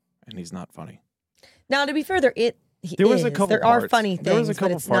 and he's not funny. Now, to be fair, There was a is. couple There are parts. funny There was things, a couple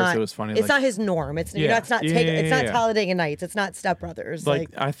but it's parts not. that was funny, It's like- not his norm. It's you know, Yeah. it's not Yeah, take. yeah, It's not yeah. Talladega Nights. It's not Step Brothers. Like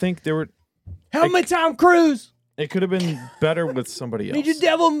I think there were. Helmet Tom Cruise. It could have been better with somebody else. Need your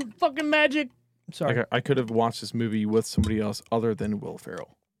devil fucking magic. Sorry. Like I could have watched this movie with somebody else other than Will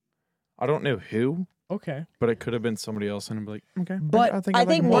Ferrell. I don't know who, Okay. but it could have been somebody else, and I'm like, okay. But I think I like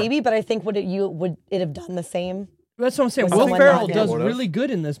think him more. maybe, but I think would it have done the same? That's what I'm saying. Was Will someone Ferrell not does would've? really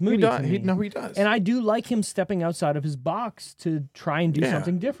good in this movie. He to does. me. He does. And I do like him stepping outside of his box to try and do Yeah.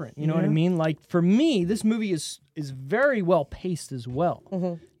 something different. You know what I Yeah. mean? Like for me, this movie is very well paced as well.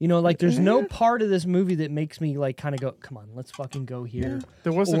 You know, like there's no part of this movie that makes me like kind of go, "Come on, let's fucking go here."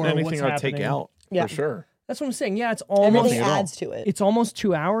 there wasn't or what's anything I'd take happening. out Yeah. for sure. That's what I'm saying. Yeah, it's almost Everything at all. adds to it. it's almost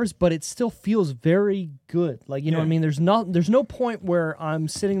 2 hours, but it still feels very good. Like you know what I Yeah. mean? There's no point where I'm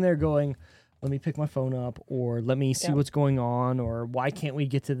sitting there going, let me pick my phone up, or let me see Yeah. what's going on, or why can't we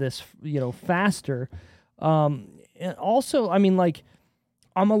get to this, faster? And also, I mean, like,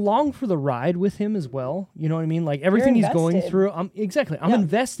 I'm along for the ride with him as well. You know what I mean? Like everything he's going invested. through, I'm Yeah.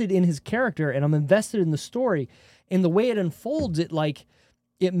 invested in his character, and I'm invested in the story, and the way it unfolds.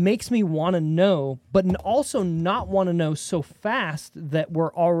 It makes me want to know, but also not want to know so fast that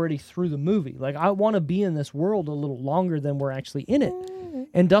we're already through the movie. Like I want to be in this world a little longer than we're actually in it.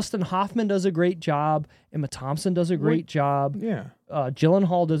 And Dustin Hoffman does a great job. Emma Thompson does a great job. Yeah,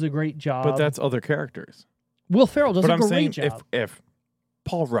 Gyllenhaal does a great job. but that's other characters. Will Ferrell does But a I'm great saying job. if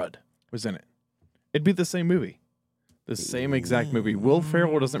Paul Rudd was in it, it'd be the same movie, the same exact movie. Will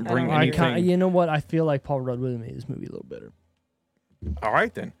Ferrell doesn't bring anything. You know what? I feel like Paul Rudd would have made this movie a little better. All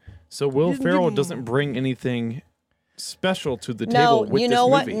right then. So Will Didn't give Ferrell him- doesn't bring anything special to the No, table with you this know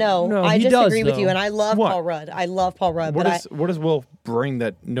what? movie. No, I he disagree does, with you, though. and I love What? Paul Rudd. I love Paul Rudd, What but does Will bring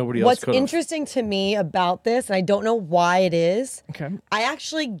that nobody else what's could have? interesting to me about this, and I don't know why it is, Okay. I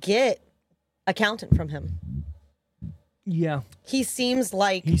actually get accountant from him. Yeah. He seems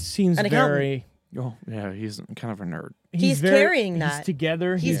like He seems an accountant. very. Oh, yeah, he's kind of a nerd. He's very, carrying He's that.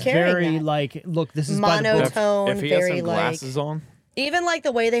 together. He's He's carrying very that. like, look, this is by the book. monotone, If he has very some like glasses on, even like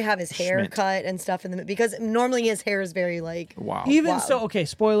the way they have his hair Schmidt. cut and stuff in the because normally his hair is very like wow. Even Wow. so, okay,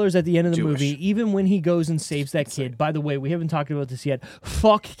 spoilers at the end of the Jewish. movie, even when he goes and saves that kid, by the way, we haven't talked about this yet.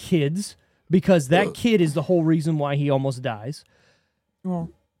 Fuck kids, because that kid is the whole reason why he almost dies. Well,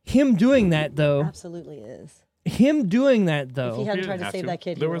 Him doing that, though, absolutely is. if he hadn't If he hadn't tried to have save that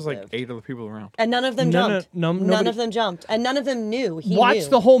kid, there he was would've like lived. 8 other people around. And none of them None jumped. of- no- None nobody- of them jumped, and none of them knew. He watch knew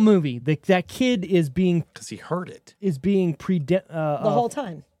the whole movie. That kid is being Because he heard it. the whole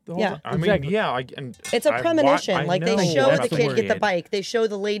time. The whole Yeah. time. I mean, Exactly. yeah. It's a premonition. Like they show That's the the kid word. get the bike. They show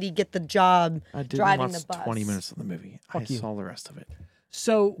the lady get the job I didn't driving watch the bus. 20 minutes of the movie. I Fuck you. saw the rest of it.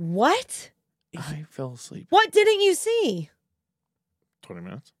 so. What? I fell asleep. What didn't you see? 20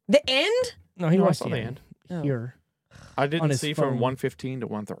 minutes. The end? No, he No, I watched saw the the end. Oh. Here, I On didn't his see phone. from 1:15 to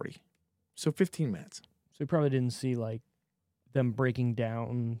 1:30. So 15 minutes. so he probably didn't see like them breaking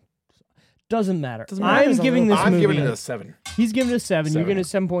down. Doesn't matter. Doesn't matter. I'm There's a giving this little- I'm movie. giving it a 7. He's giving it a 7. You're 7. giving it a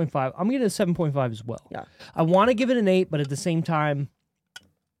 7.5. I'm giving it a 7.5 as well. Yeah. I want to give it an 8, but at the same time,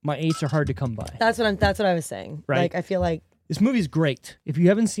 my 8s are hard to come by. That's what I was saying. Right. Like I feel like This movie's great. If you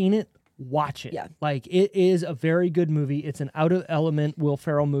haven't seen it, watch it. Yeah. Like it is a very good movie. It's an out of element Will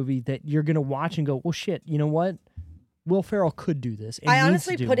Ferrell movie that you're gonna watch and go, well, shit. You know what? Will Ferrell could do this. and I needs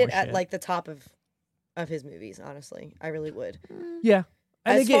honestly to do put it more at shit. like the top of his movies. Honestly, I really would. yeah.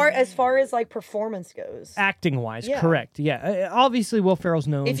 And As far as like performance goes, acting wise, Yeah. correct. Yeah. Obviously, Will Ferrell's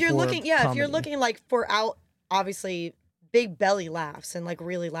known. if you're for looking, if you're comedy. looking like for obviously big belly laughs and like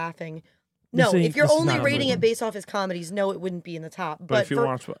really laughing. This No, ain't- if you're this is only not a rating movie. it based off his comedies, no, it wouldn't be in the top. But if you for,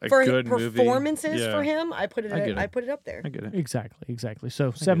 watch a for good movie, performances yeah. for him, I put I get it. up there. I get it. Exactly.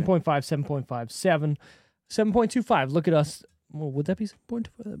 So 7.5, 7.5, 7, 7.25. Look at us. Well, would that be 7.25?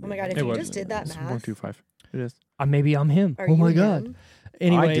 Oh my god, if you just did that math, 1.25. It is. Maybe I'm him. are Oh you my god. him?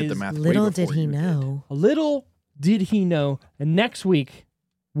 Anyways, I did the math. way Little before did he you did. know. little did he know. And next week,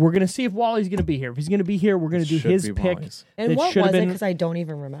 we're gonna see if Wally's gonna be here. If he's gonna be here, we're gonna do Should his be pick. Wally's. And That what should was have it? been Because I don't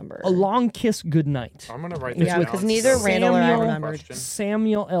even remember. A Long Kiss Goodnight. I'm gonna write It's this Yeah, down. because neither So- Randall or I Samuel- remembered. Question.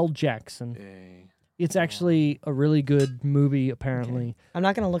 Samuel L. Jackson. A- It's actually a really good movie, apparently. I'm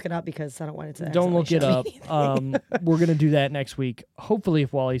not going to look it up because I don't want it to. Don't look it accidentally up. show me. We're gonna do that next week. Hopefully,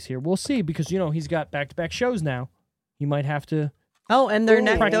 if Wally's here, we'll see because he's got back-to-back shows now. He might have to Oh, and they're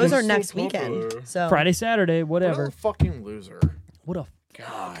Practice. those are So next popular. weekend. So Friday, Saturday, What whatever. a fucking loser. What a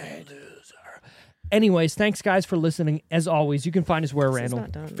fucking loser. Anyways, thanks guys for listening. As always, you can find us where, This is Randall?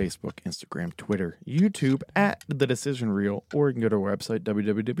 not done. Facebook, Instagram, Twitter, YouTube at The Decision Reel, or you can go to our website,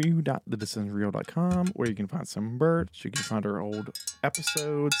 www.thedecisionreel.com, where you can find some merch. You can find our old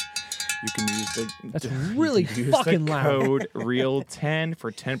episodes. You can use the That's you really can use fucking the loud. code REAL10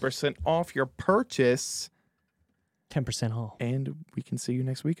 for 10% off your purchase. 10% off. And we can see you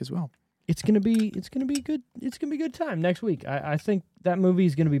next week as well. It's gonna be good. It's gonna be a good time next week. I think that movie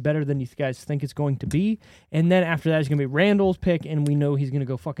is gonna be better than you guys think it's going to be. And then after that, it's gonna be Randall's pick, and we know he's gonna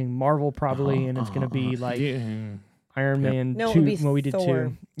go fucking Marvel probably, and it's gonna be like Iron Man No, it 2. would be Well, we did Thor,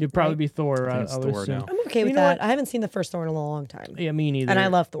 2. It'd probably right? be Thor. I I, think it's I would Thor assume. now. I'm okay with You know that. what? I haven't seen the first Thor in a long time, Yeah, me neither. and I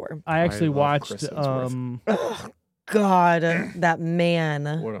love Thor. I actually love watched Chris Hemsworth. God, that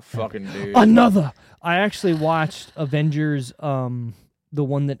man. What a fucking dude. another. I actually watched Avengers, the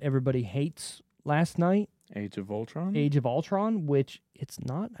one that everybody hates last night, Age of Ultron? Age of Ultron, which it's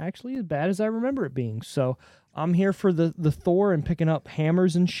not actually as bad as I remember it being. So I'm here for the Thor and picking up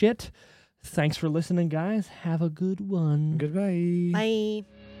hammers and shit. Thanks for listening, guys. Have a good one. Goodbye. Bye.